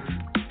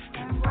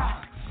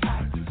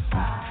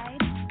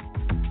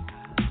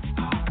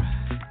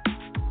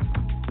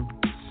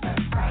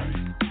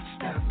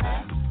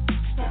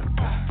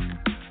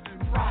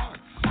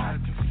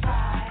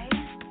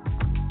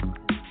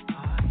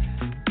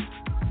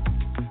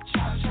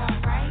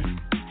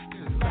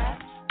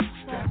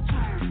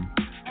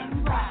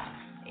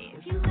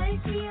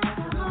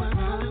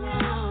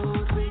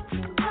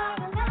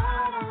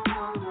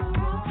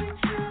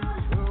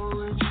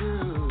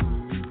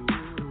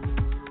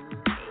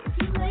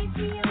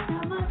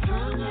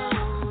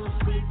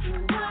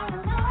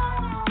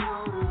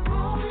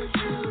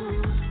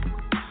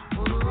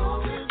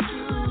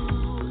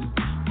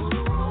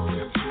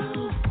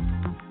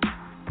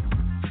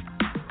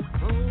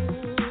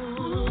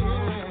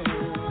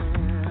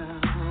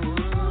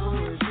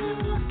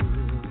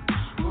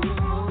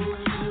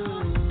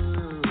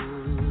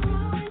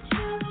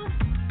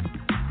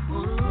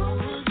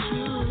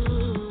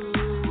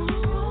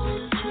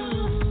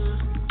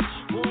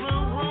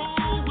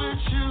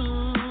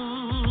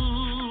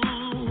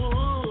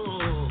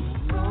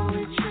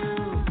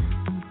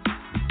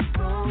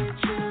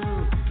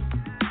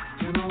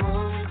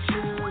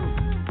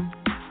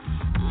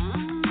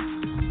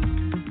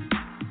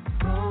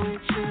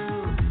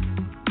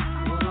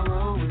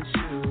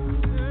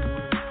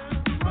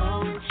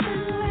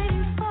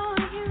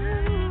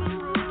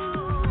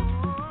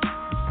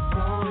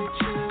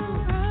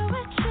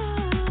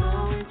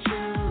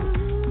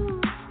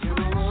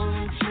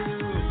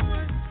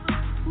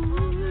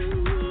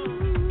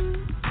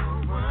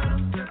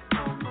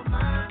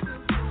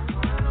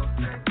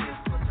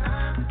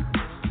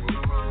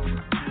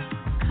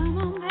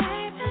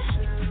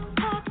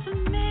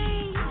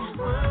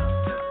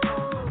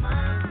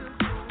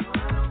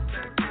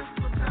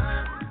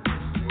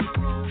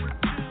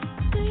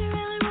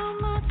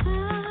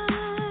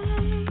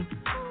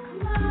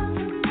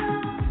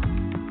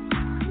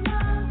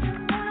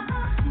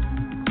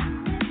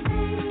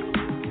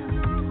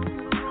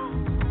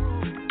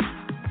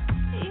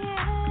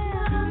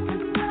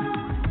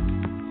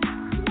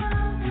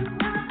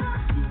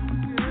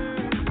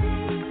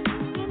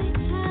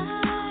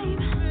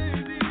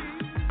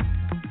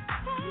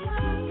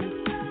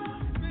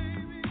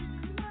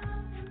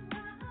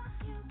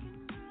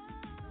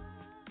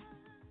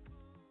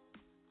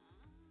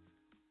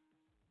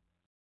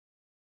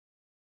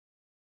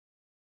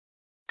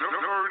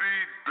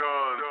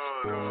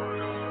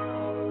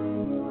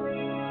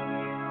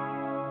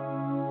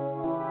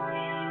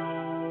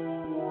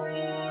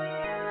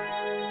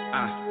You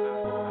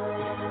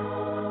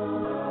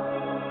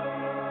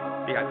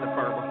got the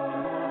verbal.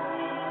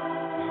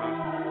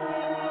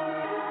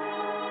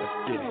 Let's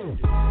get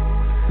it.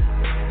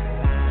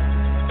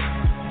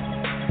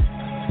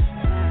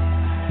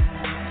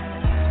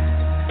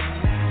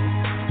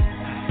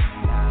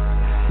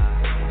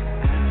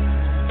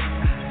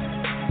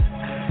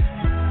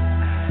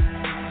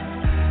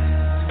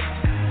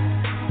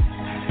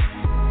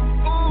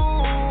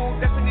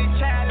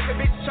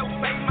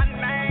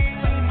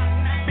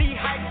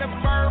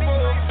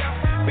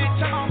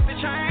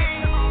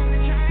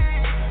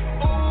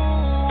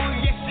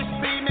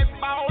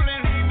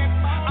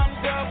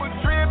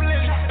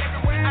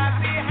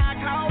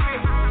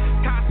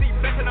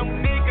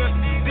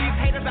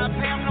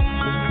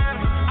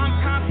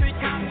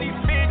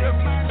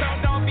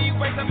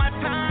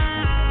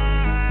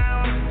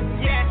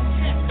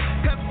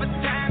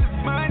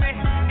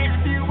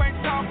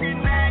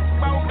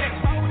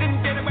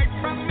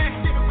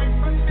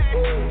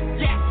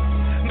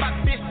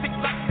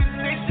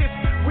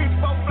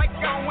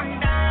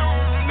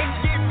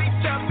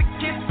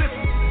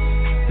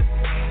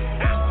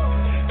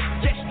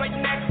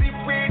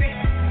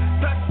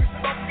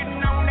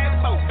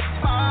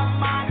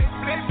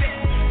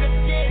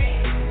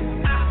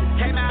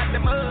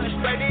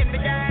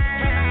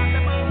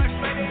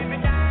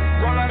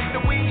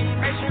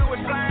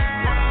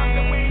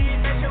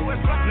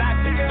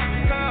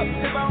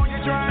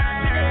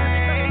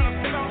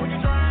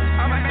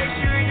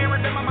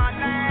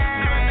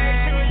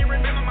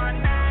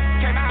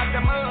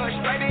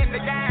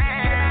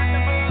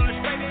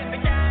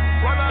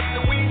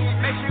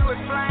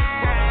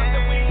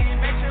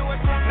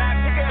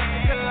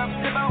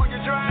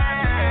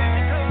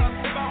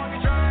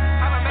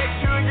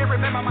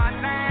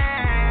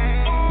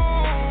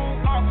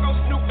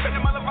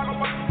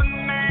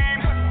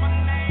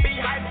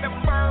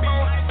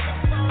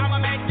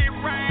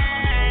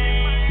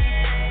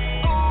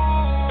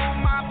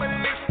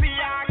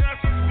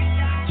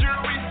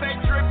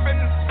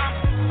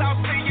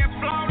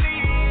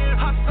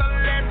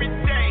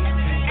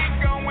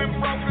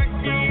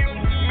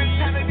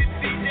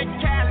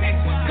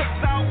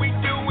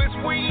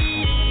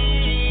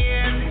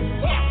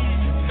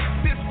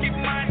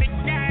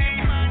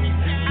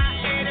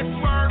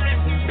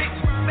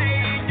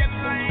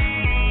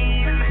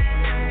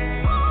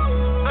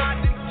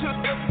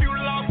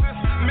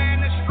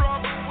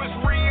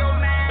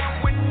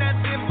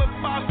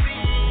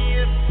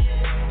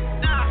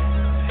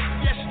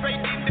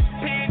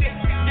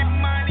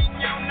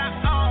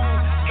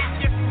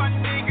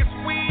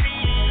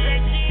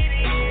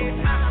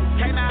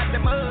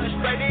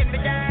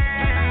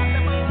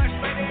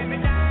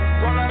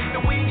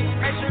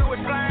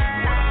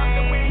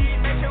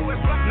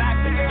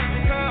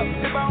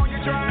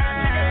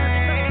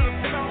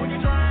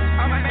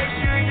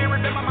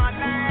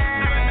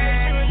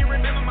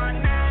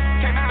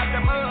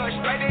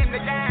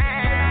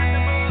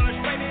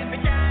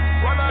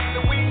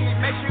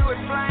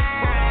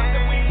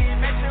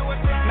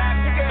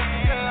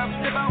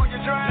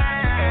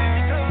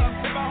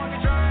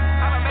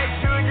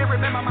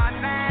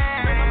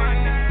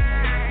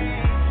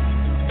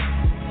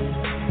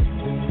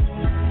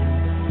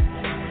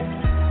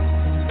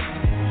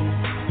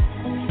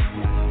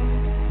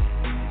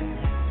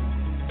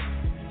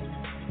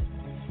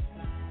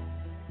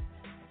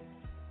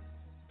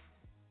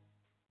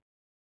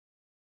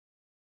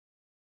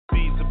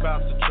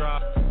 about to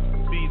drop.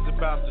 Bees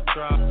about to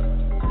drop.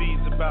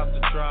 Bees about to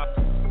drop.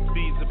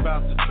 Bees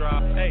about to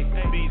drop. Hey,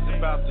 bees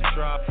about to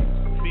drop.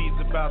 Bees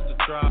about to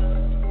drop.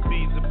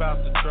 Bees about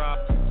to drop.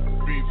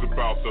 Bees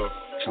about to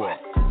drop.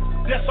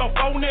 That's on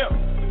phone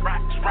them.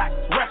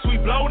 Racks, we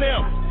blow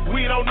them.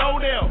 We don't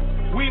know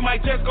them. We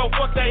might just go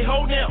fuck they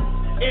hold them.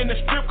 In the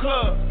strip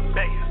club.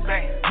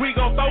 We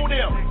gon' throw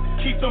them.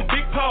 Keep them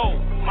big poles.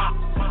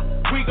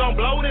 We gon'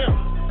 blow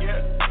them.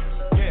 Yeah.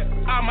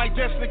 I might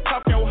just lick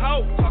up your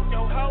hoe.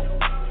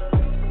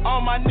 All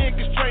my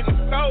niggas train to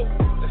go.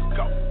 Let's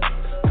go.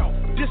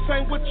 This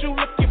ain't what you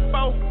looking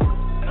for.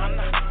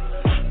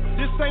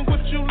 This ain't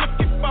what you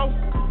looking for.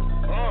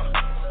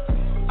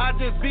 I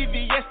just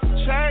VVS the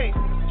chain.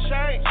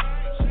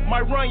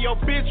 Might run your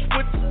bitch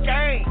with the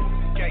gang.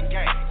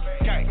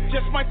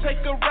 Just might take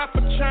a rapper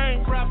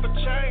chain.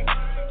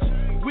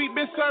 We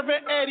been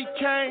serving Eddie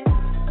Kane.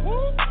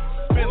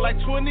 Spent like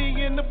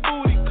 20 in the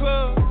booty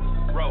club.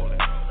 Rolling,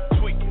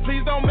 tweaking.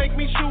 Please don't make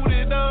me shoot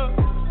it up.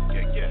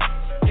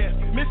 Yeah.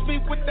 Miss me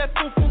with that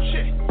foo-foo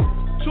shit.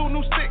 2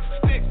 new sticks.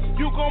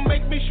 You gon'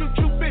 make me shoot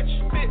you, bitch.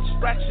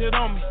 Ratchet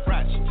on me.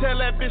 Tell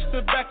that bitch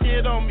to back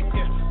it on me.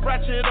 Yeah.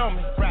 Ratchet on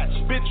me.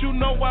 Bitch, you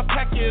know I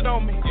pack it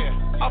on me.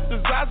 Yeah. Off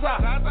the Zaza.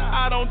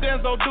 I don't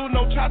dance, don't do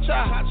no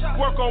cha-cha.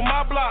 Work on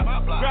my block.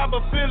 Grab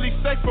a Philly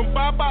safe from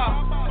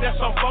Baba. That's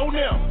on phone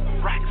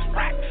them.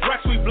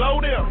 Racks, we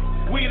blow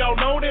them. We don't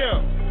know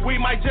them. We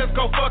might just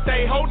go fuck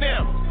they hold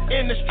them.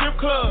 In the strip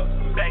club.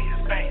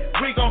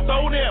 We gon'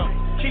 throw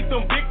them. Keep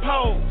them big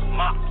poles.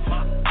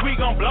 We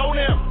gon' blow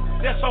them.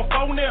 That's on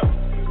phone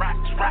them.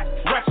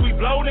 Racks, we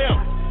blow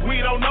them.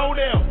 We don't know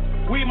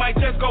them. We might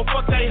just go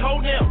fuck they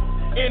hoe them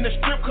in the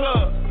strip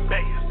club.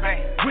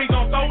 We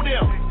gon' throw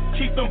them,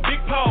 keep them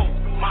big poles.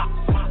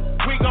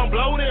 We gon'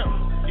 blow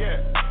them. Yeah.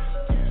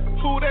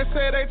 Who that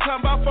say they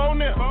talking about phone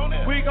them?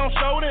 We gon'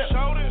 show them.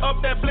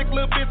 Up that blick,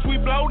 little bitch, we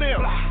blow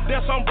them.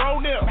 That's on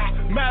bro them.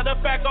 Matter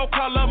of fact, go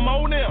call up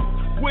Mo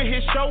them. Where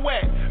his show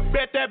at?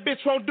 Bet that bitch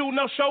won't do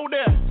no show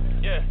there.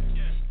 Yeah.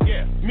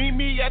 Meet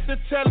me at the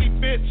telly,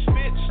 bitch.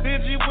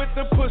 Stingy with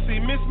the pussy.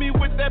 Miss me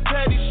with that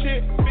petty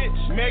shit,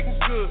 bitch. Megan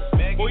good.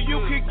 Or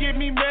you could give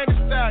me Megan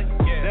style.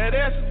 That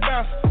ass is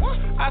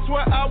bouncing. I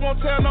swear I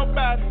won't tell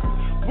nobody.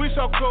 We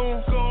so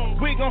cool,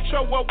 we gon'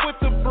 show up with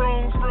the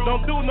brooms.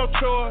 Don't do no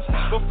chores,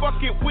 but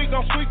fuck it, we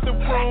gon' sweep the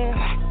room.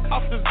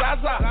 Off the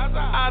Zaza,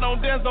 I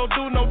don't dance, don't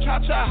do no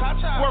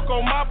cha-cha. Work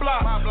on my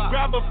block,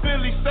 grab a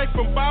Philly steak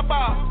from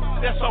Baba.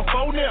 That's on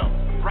phone them.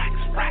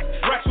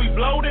 Racks, we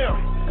blow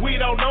them.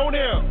 We don't know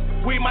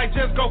them. We might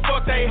just go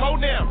fuck they hoe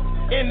them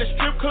in the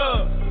strip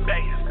club.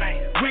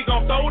 We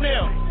gon' throw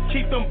them,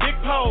 keep them big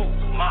poles.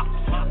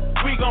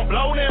 We gon'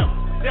 blow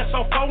them. That's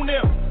on phone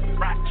them.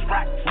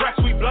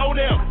 Racks, we blow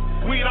them.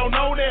 We don't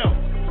know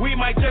them. We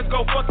might just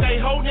go fuck they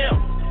hoe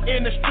them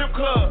in the strip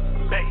club.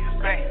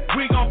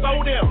 We gon'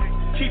 throw them,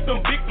 keep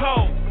them big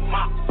poles.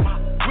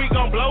 We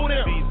gon' blow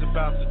them. Bees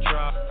about to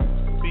drop.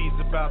 Bees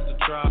about to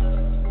drop.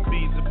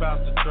 Bees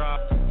about to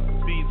drop.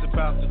 Bees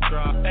about to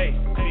drop. Hey,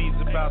 bees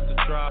about to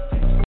drop.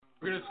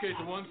 We're gonna skate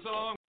to one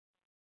song.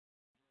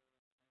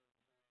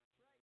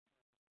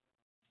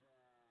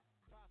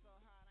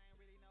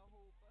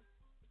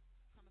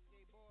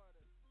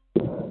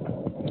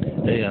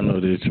 Hey, I know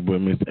this your boy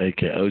Mr.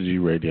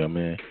 AKOG Radio,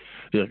 man.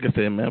 Like I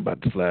said, man, I'm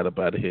about to slide up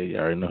out of here. You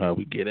already know how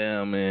we get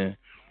down, man.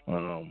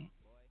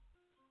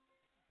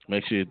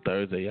 Make sure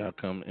Thursday y'all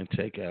come and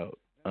check out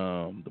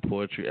the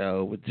Poetry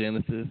Hour with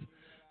Genesis.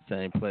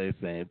 Same place,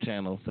 same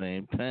channel,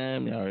 same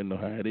time. Y'all already know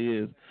how it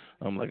is.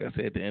 Like I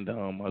said at the end of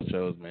all my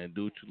shows, man,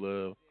 do what you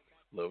love.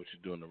 Love what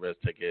you're doing. The rest,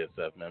 take care of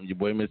yourself, man. I'm your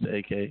boy Mr.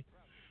 AK.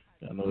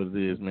 Y'all know what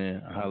it is,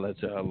 man. I'll holler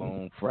at y'all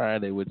on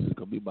Friday, which is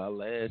going to be my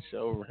last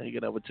show.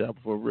 Hanging out with y'all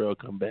before Real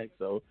come back.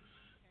 So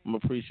I'm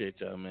going to appreciate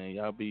y'all, man.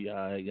 Y'all be all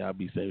right. Y'all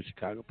be safe.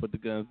 Chicago, put the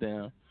guns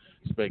down.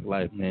 Respect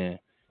life, man.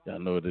 Y'all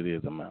know what it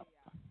is. I'm out.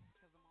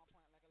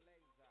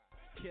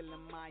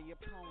 Killing my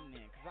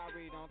opponent, cause I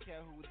really don't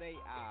care who they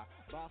are.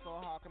 Ball so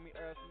hard, call me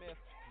Earl Smith.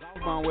 I'm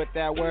born with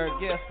that word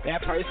gift.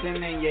 That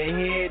person in your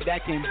head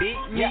that can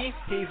beat me,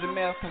 he's a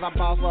mess, cause I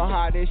ball so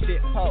hard, this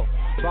shit po.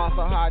 Ball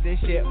so hard, this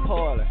shit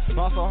poorly.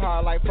 Ball so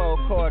hard like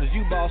 4 quarters.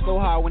 You ball so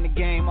hard when the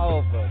game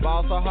over.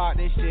 Ball so hard,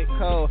 this shit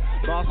cold.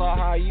 Ball so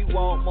hard, you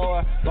want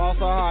more. Ball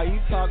so hard, you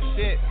talk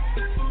shit.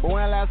 But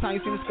when the last time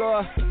you see me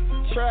score?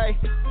 Trey.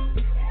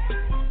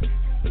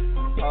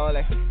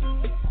 Holy.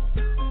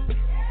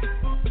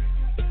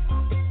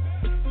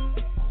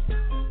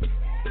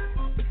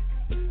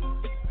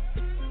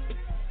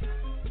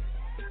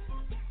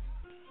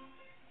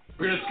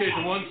 We're gonna skate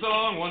to one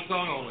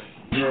song only.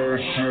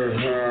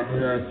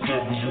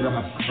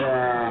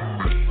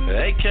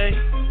 AK,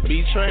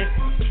 B-Train.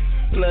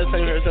 Last time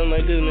you heard something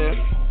like this, man.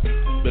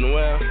 Been a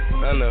while,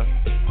 I know.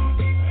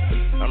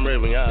 I'm ready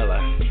when y'all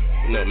are.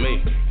 You know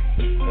me.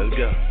 Let's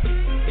go.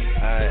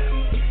 Alright.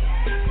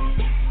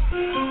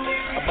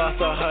 I ball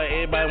so hard,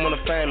 everybody wanna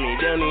find me.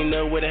 They don't even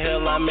know where the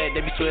hell I'm at. They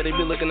be swear they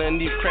be looking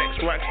underneath cracks,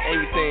 rocks,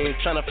 everything,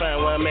 trying to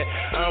find where I'm at.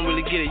 I don't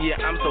really get it, yeah,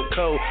 I'm so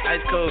cold,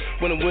 ice cold,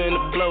 when the wind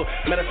blow.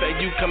 Matter of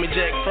fact, you call me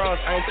Jack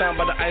Frost. I ain't talking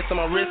about the ice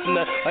on my wrist and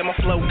like my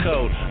flow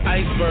cold.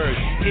 Iceberg,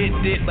 hit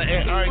it like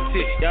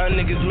Antarctic. Y'all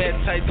niggas mad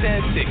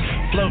Titanic,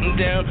 floating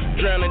down,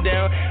 drowning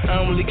down.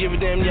 I don't really give a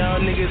damn, y'all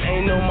niggas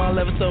ain't know my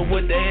level, so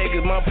what the heck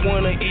is my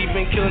point of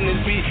even killing this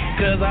beat?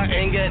 Cause I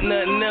ain't got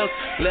nothing else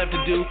left to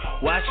do.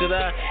 Why should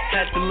I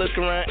have to look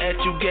around at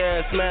you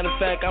guys? Matter of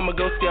fact, I'ma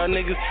go see y'all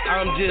niggas.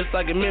 I'm just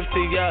like a myth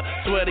to y'all.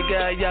 Swear to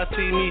God, y'all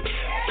see me.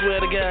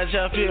 Swear to God,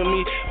 y'all feel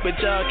me. But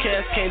y'all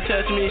cats can't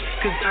touch me,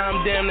 cause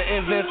I'm damn the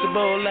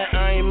invincible. Like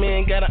Iron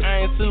Man, got an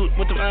iron suit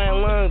with them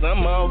iron lungs.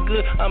 I'm all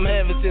good, I'm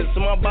having sense. So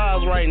my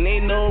bars right, and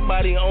ain't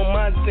nobody on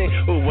my team.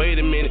 Oh, wait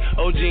a minute,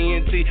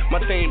 OG&T, my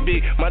team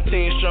big, my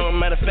team strong.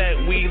 Matter of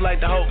fact, we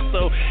like to hope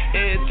so.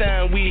 Every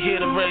time we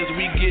hit a verse,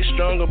 we get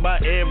stronger by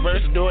every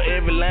verse. Do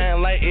every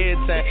line like every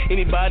time.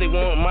 Anybody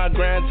want my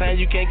grind time,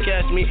 you can't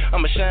catch me.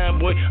 I'm a shine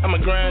boy, I'm a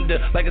grinder,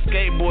 like a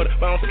skateboarder,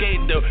 but I don't skate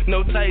though.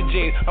 No tight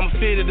jeans, I'ma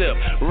fit it up.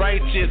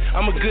 Righteous,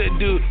 I'm a good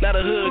dude, not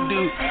a hood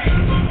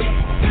dude.